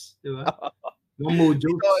patatas, di ba? Mga mojo.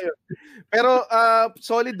 Pero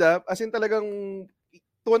solid as in talagang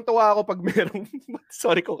tuwan-tuwa ako pag merong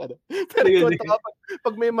sorry ko Pero tuwan-tuwa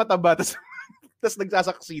pag may mataba tas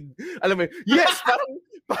nagsasucceed. Alam mo yun? Yes,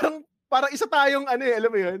 parang isa tayong alam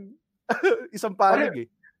mo yun? Isang panig eh.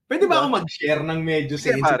 Pwede ba ako mag-share ng medyo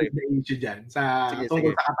sensitive na issue dyan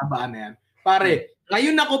tungkol sa katabaan na yan? Pare,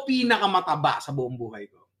 ngayon ako pinakamataba sa buong buhay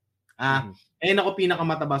ko. Ngayon ako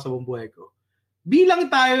pinakamataba sa buong buhay ko. Bilang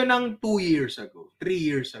tayo ng 2 years ago, 3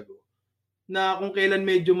 years ago, na kung kailan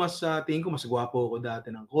medyo mas, tingin ko mas gwapo ako dati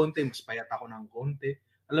ng konti, mas payat ako ng konti.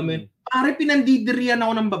 Alam mo yun? Pare, pinandidirian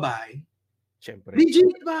ako ng babae. Siyempre. Legit,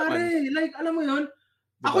 pare. Like, alam mo yun?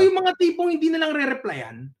 Diba? Ako yung mga tipong hindi na lang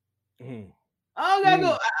re-replyan.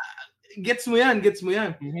 Gago. Gets mo yan.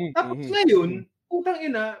 Tapos ngayon, putang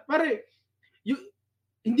ina, pare,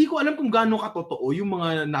 hindi ko alam kung gaano katotoo yung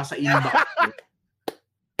mga nasa inbox.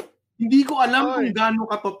 Hindi ko alam kung gaano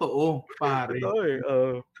katotoo, pare.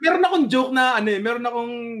 Meron akong joke na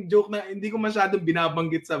hindi ko masyadong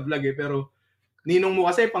binabanggit sa vlog pero Ninong mo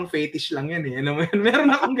kasi pang fetish lang yan eh. Alam mo yun? Meron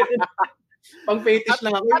akong ganyan. Pang fetish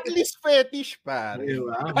lang ako. At least fetish, pare.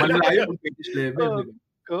 Diba? Malayo pang fetish level.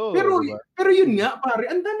 Diba? Diba? Pero yun nga, pare,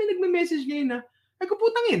 ang dami nagme-message ngayon na, ay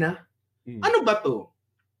putang ina, ano ba to?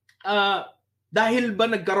 Dahil ba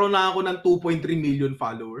nagkaroon na ako ng 2.3 million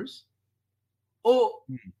followers? O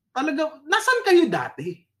talaga, nasan kayo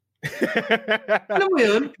dati? Alam mo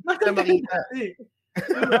yun? Nasan kayo dati?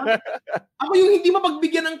 Diba? Ako yung hindi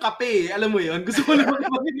mapagbigyan ng kape. Alam mo yun? Gusto ko lang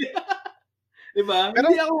mapagbigyan. Diba? Pero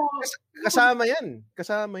hindi ako... kasama yan.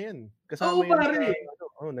 Kasama Oo, yan. pare.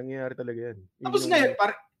 Nangyayari talaga yan. Tapos ngayon,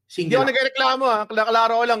 pare, hindi ako nagreklamo ha.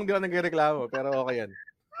 Klaro ko lang, hindi ako nagreklamo. Pero okay yan.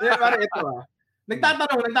 Pare, ito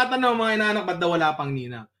Nagtatanong mga inaanak, ba't daw wala pang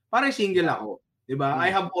ninang? Pare, single ako. Diba?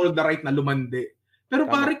 I have all the right na lumande. Pero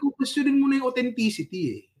pare, kung questionin mo na yung authenticity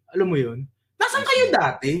eh. Alam mo yun? Nasaan kayo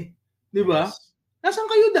dati? Diba? Nasaan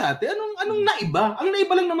kayo dati? Anong naiba? Ang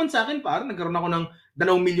naiba lang naman sa akin, pare, nagkaroon ako ng 2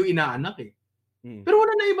 milyong inaanak eh. Pero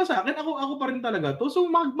wala naiba sa akin. Ako pa rin talaga to. So,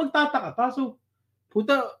 magtataka ka. So,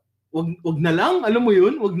 puta, wag na lang. Alam mo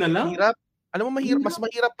yun? Wag na lang. Hirap. Alam mo, mas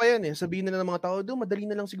mahirap pa yan eh. Sabihin nila ng mga tao, madali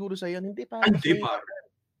na lang siguro sa yan. Hindi pa. Hindi pa.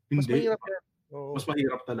 Mas mahirap yan. Mas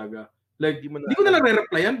mahirap talaga. Like, hindi ko na lang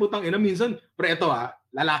re-replyan, butang ina. Minsan, pero ito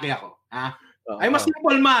lalaki ako. I'm a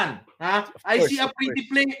simple man. I see a pretty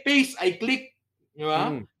face, I click. Di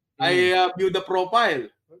ba? I view the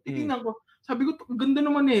profile. Titingnan ko. Sabi ko, ganda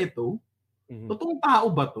naman ito. Totoong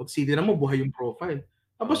tao ba to? Sige na mo, buhay yung profile.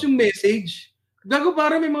 Tapos yung message. Gago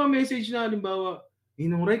para may mga message na, halimbawa,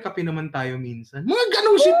 Ninong Ray, kape naman tayo minsan. Mga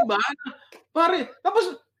ganong shit ba? Pare,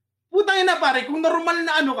 tapos, putang ina pare, kung normal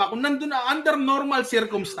na ka, kung nandun na under normal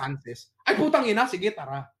circumstances, ay putang ina, sige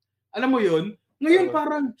tara. Alam mo yun? Ngayon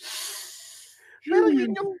parang... Pero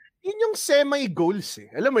yun yung semi-goals eh.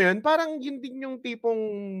 Alam mo yun? Parang yun din yung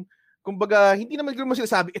tipong, kumbaga, hindi naman mo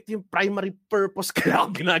sinasabi, ito yung primary purpose kaya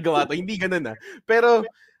ako ginagawa to. Hindi ganun Pero,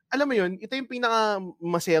 alam mo yun, ito yung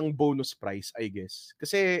pinaka-masayang bonus prize, I guess.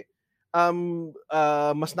 Kasi,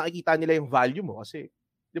 mas nakikita nila yung value mo kasi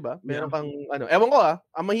 'di ba? Meron kang ewan ko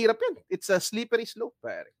ang mahirap 'yan. It's a slippery slope,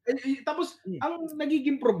 pare. Tapos ang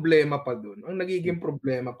nagiging problema pa doon,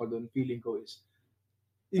 feeling ko is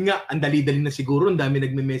ang dali-dali na siguro, ang dami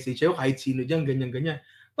nagme-message sa'yo kahit sino diyan, ganyan.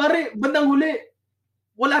 Pare, bandang huli,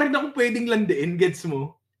 wala rin akong pwedeng landiin, gets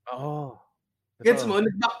mo? Gets mo?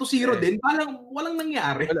 Back to zero din, parang walang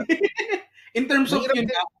nangyari. In terms of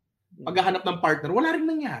paghahanap ng partner, wala rin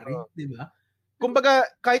nangyari, di ba? Kumbaga,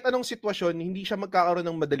 kahit anong sitwasyon, hindi siya magkakaroon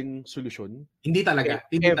ng madaling solusyon. Hindi talaga.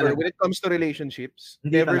 When it comes to relationships,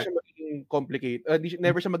 never siya magiging complicated,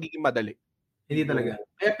 never siya magiging madali. Hindi talaga.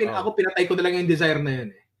 Kaya ako pinatay ko na lang yung desire na yun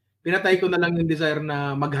eh. Pinatay ko na lang yung desire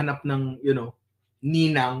na maghanap ng,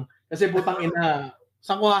 ninang. Kasi putang ina,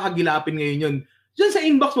 saan ko kakagilapin ngayon yun? Diyan sa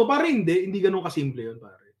inbox mo, pare hindi ganun kasimple yun,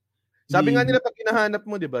 pare. Sabi nga nila, pag hinahanap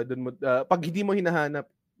mo, di ba, pag hindi mo hinahanap,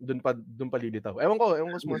 doon pa lilitaw. Ewan ko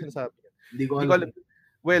sa mga sinasabi. Hindi ko alam.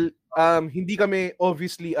 Well, hindi kami,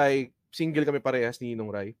 obviously, single kami parehas ni Ninong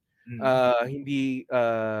Ray. Hindi,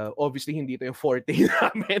 obviously, hindi ito yung forte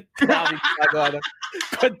namin. Ginagawa ng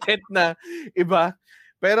content na iba.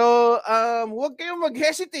 Pero, huwag kayong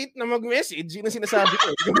mag-hesitate na mag-message. Yun ang sinasabi ko.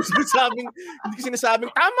 Hindi ko sinasabing,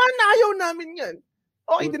 tama na, ayaw namin yan.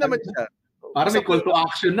 Okay din naman siya. Para may call to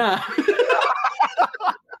action na.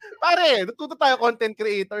 Pare, natuto tayo content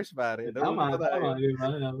creators, pare. Tama.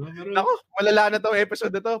 Ako, malala na tong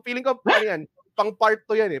episode na to. Feeling ko, pang part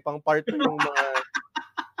 2 yan eh. Pang part 2 ng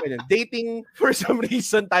mga dating for some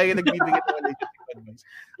reason tayo nagbibigay ng relationship advice.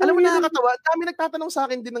 Alam mo, nakakatawa. Dami nagtatanong sa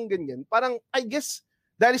akin din ng ganyan. Parang, I guess,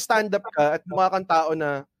 dahil stand-up ka at mukha kang tao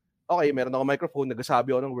na, okay, meron ako microphone,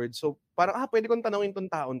 nagsasabi ako ng words. So, parang, pwede kong tanongin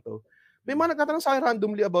tong taon to. May mga nagtatanong sa akin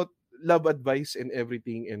randomly about love advice and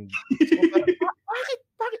everything. And so, parang,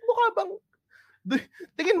 bakit mukha bang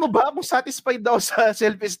tingin mo ba kung satisfied daw sa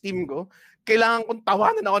self-esteem ko? Kailangan kong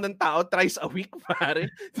tawanan ako ng tao thrice a week, pare.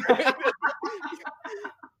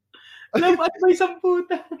 Love advice ang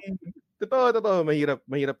puta. Totoo.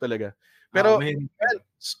 Mahirap talaga. Pero,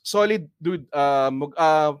 solid, dude.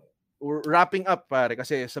 Wrapping up, pare.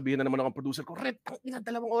 Kasi sabihin na naman ng producer ko, Red, 2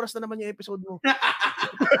 oras na naman yung episode mo.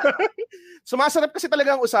 Sumasarap kasi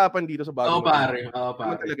talaga ang usapan dito sa bago. Pare.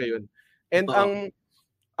 Talaga yun. And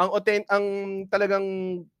ang talagang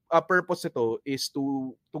purpose nito is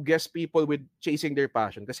to guess people with chasing their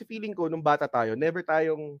passion. Kasi feeling ko, nung bata tayo, never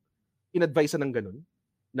tayong in-advise ng ganun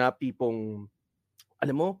na tipong,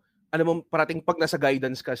 alam mo, parating pag nasa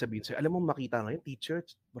guidance ka, sabihin sa'yo, alam mo, makita ngayon, teacher,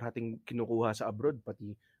 parating kinukuha sa abroad,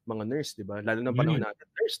 pati mga nurse, di ba? Lalo ng panahon natin,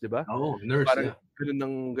 nurse, di ba? Oo, nurse. Parang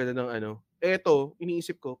ganun ng ano. Eto,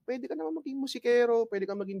 iniisip ko, pwede ka naman maging musikero, pwede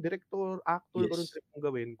ka maging director, actor, kung trip mong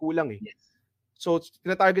gawin. Kulang eh. Yes. So,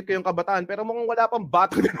 tinatarget ko yung kabataan, pero mukhang wala pang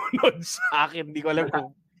bata nanonood sa akin. Hindi ko alam kung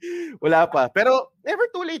wala pa. Pero, never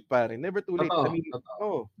too late, pare. Never too late. Totoo, I mean,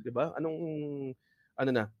 totoo. di ba? Ano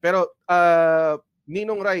na. Pero,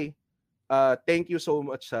 Ninong Rai, thank you so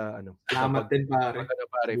much sa ano. Salamat din, pare.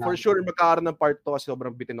 For sure, magkakaroon ng part 2 kasi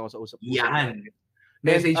sobrang bitin ako sa usap. Yan.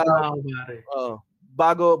 Message pa ako, pare.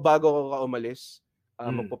 Bago ako umalis,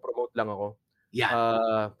 magpo-promote lang ako.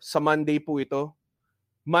 Yan. Sa Monday po ito,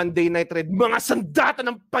 Monday Night Red, mga sandata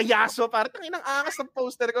ng payaso, pare. Tanginang angas ng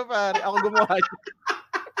poster ko, pare. Ako gumawa yun.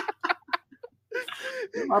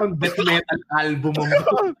 Parang death metal album mo.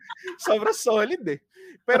 Sobrang solid eh.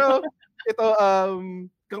 Pero ito,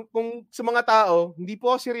 kung sa mga tao, hindi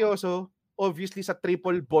po ako seryoso, obviously sa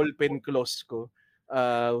triple ballpen clause ko,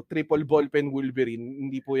 triple ballpen Wolverine,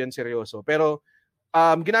 hindi po yan seryoso. Pero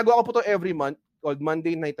ginagawa ko po to every month, called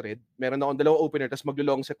Monday Night Red. Meron akong 2 opener, tapos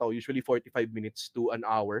mag-long set ako, usually 45 minutes to an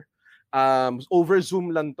hour. Over Zoom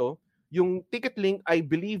lang to. Yung ticket link, I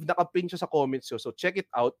believe, nakapin siya sa comments so check it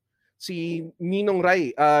out. Si Ninong Rai,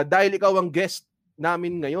 dahil ikaw ang guest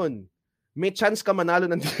namin ngayon, may chance ka manalo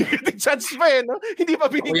ng ticket. Chance pa eh, no? Hindi pa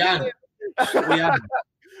binigyan.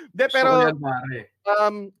 Pero,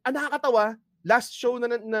 nakakatawa, last show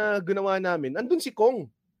na ginawa namin, andun si Kong.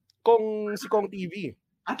 Si Kong TV.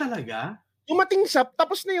 Talaga? Dumating siya,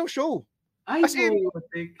 tapos na yung show. As in,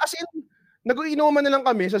 nag-iinuman na lang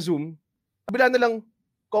kami sa Zoom. Kabila na lang,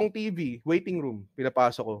 Kong TV, waiting room.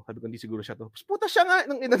 Pinapasok ko. Sabi ko, hindi siguro siya to. Puta siya nga,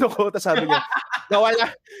 nang inano ko. Tapos sabi niya,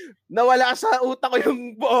 nawala sa utak ko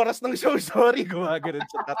yung oras ng show. Sorry, gumagano'n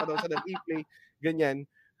siya. Tatanong sa nag-i-play. Ganyan.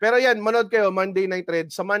 Pero yan, manood kayo, Monday Night Red.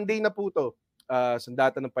 Sa Monday na po to,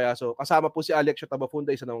 Sandata ng Payaso. Kasama po si Alexio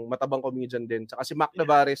Tabafunda, isa ng matabang comedian din. Saka si Mac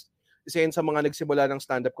Navarez, isa yan sa mga nagsimula ng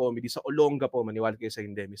stand-up comedy sa Olonga po. Maniwala kayo sa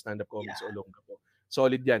hindi. May stand-up comedy sa Olonga po.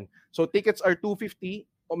 Solid yan. So, tickets are $250.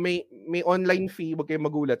 O may online fee. Huwag kayong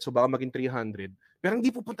magulat. So, baka maging $300. Pero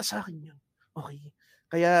hindi pupunta sa akin yan. Okay.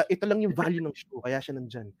 Kaya ito lang yung value ng show. Kaya siya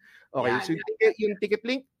nandyan. Okay. So, yung ticket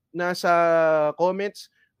link nasa comments.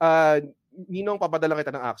 Ninong, papadala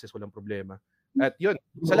kita ng access. Walang problema. At yun.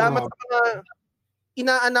 Salamat sa mga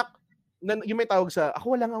inaanak. Yung may tawag sa...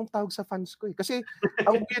 Ako wala nga akong tawag sa fans ko eh. Kasi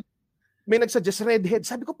ang weird, may nagsuggest redhead.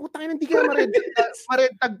 Sabi ko, putang ina, hindi kaya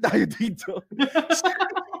ma-red tag tayo dito.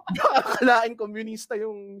 Akalain komunista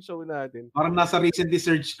yung show natin. Parang nasa recent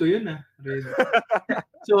search ko yun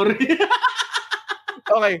Sorry.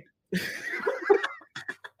 Okay.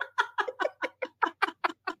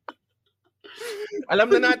 Alam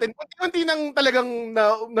na natin, kunti nang talagang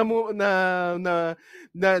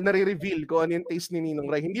nare-reveal ko ano yung taste ni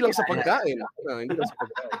Ninong Rai. Hindi lang sa pagkain. Hindi lang sa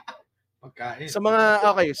pagkain.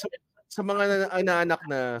 Sa mga inaanak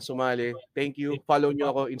na sumali, thank you. Follow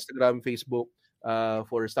nyo ako, Instagram, Facebook,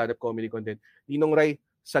 for stand-up comedy content. Ninong Rai,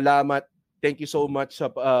 salamat. Thank you so much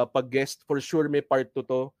sa pag-guest. For sure, may part 2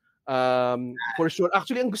 to. For sure.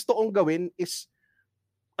 Actually, ang gusto kong gawin is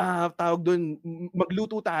tawag doon,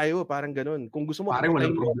 magluto tayo, parang ganun. Kung gusto mo, pare,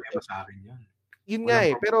 walang problema sa akin yan. Yun nga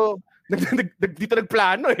eh, pero dito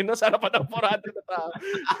nagplano eh, no? Sa harapan ng 400 na tao.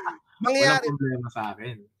 Mangyayari. Walang problema sa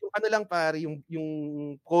akin. Ano lang pare,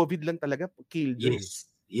 yung COVID lang talaga, kill. Yes,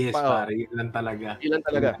 pare, yun lang talaga. Yun lang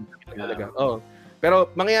talaga. Oh. Pero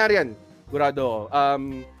mangyayari yan, sigurado ako.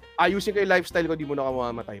 Ayusin ko yung lifestyle ko, di mo na ka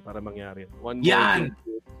mamamatay para mangyari. One more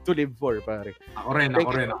to live for, pare. Ako rin.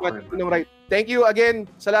 Right. Thank you again.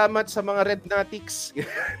 Salamat sa mga Red Natics.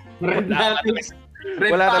 Red Natics.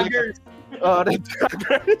 Red Taggers. Red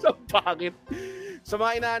Taggers. Ang pangit. Sa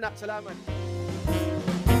mga inaanak, salamat.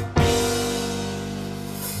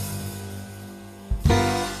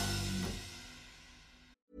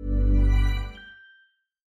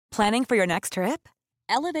 Planning for your next trip?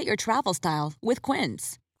 Elevate your travel style with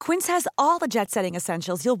Quince. Quince has all the jet-setting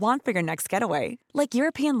essentials you'll want for your next getaway, like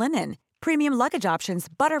European linen, premium luggage options,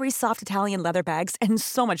 buttery soft Italian leather bags, and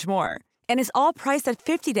so much more. And is all priced at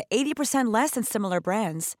 50 to 80% less than similar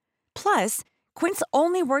brands. Plus, Quince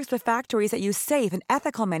only works with factories that use safe and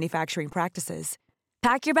ethical manufacturing practices.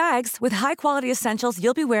 Pack your bags with high-quality essentials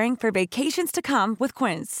you'll be wearing for vacations to come with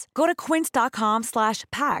Quince. Go to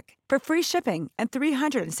quince.com/pack for free shipping and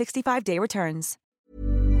 365-day returns.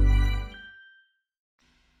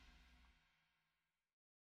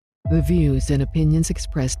 The views and opinions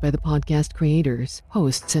expressed by the podcast creators,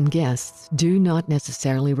 hosts, and guests do not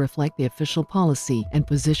necessarily reflect the official policy and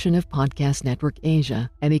position of Podcast Network Asia.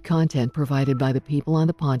 Any content provided by the people on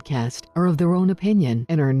the podcast are of their own opinion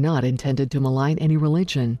and are not intended to malign any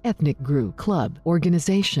religion, ethnic group, club,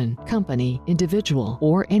 organization, company, individual,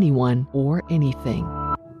 or anyone or anything.